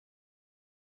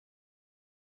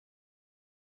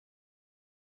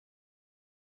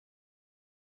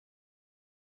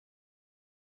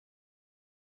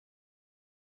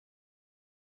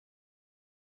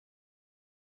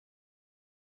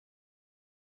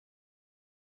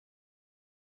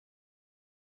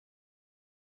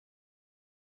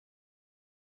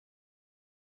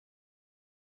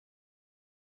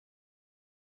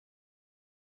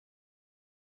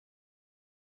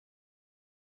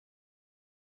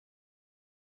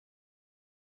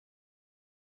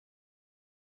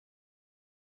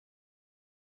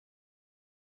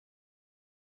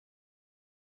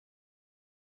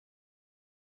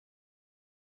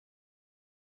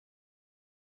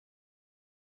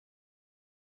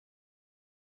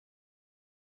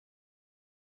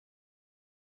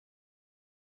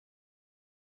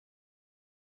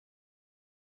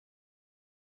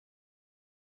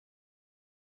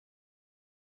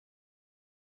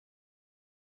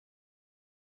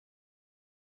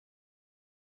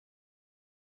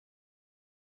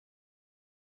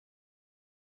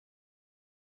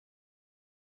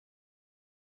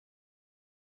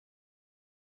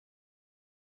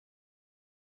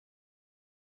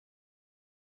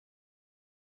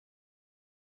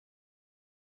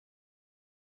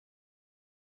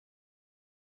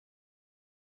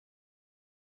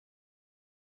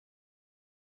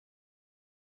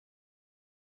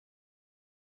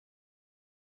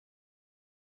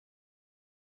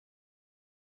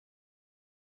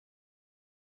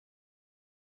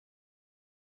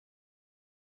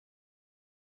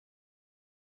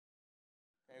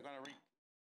 Okay, I'm going to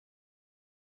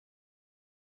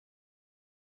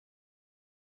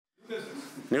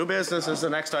New business is the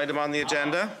next item on the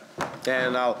agenda,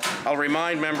 and I'll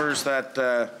remind members that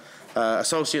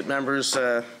associate members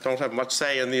don't have much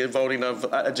say in the voting of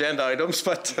agenda items,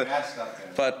 but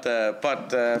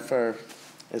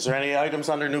is there any items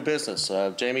under new business?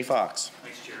 Jamie Fox.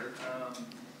 Thanks, Chair.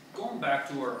 Going back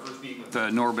to our first meeting with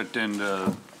Norbert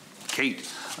and Kate,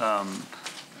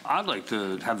 I'd like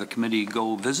to have the committee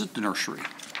go visit the nursery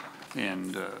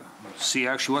and see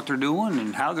actually what they're doing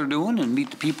and how they're doing, and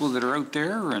meet the people that are out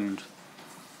there, and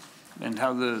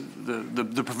how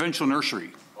the provincial nursery,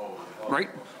 right?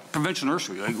 Provincial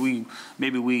nursery. Like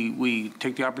we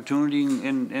take the opportunity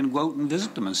and go out and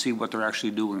visit them and see what they're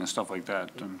actually doing and stuff like that.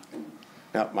 And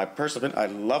now, my personal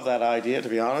opinion, I love that idea, to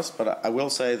be honest, but I will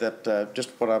say that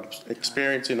just what I'm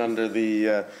experiencing under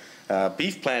the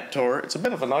beef plant tour, it's a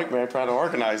bit of a nightmare trying to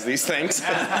organize these things.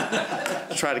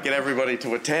 Try to get everybody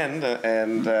to attend,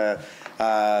 and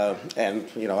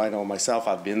you know, I know myself,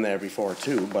 I've been there before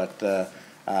too, but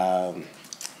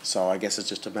so I guess it's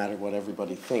just a matter of what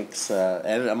everybody thinks.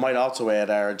 And I might also add,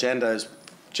 our agenda is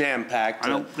jam-packed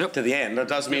to the end. That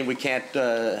doesn't mean we can't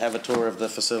have a tour of the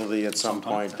facility at some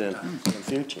point in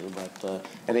future, but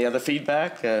any other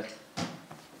feedback?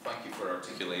 Thank you for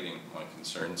articulating my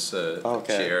concerns,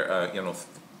 Chair. You know,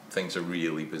 things are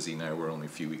really busy now. We're only a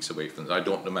few weeks away from this. I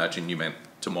don't imagine you meant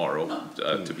tomorrow,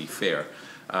 to be fair,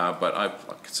 but I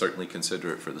could certainly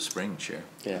consider it for the spring, Chair.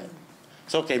 Yeah.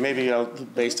 It's okay. Maybe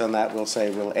based on that, we'll say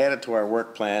we'll add it to our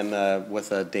work plan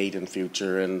with a date in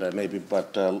future, and maybe.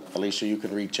 But Alicia, you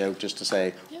can reach out just to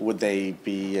say, would they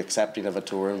be accepting of a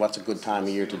tour, and what's a good time of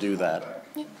year to do that?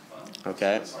 Yeah.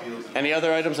 Okay. Any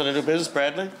other items on the new business,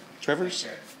 Bradley? Trivers?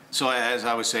 So as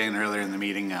I was saying earlier in the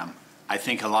meeting, I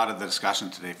think a lot of the discussion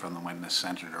today from the witness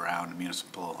centered around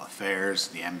municipal affairs,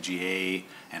 the MGA,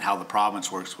 and how the province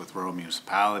works with rural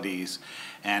municipalities.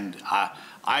 And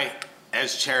I,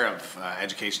 as chair of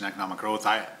Education and Economic Growth,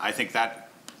 I think that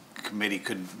committee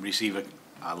could receive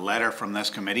a letter from this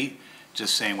committee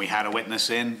just saying we had a witness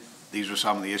in, these were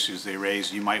some of the issues they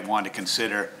raised. You might want to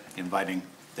consider inviting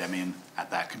them in at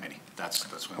that committee. That's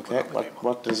what I'm putting on the table.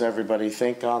 What does everybody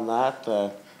think on that?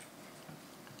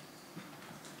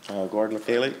 Gordon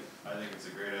McKaylee? I think it's a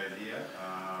great idea.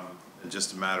 It's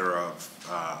just a matter of,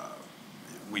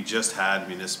 we just had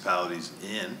municipalities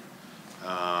in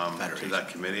to that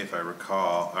committee, if I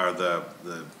recall, or the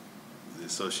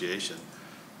association.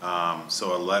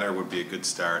 So a letter would be a good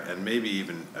start, and maybe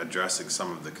even addressing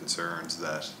some of the concerns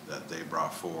that they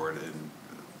brought forward, and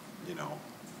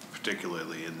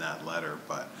particularly in that letter.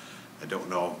 But I don't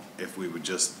know if we would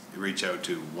just reach out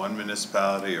to one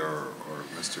municipality or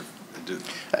Mr.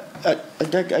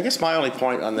 I guess my only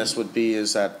point on this would be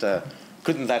is that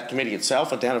couldn't that committee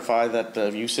itself identify that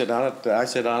if you sit on it, I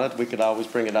sit on it, we could always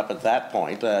bring it up at that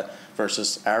point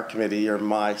versus our committee or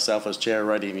myself as chair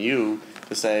writing you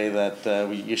to say that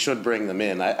you should bring them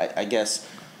in. I guess,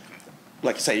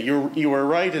 like I say, you were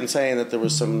right in saying that there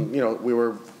was some, we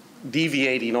were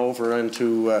deviating over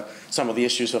into some of the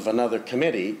issues of another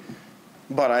committee,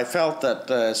 but I felt that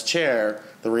as chair,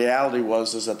 the reality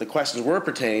was that the questions were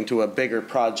pertaining to a bigger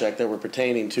project that were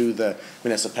pertaining to the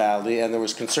municipality, and there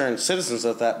was concerned citizens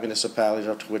of that municipality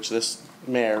to which this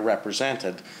mayor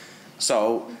represented.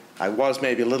 So I was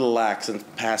maybe a little lax in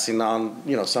passing on,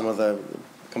 some of the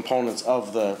components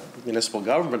of the Municipal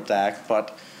Government Act,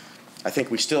 but I think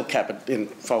we still kept it in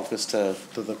focus to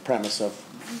the premise of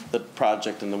the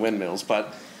project and the windmills.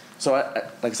 But so,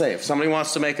 like I say, if somebody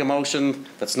wants to make a motion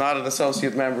that's not an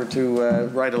associate member to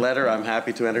write a letter, I'm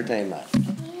happy to entertain that.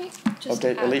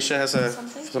 Okay, Alicia has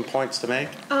some points to make.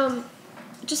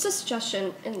 Just a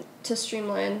suggestion to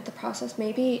streamline the process.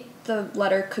 Maybe the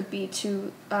letter could be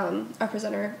to our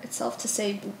presenter itself to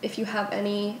say if you have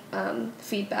any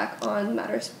feedback on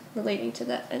matters relating to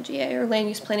the NGA or land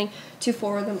use planning, to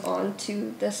forward them on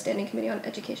to the Standing Committee on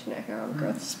Education and Economic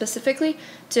Growth specifically,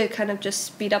 to kind of just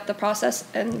speed up the process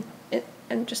and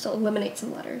just eliminate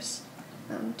some letters.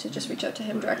 To just reach out to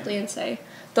him directly and say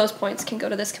those points can go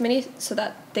to this committee so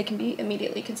that they can be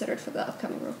immediately considered for the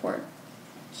upcoming report.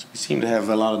 So we seem to have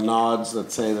a lot of nods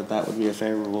that say that would be a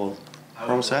favorable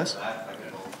process.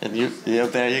 And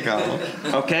there you go.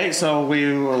 Okay, so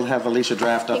we will have Alicia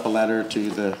draft up a letter to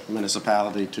the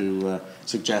municipality to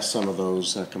suggest some of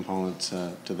those components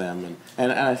to them,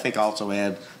 and I think also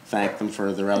thank them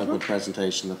for their eloquent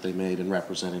presentation that they made in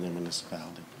representing their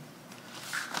municipality.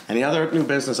 Any other new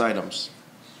business items?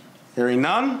 Hearing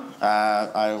none,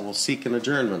 I will seek an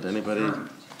adjournment. Anybody?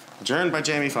 Adjourned by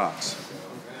Jamie Fox.